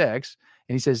 666.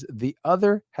 And he says the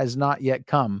other has not yet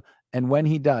come. And when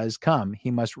he does come,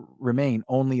 he must remain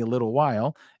only a little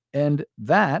while. And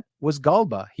that was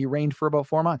Galba. He reigned for about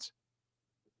 4 months.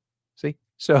 See?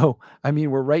 So, I mean,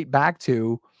 we're right back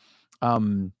to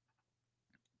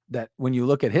that when you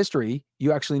look at history,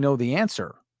 you actually know the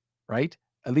answer, right?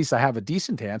 At least I have a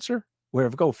decent answer. Where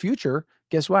if I go future,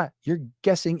 guess what? You're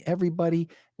guessing everybody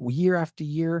year after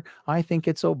year. I think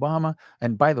it's Obama.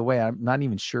 And by the way, I'm not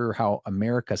even sure how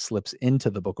America slips into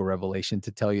the book of Revelation,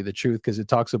 to tell you the truth, because it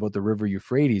talks about the river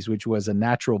Euphrates, which was a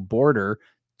natural border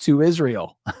to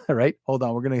Israel, right? Hold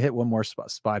on. We're going to hit one more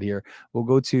spot here. We'll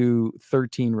go to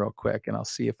 13 real quick, and I'll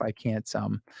see if I can't,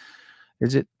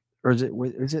 is it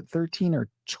 13 or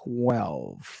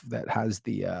 12 that has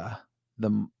the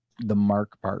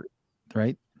mark part,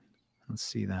 right? Let's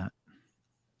see that.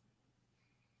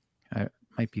 It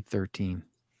might be 13.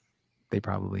 They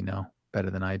probably know better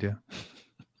than I do.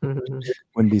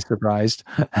 Wouldn't be surprised.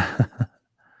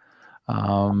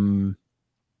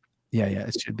 Yeah,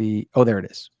 it should be. Oh, there it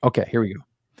is. Okay, here we go.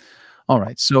 All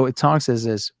right. So it talks as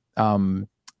this.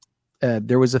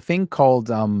 There was a thing called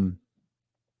a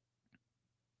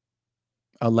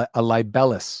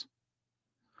libellus,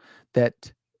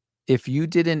 that if you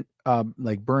didn't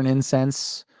like burn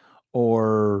incense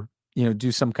or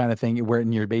do some kind of thing where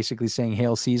you're basically saying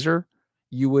Hail Caesar,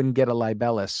 you wouldn't get a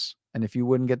libellus. And if you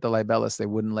wouldn't get the libellus, they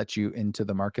wouldn't let you into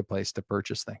the marketplace to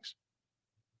purchase things.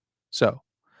 So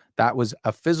that was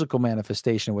a physical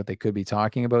manifestation of what they could be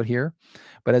talking about here.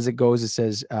 But as it goes, it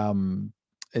says in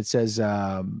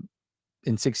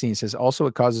 16, it says, also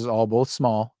it causes all, both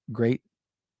small, great,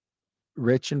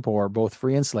 rich and poor, both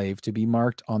free and slave, to be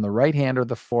marked on the right hand or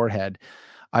the forehead.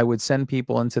 I would send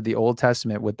people into the Old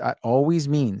Testament. What that always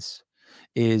means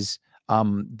is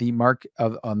the mark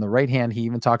on the right hand. He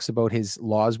even talks about his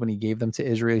laws when he gave them to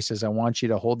Israel. He says, I want you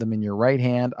to hold them in your right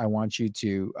hand. I want you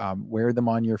to wear them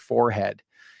on your forehead.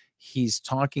 He's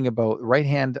talking about, right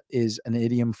hand is an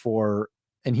idiom for,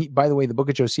 and he, by the way, the book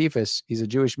of Josephus, he's a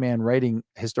Jewish man writing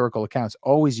historical accounts,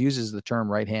 always uses the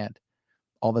term right hand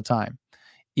all the time,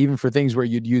 even for things where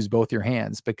you'd use both your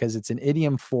hands, because it's an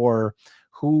idiom for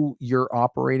who you're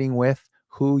operating with,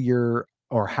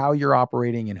 or how you're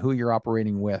operating and who you're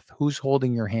operating with, who's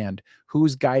holding your hand,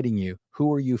 who's guiding you,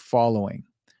 who are you following,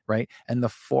 right? And the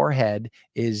forehead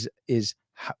is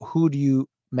who do you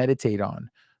meditate on?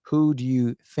 Who do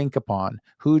you think upon?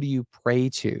 Who do you pray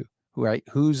to? Right?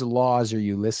 Whose laws are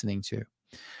you listening to?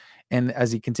 And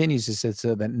as he continues, he says,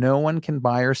 so that no one can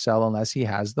buy or sell unless he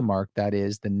has the mark, that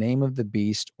is the name of the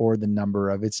beast or the number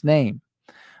of its name.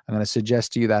 I'm going to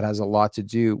suggest to you that has a lot to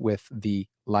do with the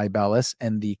libellus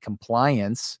and the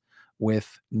compliance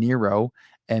with Nero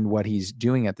and what he's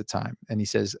doing at the time. And he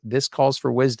says, this calls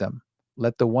for wisdom.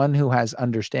 Let the one who has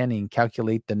understanding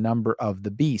calculate the number of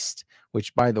the beast,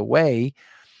 which, by the way,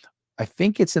 I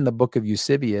think it's in the book of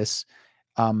Eusebius.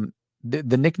 The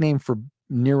nickname for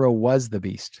Nero was the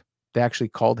beast. They actually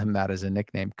called him that as a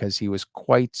nickname because he was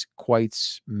quite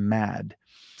mad,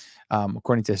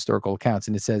 according to historical accounts.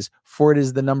 And it says, for it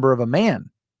is the number of a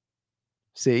man.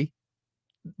 See,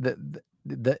 the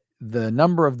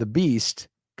number of the beast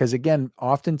Because again,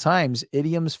 oftentimes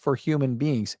idioms for human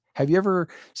beings. Have you ever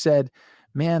said,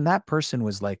 man, that person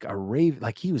was like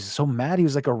like he was so mad, he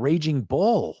was like a raging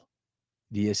bull?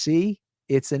 Do you see?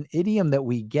 It's an idiom that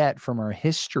we get from our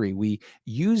history. We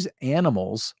use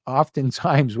animals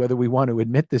oftentimes, whether we want to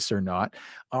admit this or not,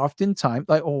 oftentimes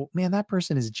like, oh man, that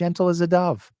person is gentle as a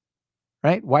dove.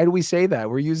 Right? Why do we say that?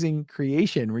 We're using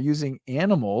creation. We're using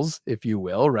animals, if you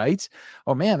will, right?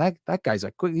 Oh man, that guy's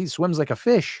he swims like a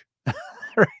fish.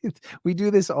 Right? We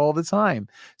do this all the time.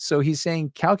 So he's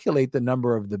saying calculate the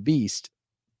number of the beast.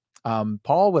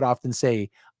 Paul would often say,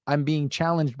 I'm being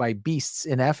challenged by beasts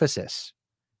in Ephesus.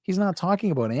 He's not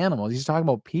talking about animals. He's talking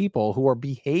about people who are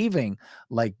behaving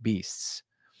like beasts,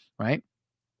 right?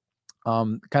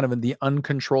 Kind of in the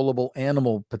uncontrollable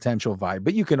animal potential vibe,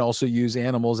 but you can also use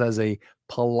animals as a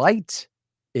polite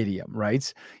idiom,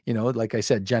 right? Like I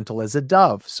said, gentle as a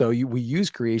dove. So we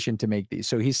use creation to make these.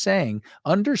 So he's saying,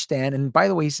 understand. And by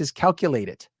the way, he says, calculate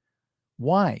it.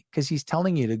 Why? Because he's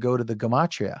telling you to go to the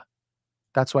gematria.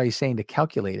 That's why he's saying to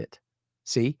calculate it.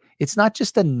 See, it's not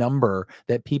just a number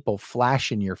that people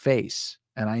flash in your face.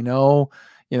 And I know,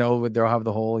 they'll have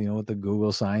the whole, with the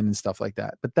Google sign and stuff like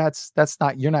that. But that's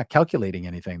not, you're not calculating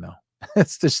anything though.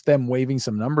 It's just them waving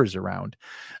some numbers around.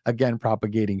 Again,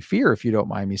 propagating fear, if you don't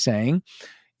mind me saying.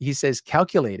 He says,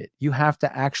 calculate it. You have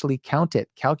to actually count it,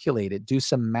 calculate it, do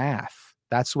some math.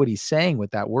 That's what he's saying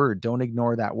with that word. Don't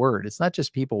ignore that word. It's not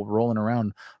just people rolling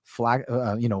around,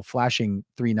 flashing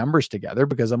three numbers together,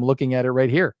 because I'm looking at it right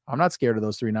here. I'm not scared of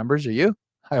those three numbers. Are you?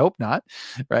 I hope not.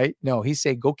 Right? No, he's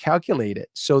saying go calculate it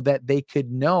so that they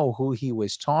could know who he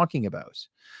was talking about.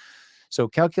 So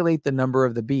calculate the number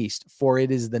of the beast, for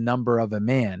it is the number of a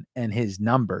man, and his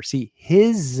number. See,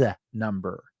 his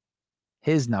number,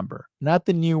 not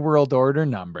the New World Order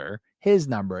number. His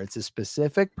number. It's a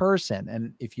specific person.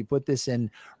 And if you put this in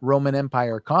Roman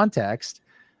Empire context,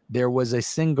 there was a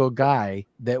single guy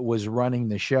that was running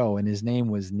the show, and his name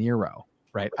was Nero,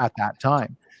 right, at that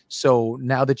time. So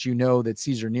now that you know that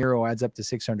Caesar Nero adds up to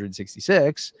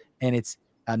 666, and it's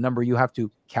a number you have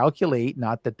to calculate,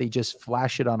 not that they just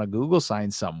flash it on a Google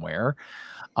sign somewhere.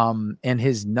 And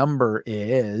his number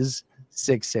is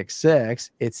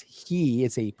 666.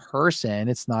 It's a person.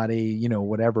 It's not a,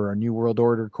 whatever, a New World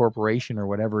Order corporation or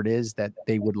whatever it is that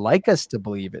they would like us to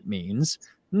believe it means.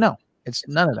 No, it's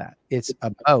none of that. It's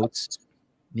about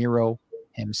Nero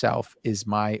himself, is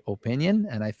my opinion.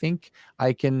 And I think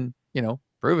I can,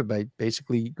 prove it by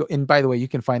basically and by the way, you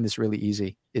can find this really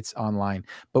easy. It's online.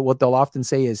 But what they'll often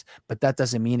say is, but that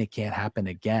doesn't mean it can't happen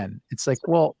again. It's like,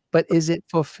 well, but is it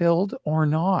fulfilled or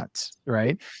not?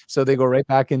 Right. So they go right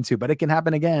back into, but it can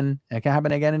happen again. And it can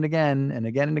happen again and again and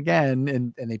again and again.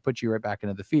 And they put you right back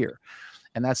into the fear.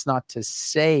 And that's not to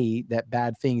say that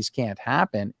bad things can't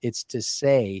happen. It's to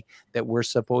say that we're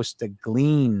supposed to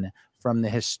glean from the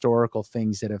historical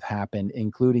things that have happened,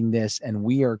 including this. And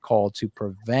we are called to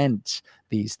prevent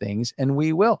these things. And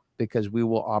we will, because we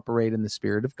will operate in the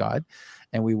Spirit of God,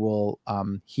 and we will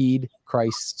heed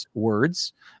Christ's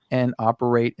words and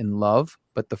operate in love,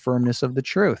 but the firmness of the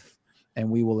truth.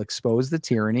 And we will expose the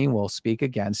tyranny, we'll speak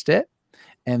against it,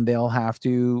 and they'll have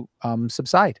to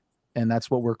subside. And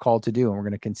that's what we're called to do. And we're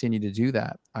going to continue to do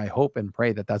that. I hope and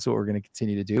pray that that's what we're going to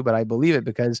continue to do. But I believe it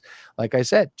because, like I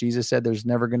said, Jesus said there's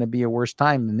never going to be a worse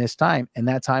time than this time. And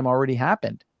that time already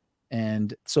happened.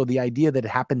 And so the idea that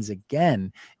it happens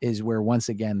again is where, once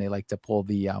again, they like to pull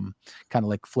the kind of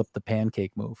like flip the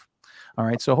pancake move. All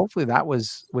right. So hopefully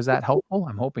was that helpful?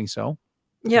 I'm hoping so.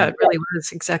 Yeah, it really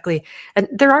was. Exactly. And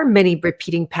there are many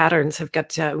repeating patterns. I've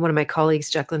got one of my colleagues,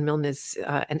 Jacqueline Milne, is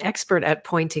an expert at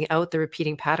pointing out the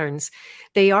repeating patterns.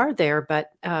 They are there,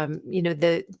 but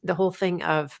the whole thing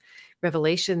of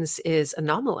Revelations is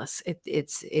anomalous.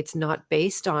 It's not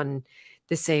based on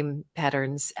the same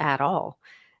patterns at all.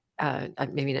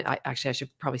 I should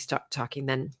probably stop talking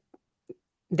then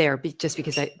there, just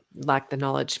because I lack the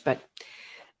knowledge. But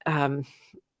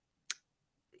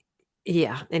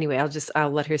yeah. Anyway, I'll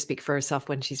let her speak for herself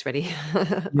when she's ready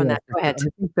on that. Go ahead. I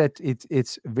think that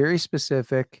it's very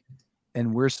specific,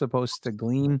 and we're supposed to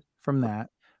glean from that.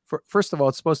 First of all,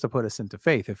 it's supposed to put us into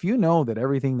faith. If you know that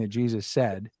everything that Jesus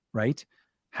said, right,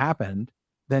 happened,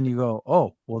 then you go,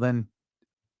 oh, well, then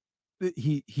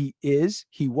he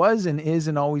was and is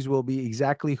and always will be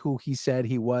exactly who he said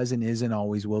he was and is and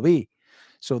always will be.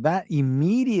 So that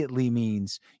immediately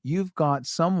means you've got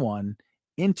someone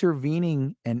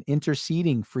intervening and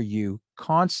interceding for you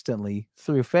constantly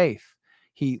through faith.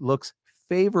 He looks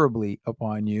favorably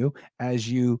upon you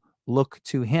as you look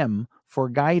to him for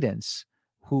guidance,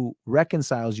 who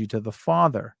reconciles you to the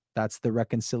Father. That's the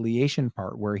reconciliation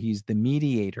part where he's the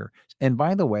mediator. And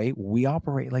by the way, we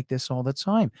operate like this all the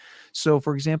time. So,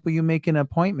 for example, you make an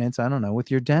appointment, I don't know, with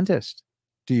your dentist.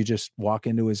 Do you just walk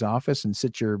into his office and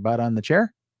sit your butt on the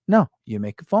chair? No, you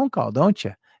make a phone call, don't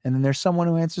you? And then there's someone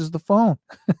who answers the phone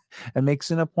and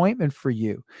makes an appointment for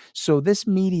you. So this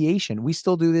mediation, we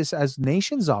still do this as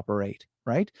nations operate,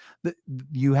 right?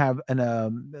 You have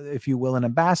an, if you will, an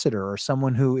ambassador or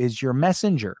someone who is your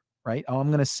messenger, right? Oh, I'm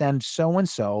going to send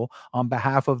so-and-so on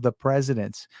behalf of the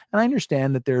presidents. And I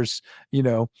understand that there's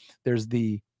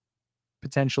the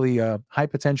potentially high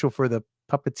potential for the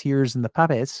puppeteers and the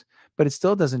puppets, but it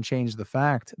still doesn't change the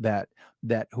fact that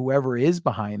whoever is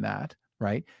behind that,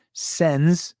 right,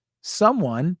 sends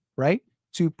someone, right,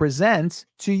 to present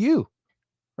to you,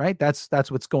 right? That's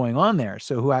what's going on there.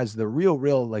 So who has the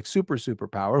real like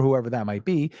superpower, whoever that might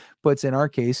be, puts, in our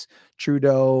case,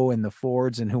 Trudeau and the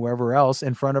Fords and whoever else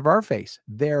in front of our face.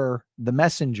 They're the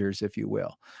messengers, if you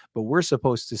will. But we're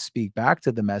supposed to speak back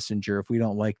to the messenger if we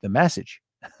don't like the message.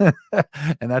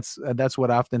 And that's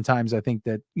what oftentimes I think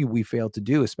that we fail to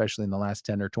do, especially in the last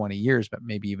 10 or 20 years, but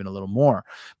maybe even a little more.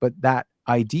 But that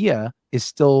idea is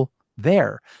still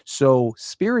there. So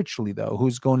spiritually, though,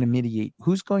 who's going to mediate?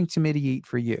 Who's going to mediate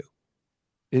for you?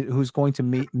 Who's going to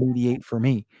mediate for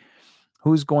me?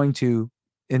 Who's going to?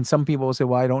 And some people will say,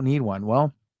 "Well, I don't need one."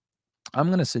 Well, I'm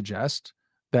going to suggest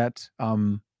that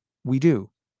we do,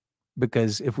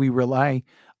 because if we rely,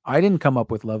 I didn't come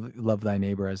up with love thy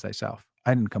neighbor as thyself.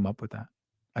 I didn't come up with that.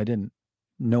 I didn't.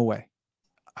 No way.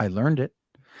 I learned it.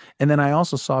 And then I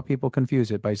also saw people confuse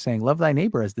it by saying love thy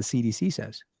neighbor as the CDC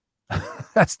says.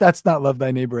 That's not love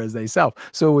thy neighbor as thyself.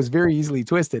 So it was very easily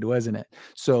twisted, wasn't it?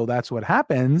 So that's what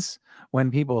happens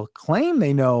when people claim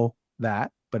they know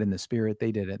that, but in the spirit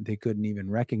they didn't. They couldn't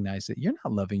even recognize that you're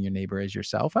not loving your neighbor as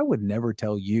yourself. I would never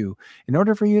tell you, in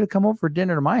order for you to come over for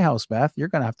dinner to my house, Beth, you're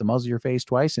going to have to muzzle your face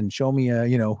twice and show me a, I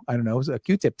don't know, a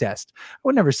Q-tip test. I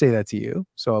would never say that to you.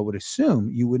 So I would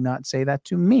assume you would not say that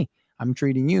to me. I'm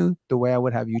treating you the way I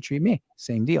would have you treat me.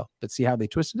 Same deal. But see how they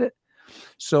twisted it?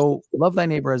 So love thy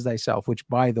neighbor as thyself, which,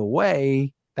 by the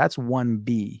way, that's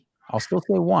 1B. I'll still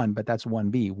say 1, but that's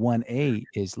 1B. 1A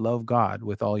is love God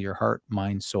with all your heart,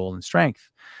 mind, soul, and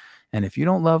strength. And if you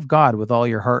don't love God with all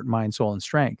your heart, mind, soul, and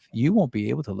strength, you won't be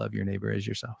able to love your neighbor as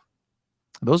yourself.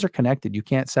 Those are connected. You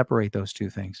can't separate those two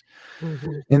things.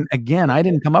 Mm-hmm. And again, I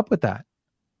didn't come up with that.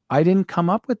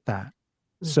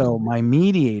 Mm-hmm. So my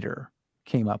mediator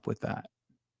came up with that.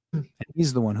 And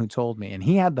he's the one who told me. And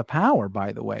he had the power,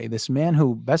 by the way. This man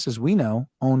who, best as we know,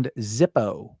 owned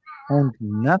Zippo, owned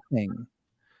nothing.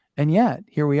 And yet,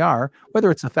 here we are,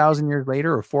 whether it's 1,000 years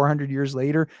later or 400 years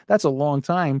later, that's a long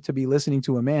time to be listening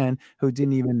to a man who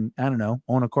didn't even, I don't know,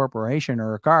 own a corporation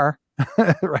or a car,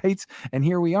 right? And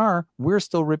here we are, we're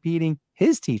still repeating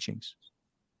his teachings.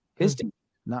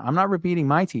 No, I'm not repeating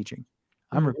my teaching.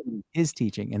 I'm repeating his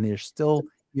teaching, and they're still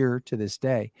here to this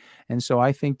day. And so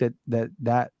I think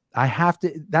that I have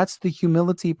to, that's the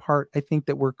humility part, I think,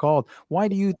 that we're called. Why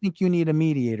do you think you need a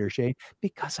mediator, Shay?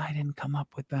 Because I didn't come up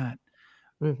with that.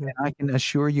 Mm-hmm. And I can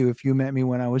assure you, if you met me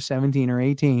when I was 17 or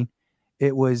 18,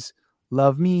 it was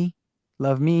love me,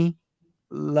 love me,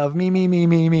 love me,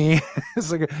 me.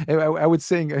 It's like I would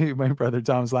sing. My brother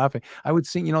Tom's laughing. I would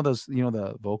sing,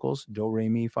 the vocals, do, re,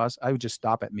 mi, fa. I would just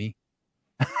stop at me.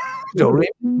 Do, re,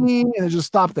 mi, and just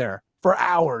stop there for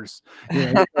hours.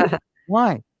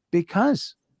 Why?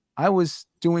 Because I was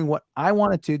doing what I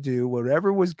wanted to do,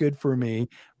 whatever was good for me,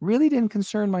 really didn't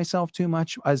concern myself too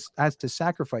much as to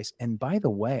sacrifice. And by the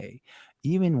way,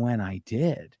 even when I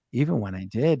did give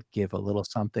a little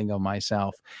something of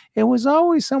myself, it was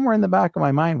always somewhere in the back of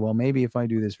my mind, well, maybe if I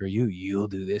do this for you, you'll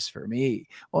do this for me.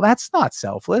 Well, that's not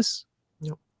selfless.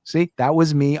 Nope. See, that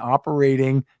was me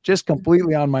operating just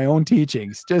completely on my own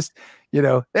teachings. Just,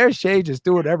 there's Shay, just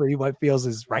do whatever he feels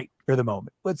is right for the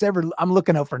moment. I'm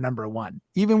looking out for number one.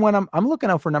 Even when I'm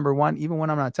looking out for number one, even when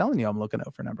I'm not telling you I'm looking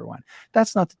out for number one.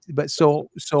 That's not, but so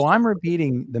I'm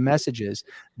repeating the messages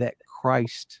that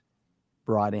Christ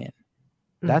brought in.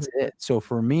 That's it. So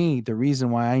for me, the reason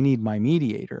why I need my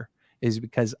mediator is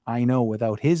because I know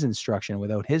without his instruction,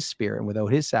 without his spirit, and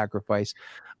without his sacrifice,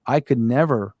 I could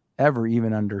never ever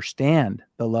even understand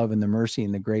the love and the mercy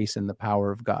and the grace and the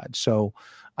power of God. So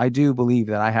I do believe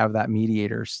that I have that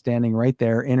mediator standing right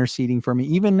there, interceding for me.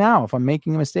 Even now, if I'm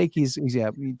making a mistake, he's yeah,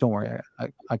 don't worry,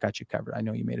 I got you covered. I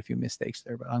know you made a few mistakes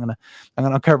there, but I'm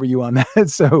gonna cover you on that.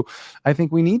 So I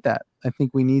think we need that. I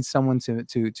think we need someone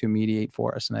to mediate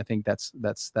for us, and I think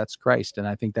that's Christ, and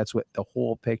I think that's what the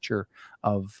whole picture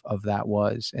of that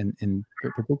was, and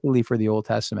particularly for the Old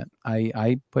Testament.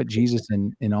 I put Jesus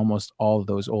in almost all of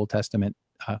those Old Testament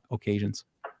occasions.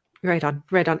 Right on,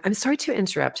 right on. I'm sorry to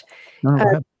interrupt. No, go Uh,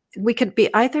 ahead. we could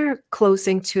be either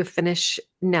closing to finish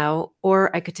now,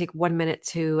 or I could take 1 minute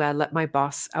to let my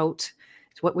boss out.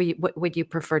 So what would you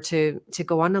prefer to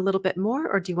go on a little bit more,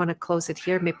 or do you want to close it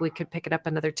here? Maybe we could pick it up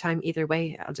another time. Either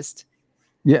way, I'll just.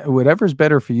 Yeah, whatever's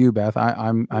better for you, Beth.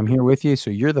 I'm here with you. So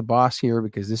you're the boss here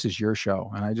because this is your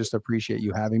show, and I just appreciate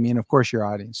you having me, and of course your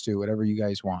audience too. Whatever you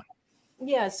guys want.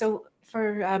 Yeah. So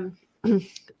for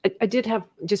I did have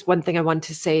just one thing I wanted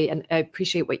to say, and I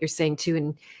appreciate what you're saying too,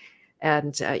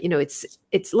 and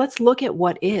it's let's look at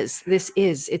what is. This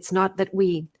is. It's not that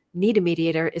we need a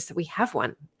mediator; it's that we have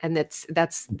one, and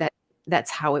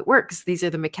that's how it works. These are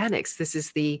the mechanics. This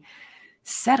is the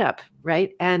setup,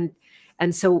 right?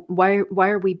 And so why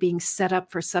are we being set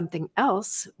up for something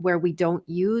else where we don't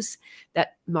use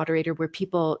that moderator, where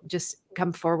people just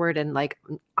come forward and like,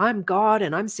 I'm God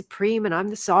and I'm supreme and I'm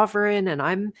the sovereign and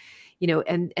I'm,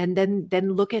 and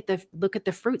then look at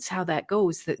the fruits, how that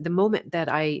goes. The moment that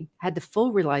I had the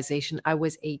full realization I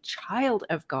was a child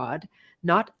of God,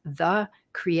 not the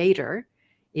creator,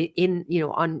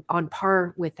 on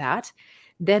par with that,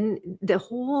 then the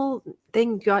whole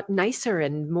thing got nicer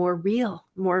and more real,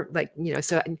 more like,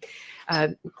 so, uh,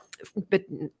 but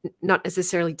not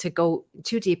necessarily to go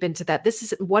too deep into that. This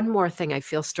is one more thing I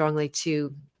feel strongly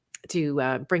to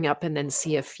bring up, and then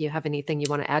see if you have anything you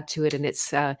want to add to it. And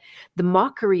it's the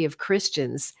mockery of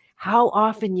Christians. How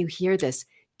often you hear this: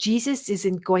 Jesus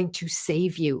isn't going to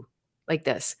save you, like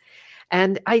this.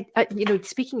 And I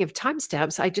speaking of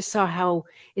timestamps, I just saw how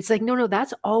it's like, no,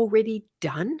 that's already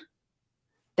done.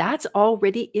 That's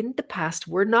already in the past.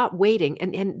 We're not waiting.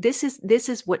 And this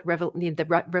is what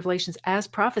Revelations as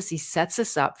prophecy sets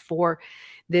us up for,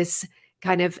 this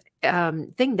kind of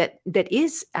thing that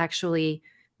is actually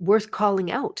worth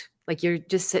calling out. Like, you're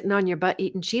just sitting on your butt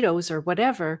eating Cheetos or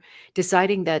whatever,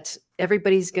 deciding that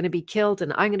everybody's going to be killed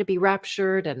and I'm going to be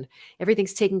raptured and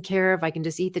everything's taken care of. I can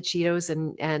just eat the Cheetos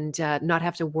and not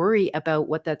have to worry about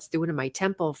what that's doing in my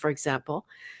temple, for example.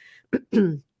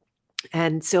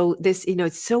 And so this,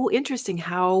 it's so interesting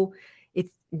how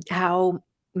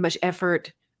much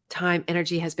effort, time,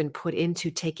 energy has been put into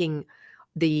taking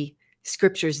the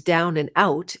scriptures down and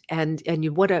out, and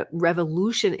what a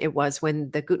revolution it was when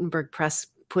the Gutenberg press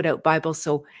put out Bibles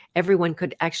so everyone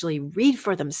could actually read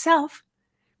for themselves,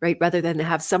 right? Rather than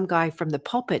have some guy from the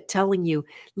pulpit telling you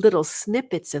little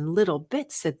snippets and little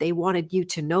bits that they wanted you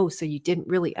to know, so you didn't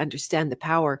really understand the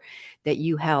power that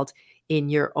you held in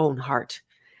your own heart.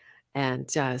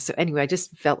 And so anyway, I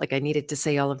just felt like I needed to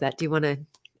say all of that. Do you want to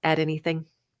add anything?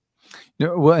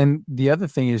 No, well, and the other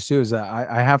thing is too is that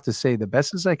I have to say, the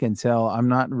best as I can tell, I'm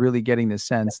not really getting the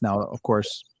sense now. Of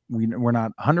course, we're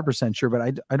not 100% sure,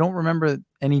 but I don't remember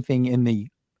anything in the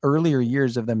earlier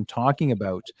years of them talking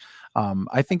about.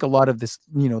 I think a lot of this,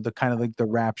 the kind of like the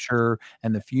rapture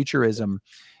and the futurism.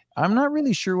 I'm not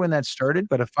really sure when that started,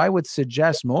 but if I would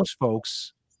suggest, most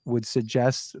folks would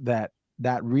suggest that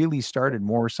that really started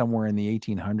more somewhere in the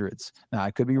 1800s. Now,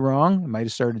 I could be wrong. It might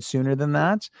have started sooner than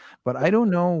that, but I don't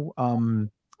know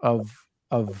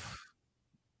of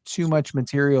too much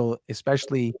material,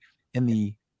 especially in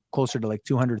the closer to like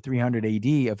 200, 300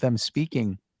 AD, of them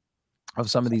speaking of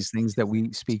some of these things that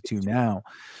we speak to now.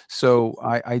 So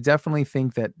I definitely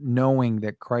think that knowing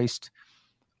that Christ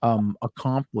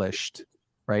accomplished,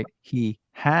 right? He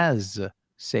has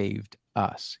saved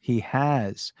us. He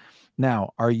has.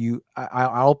 Now, are you?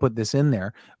 I'll put this in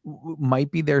there. Might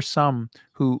be there's some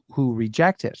who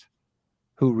reject it,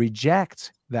 who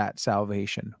reject that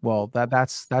salvation. Well,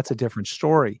 that's a different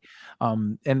story.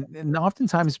 And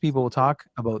oftentimes people will talk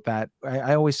about that.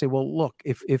 I always say, well, look,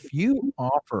 if you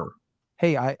offer,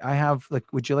 hey, I have,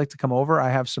 like, would you like to come over? I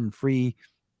have some free.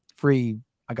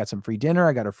 I got some free dinner.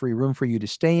 I got a free room for you to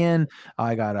stay in.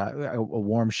 I got a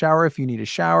warm shower if you need a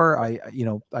shower. I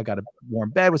got a warm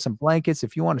bed with some blankets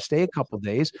if you want to stay a couple of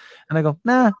days. And I go,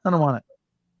 nah, I don't want it.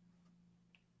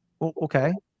 Well,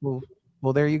 okay.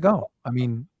 Well, there you go. I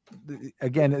mean,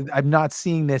 again, I'm not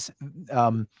seeing this.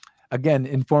 Again,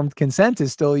 informed consent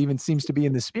is still even seems to be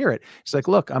in the spirit. It's like,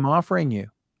 look, I'm offering you.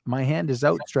 My hand is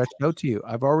out, stretched out to you.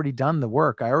 I've already done the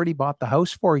work. I already bought the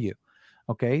house for you.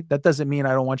 Okay, that doesn't mean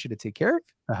I don't want you to take care of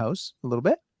the house a little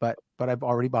bit, but I've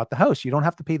already bought the house. You don't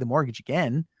have to pay the mortgage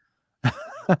again,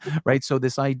 right? So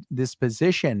this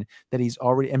position that he's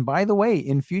already, and by the way,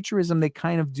 in futurism, they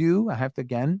kind of do. I have to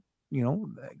again,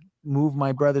 move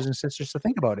my brothers and sisters to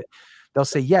think about it. They'll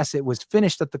say, yes, it was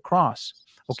finished at the cross.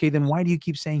 Okay, then why do you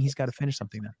keep saying he's got to finish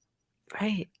something then?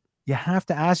 Right. You have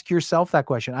to ask yourself that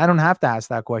question. I don't have to ask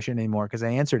that question anymore because I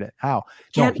answered it. How?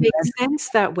 No, Can't make sense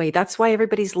that way. That's why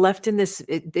everybody's left in this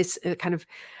kind of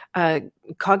uh,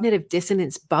 cognitive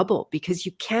dissonance bubble, because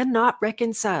you cannot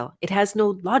reconcile. It has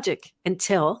no logic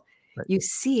until right. you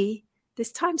see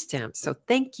this timestamp. So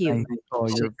thank you. Oh,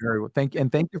 you're very well. Thank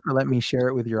you for letting me share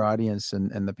it with your audience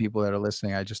and the people that are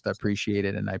listening. I just appreciate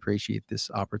it, and I appreciate this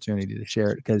opportunity to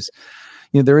share it because,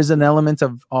 there is an element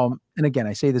of and again,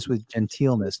 I say this with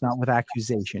gentleness, not with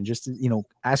accusation. Just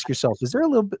ask yourself: is there a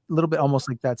little bit almost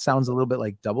like that sounds a little bit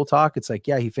like double talk? It's like,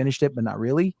 yeah, he finished it, but not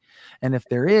really. And if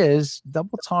there is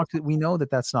double talk, that we know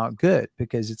that that's not good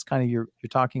because it's kind of you're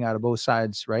talking out of both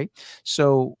sides, right?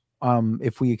 So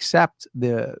if we accept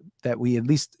that we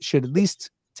should at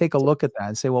least take a look at that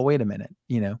and say, well, wait a minute,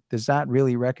 does that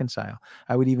really reconcile?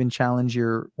 I would even challenge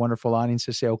your wonderful audience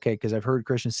to say, okay, because I've heard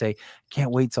Christians say,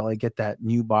 can't wait till I get that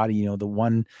new body, the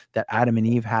one that Adam and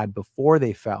Eve had before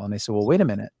they fell. And they say, well, wait a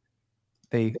minute,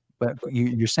 but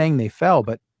you're saying they fell,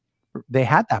 but they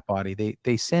had that body.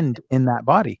 They sinned in that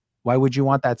body. Why would you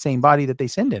want that same body that they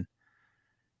sinned in?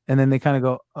 And then they kind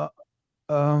of go,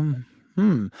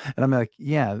 and I'm like,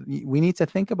 yeah, we need to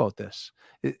think about this.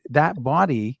 That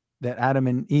body that Adam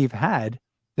and Eve had,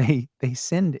 they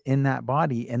sinned in that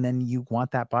body, and then you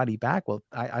want that body back. Well,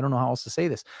 I don't know how else to say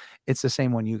this. It's the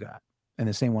same one you got and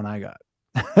the same one I got.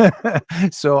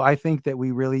 So I think that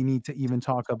we really need to even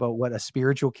talk about what a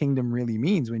spiritual kingdom really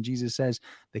means when Jesus says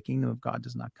the kingdom of God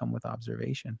does not come with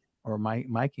observation, or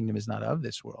my kingdom is not of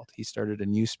this world. He started a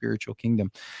new spiritual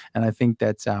kingdom. And I think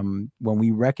that when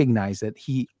we recognize that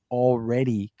he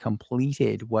already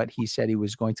completed what he said he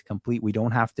was going to complete, we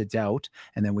don't have to doubt,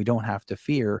 and then we don't have to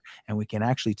fear, and we can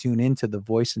actually tune into the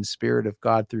voice and spirit of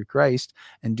God through Christ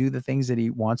and do the things that he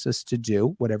wants us to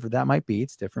do, whatever that might be.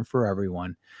 It's different for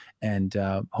everyone. And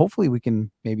hopefully we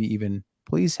can maybe even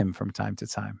please him from time to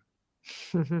time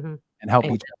and help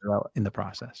each other out in the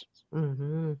process.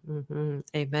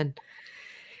 Amen.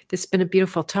 This has been a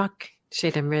beautiful talk,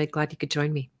 Shade. I'm really glad you could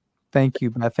join me. Thank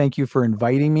you. Thank you for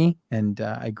inviting me, and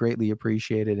I greatly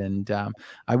appreciate it. And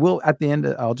I will, at the end,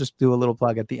 I'll just do a little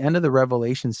plug. At the end of the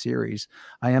Revelation series,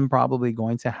 I am probably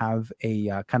going to have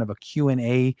a kind of a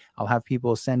Q&A. I'll have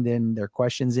people send in their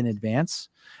questions in advance,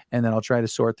 and then I'll try to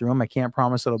sort through them. I can't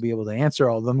promise that I'll be able to answer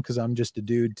all of them because I'm just a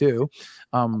dude too.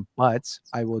 But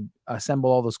I will assemble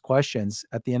all those questions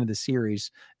at the end of the series,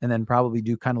 and then probably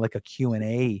do kind of like a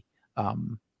Q&A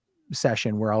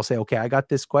session where I'll say, okay, I got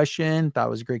this question, thought it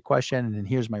was a great question, and then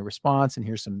here's my response, and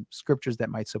here's some scriptures that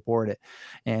might support it.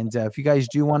 And if you guys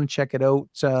do want to check it out,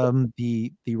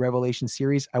 the Revelation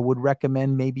series, I would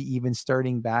recommend maybe even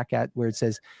starting back at where it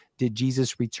says, did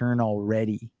Jesus return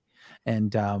already?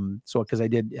 And so because I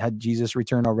had Jesus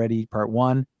return already, part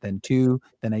 1, then 2,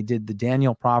 then I did the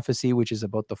Daniel prophecy, which is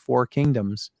about the 4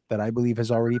 kingdoms that I believe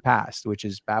has already passed, which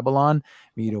is Babylon,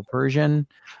 Medo-Persian,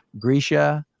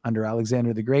 Grecia under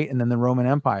Alexander the Great, and then the Roman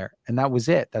Empire. And that was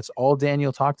it. That's all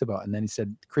Daniel talked about. And then he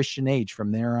said Christian age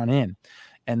from there on in.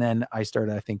 And then I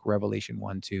started, I think, Revelation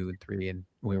 1, 2, and 3, and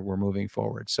we're moving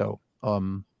forward. So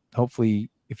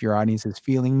hopefully if your audience is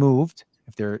feeling moved,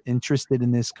 if they're interested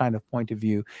in this kind of point of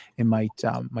view, it might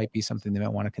be something they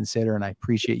might want to consider. And I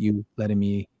appreciate you letting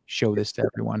me show this to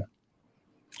everyone.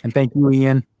 And thank you,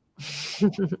 Ian.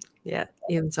 Yeah,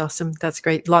 Ian's awesome. That's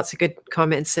great. Lots of good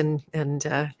comments and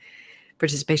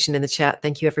participation in the chat.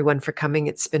 Thank you everyone for coming.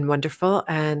 It's been wonderful.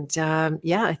 And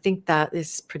yeah, I think that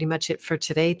is pretty much it for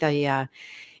today.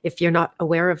 If you're not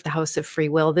aware of the House of Free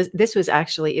Will, this was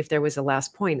actually, if there was a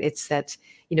last point, it's that,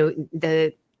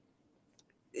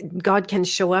 God can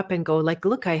show up and go like,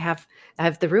 look, I have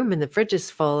the room and the fridge is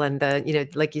full, and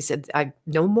like you said, I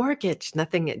no mortgage,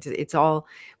 nothing. It's all,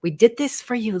 we did this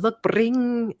for you. Look,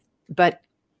 bring. But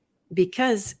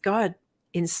because God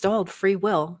installed free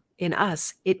will in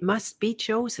us, it must be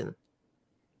chosen.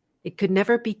 It could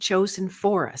never be chosen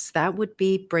for us. That would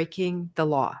be breaking the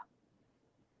law.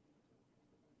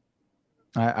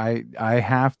 I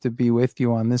have to be with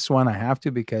you on this one. I have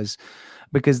to, because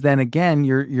then again,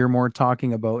 you're more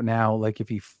talking about now, like if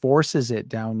he forces it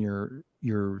down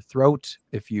your throat,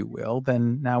 if you will,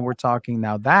 then now we're talking,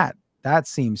 now that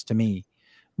seems to me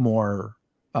more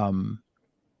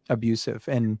abusive.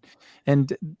 And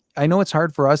I know it's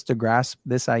hard for us to grasp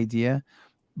this idea,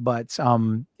 but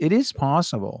it is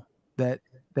possible that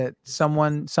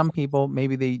some people,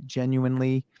 maybe they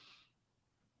genuinely,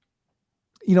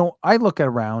 I look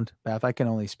around, Beth, I can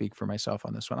only speak for myself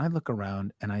on this one. I look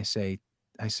around and I say,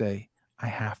 I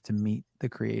have to meet the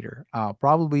creator. I'll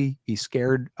probably be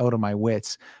scared out of my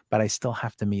wits, but I still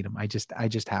have to meet him. I just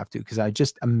have to, because I'm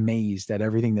just amazed at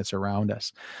everything that's around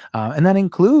us. And that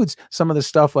includes some of the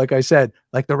stuff, like I said,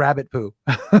 like the rabbit poo.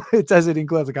 It says it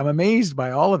includes, like, I'm amazed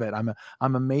by all of it.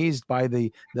 I'm amazed by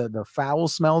the foul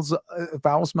smells,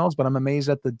 but I'm amazed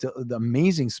at the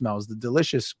amazing smells, the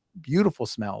delicious, beautiful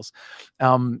smells.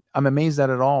 I'm amazed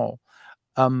at it all.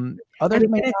 Others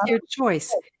And may again, it's not. your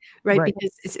choice, right? Right.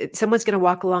 Because someone's going to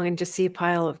walk along and just see a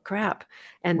pile of crap,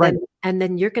 and Right.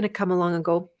 then you're going to come along and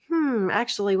go,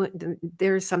 actually,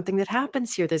 there's something that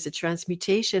happens here. There's a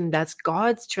transmutation. That's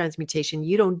God's transmutation.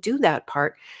 You don't do that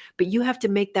part, but you have to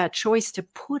make that choice to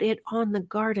put it on the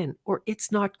garden, or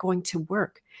it's not going to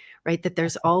work, right? That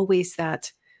there's always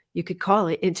that, you could call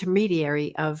it,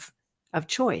 intermediary of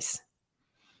choice.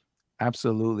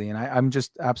 Absolutely. And I'm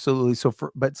just absolutely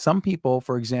but some people,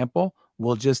 for example,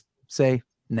 will just say,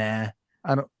 nah,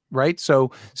 I don't, right? So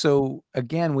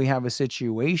again, we have a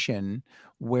situation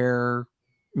where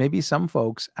maybe some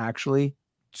folks actually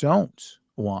don't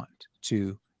want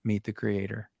to meet the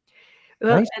creator,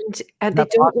 Well, right? and they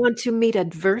Not don't possible. want to meet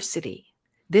adversity.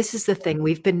 This is the thing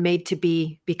we've been made to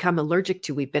become allergic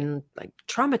to. We've been, like,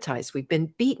 traumatized. We've been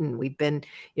beaten. We've been,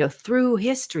 through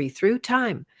history, through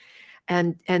time.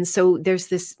 And so there's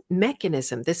this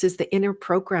mechanism. This is the inner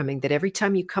programming that every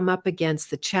time you come up against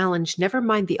the challenge, never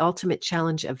mind the ultimate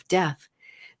challenge of death,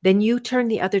 then you turn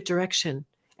the other direction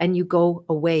and you go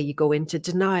away. You go into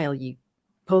denial. You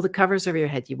pull the covers over your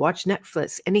head. You watch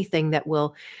Netflix, anything that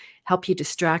will help you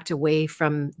distract away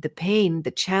from the pain,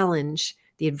 the challenge,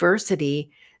 the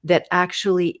adversity that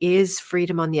actually is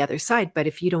freedom on the other side. But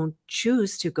if you don't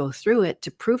choose to go through it,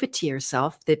 to prove it to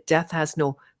yourself that death has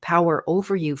no power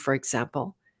over you, for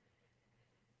example,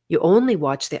 you only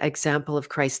watch the example of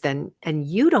Christ then, and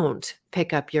you don't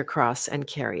pick up your cross and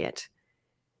carry it,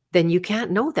 then you can't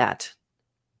know that.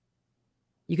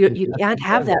 You can't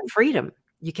have that freedom.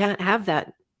 You can't have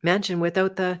that mansion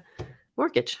without the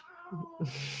mortgage.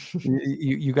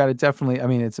 You got to definitely, I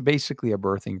mean, it's basically a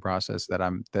birthing process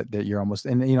that you're almost,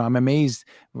 and I'm amazed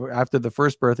after the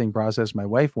first birthing process my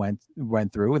wife went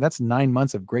through. That's 9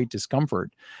 months of great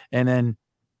discomfort, and then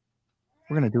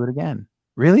we're gonna do it again.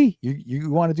 Really? You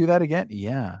want to do that again?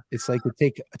 Yeah. It's like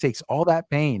it takes all that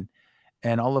pain,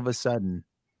 and all of a sudden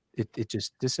it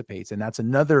just dissipates. And that's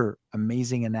another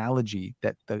amazing analogy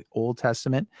that the Old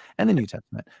Testament and the New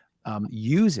Testament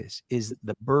uses, is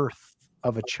the birth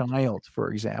of a child,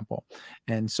 for example.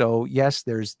 And so, yes,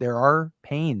 there are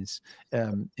pains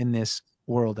in this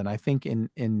world, and I think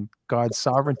in God's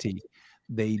sovereignty,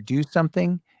 they do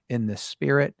something in the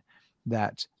spirit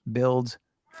that builds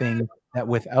things that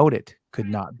without it could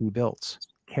not be built: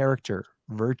 character,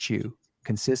 virtue,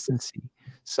 consistency,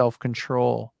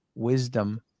 self-control,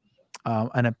 wisdom,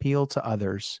 an appeal to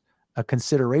others, a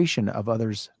consideration of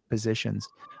others' positions.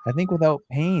 I think without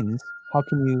pains, how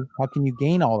can you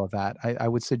gain all of that? I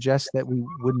would suggest that we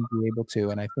wouldn't be able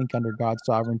to. And I think under God's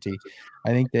sovereignty,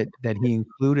 I think that He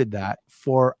included that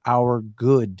for our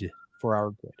good, for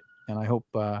our good. And I hope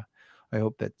that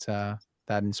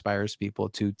that inspires people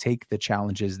to take the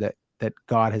challenges that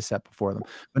God has set before them,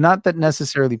 but not that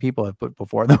necessarily people have put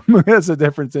before them. That's a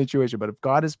different situation. But if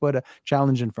God has put a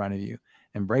challenge in front of you,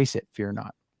 embrace it. Fear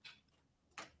not.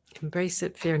 Embrace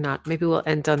it, fear not. Maybe we'll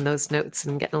end on those notes,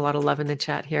 and getting a lot of love in the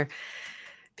chat here.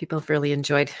 People have really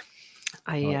enjoyed.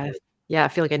 I yeah, I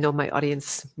feel like I know my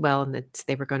audience well, and that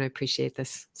they were going to appreciate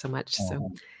this so much.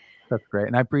 So That's great.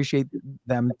 And I appreciate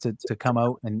them to come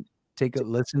out and take a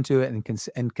listen to it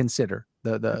and consider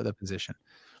the position.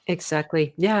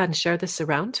 exactly. Yeah, and share this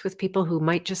around with people who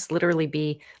might just literally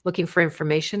be looking for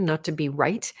information, not to be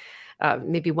right.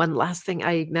 Maybe one last thing,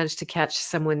 I managed to catch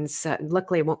someone's,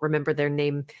 luckily I won't remember their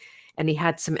name, and he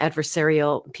had some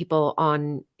adversarial people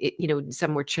on,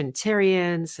 some were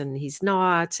Trinitarians and he's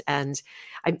not. And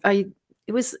it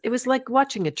was like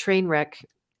watching a train wreck.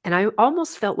 And I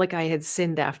almost felt like I had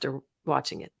sinned after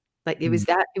watching it. Like Mm.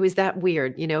 it was that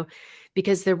weird,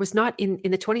 because there was not, in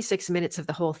the 26 minutes of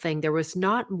the whole thing, there was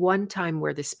not one time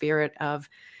where the spirit of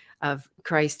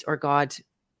Christ or God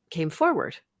came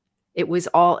forward. It was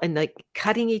all, and like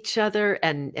cutting each other,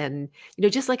 and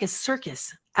just like a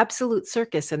circus, absolute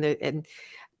circus, and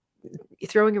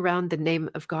throwing around the name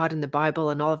of God in the Bible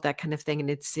and all of that kind of thing. And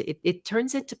it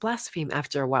turns into blaspheme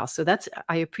after a while. So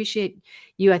I appreciate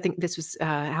you. I think this was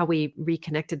how we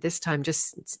reconnected this time.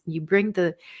 Just you bring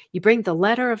the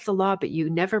letter of the law, but you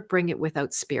never bring it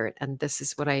without spirit. And this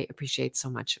is what I appreciate so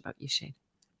much about you, Shane.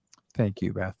 Thank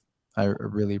you, Beth. I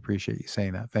really appreciate you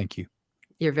saying that. Thank you.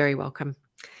 You're very welcome.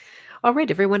 All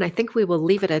right, everyone. I think we will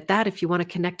leave it at that. If you want to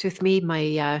connect with me,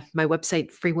 my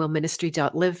website,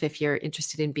 freewillministry.live, if you're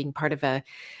interested in being part of a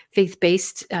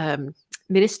faith-based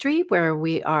ministry where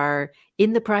we are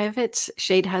in the private.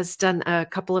 Shade has done a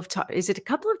couple of talks. Is it a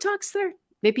couple of talks there?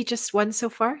 Maybe just one so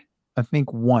far? I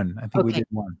think one. I think we Okay. did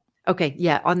one. Okay,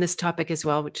 yeah, on this topic as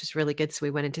well, which is really good. So we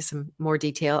went into some more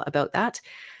detail about that.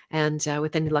 And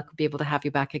with any luck, we'll be able to have you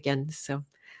back again. So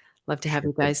love to have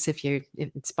you guys. If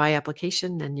it's by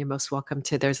application, then you're most welcome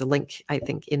to. There's a link, I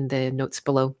think, in the notes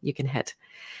below you can hit.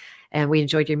 And we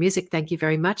enjoyed your music. Thank you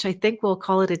very much. I think we'll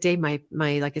call it a day. My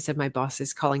like I said, my boss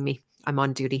is calling me. I'm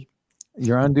on duty.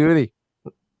 You're on duty.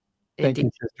 Thank Indeed.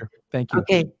 you, sister. Thank you.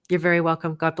 Okay, you're very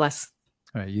welcome. God bless.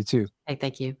 All right, you too. Hey,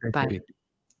 thank you. Great to Bye. be.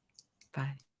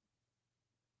 Bye.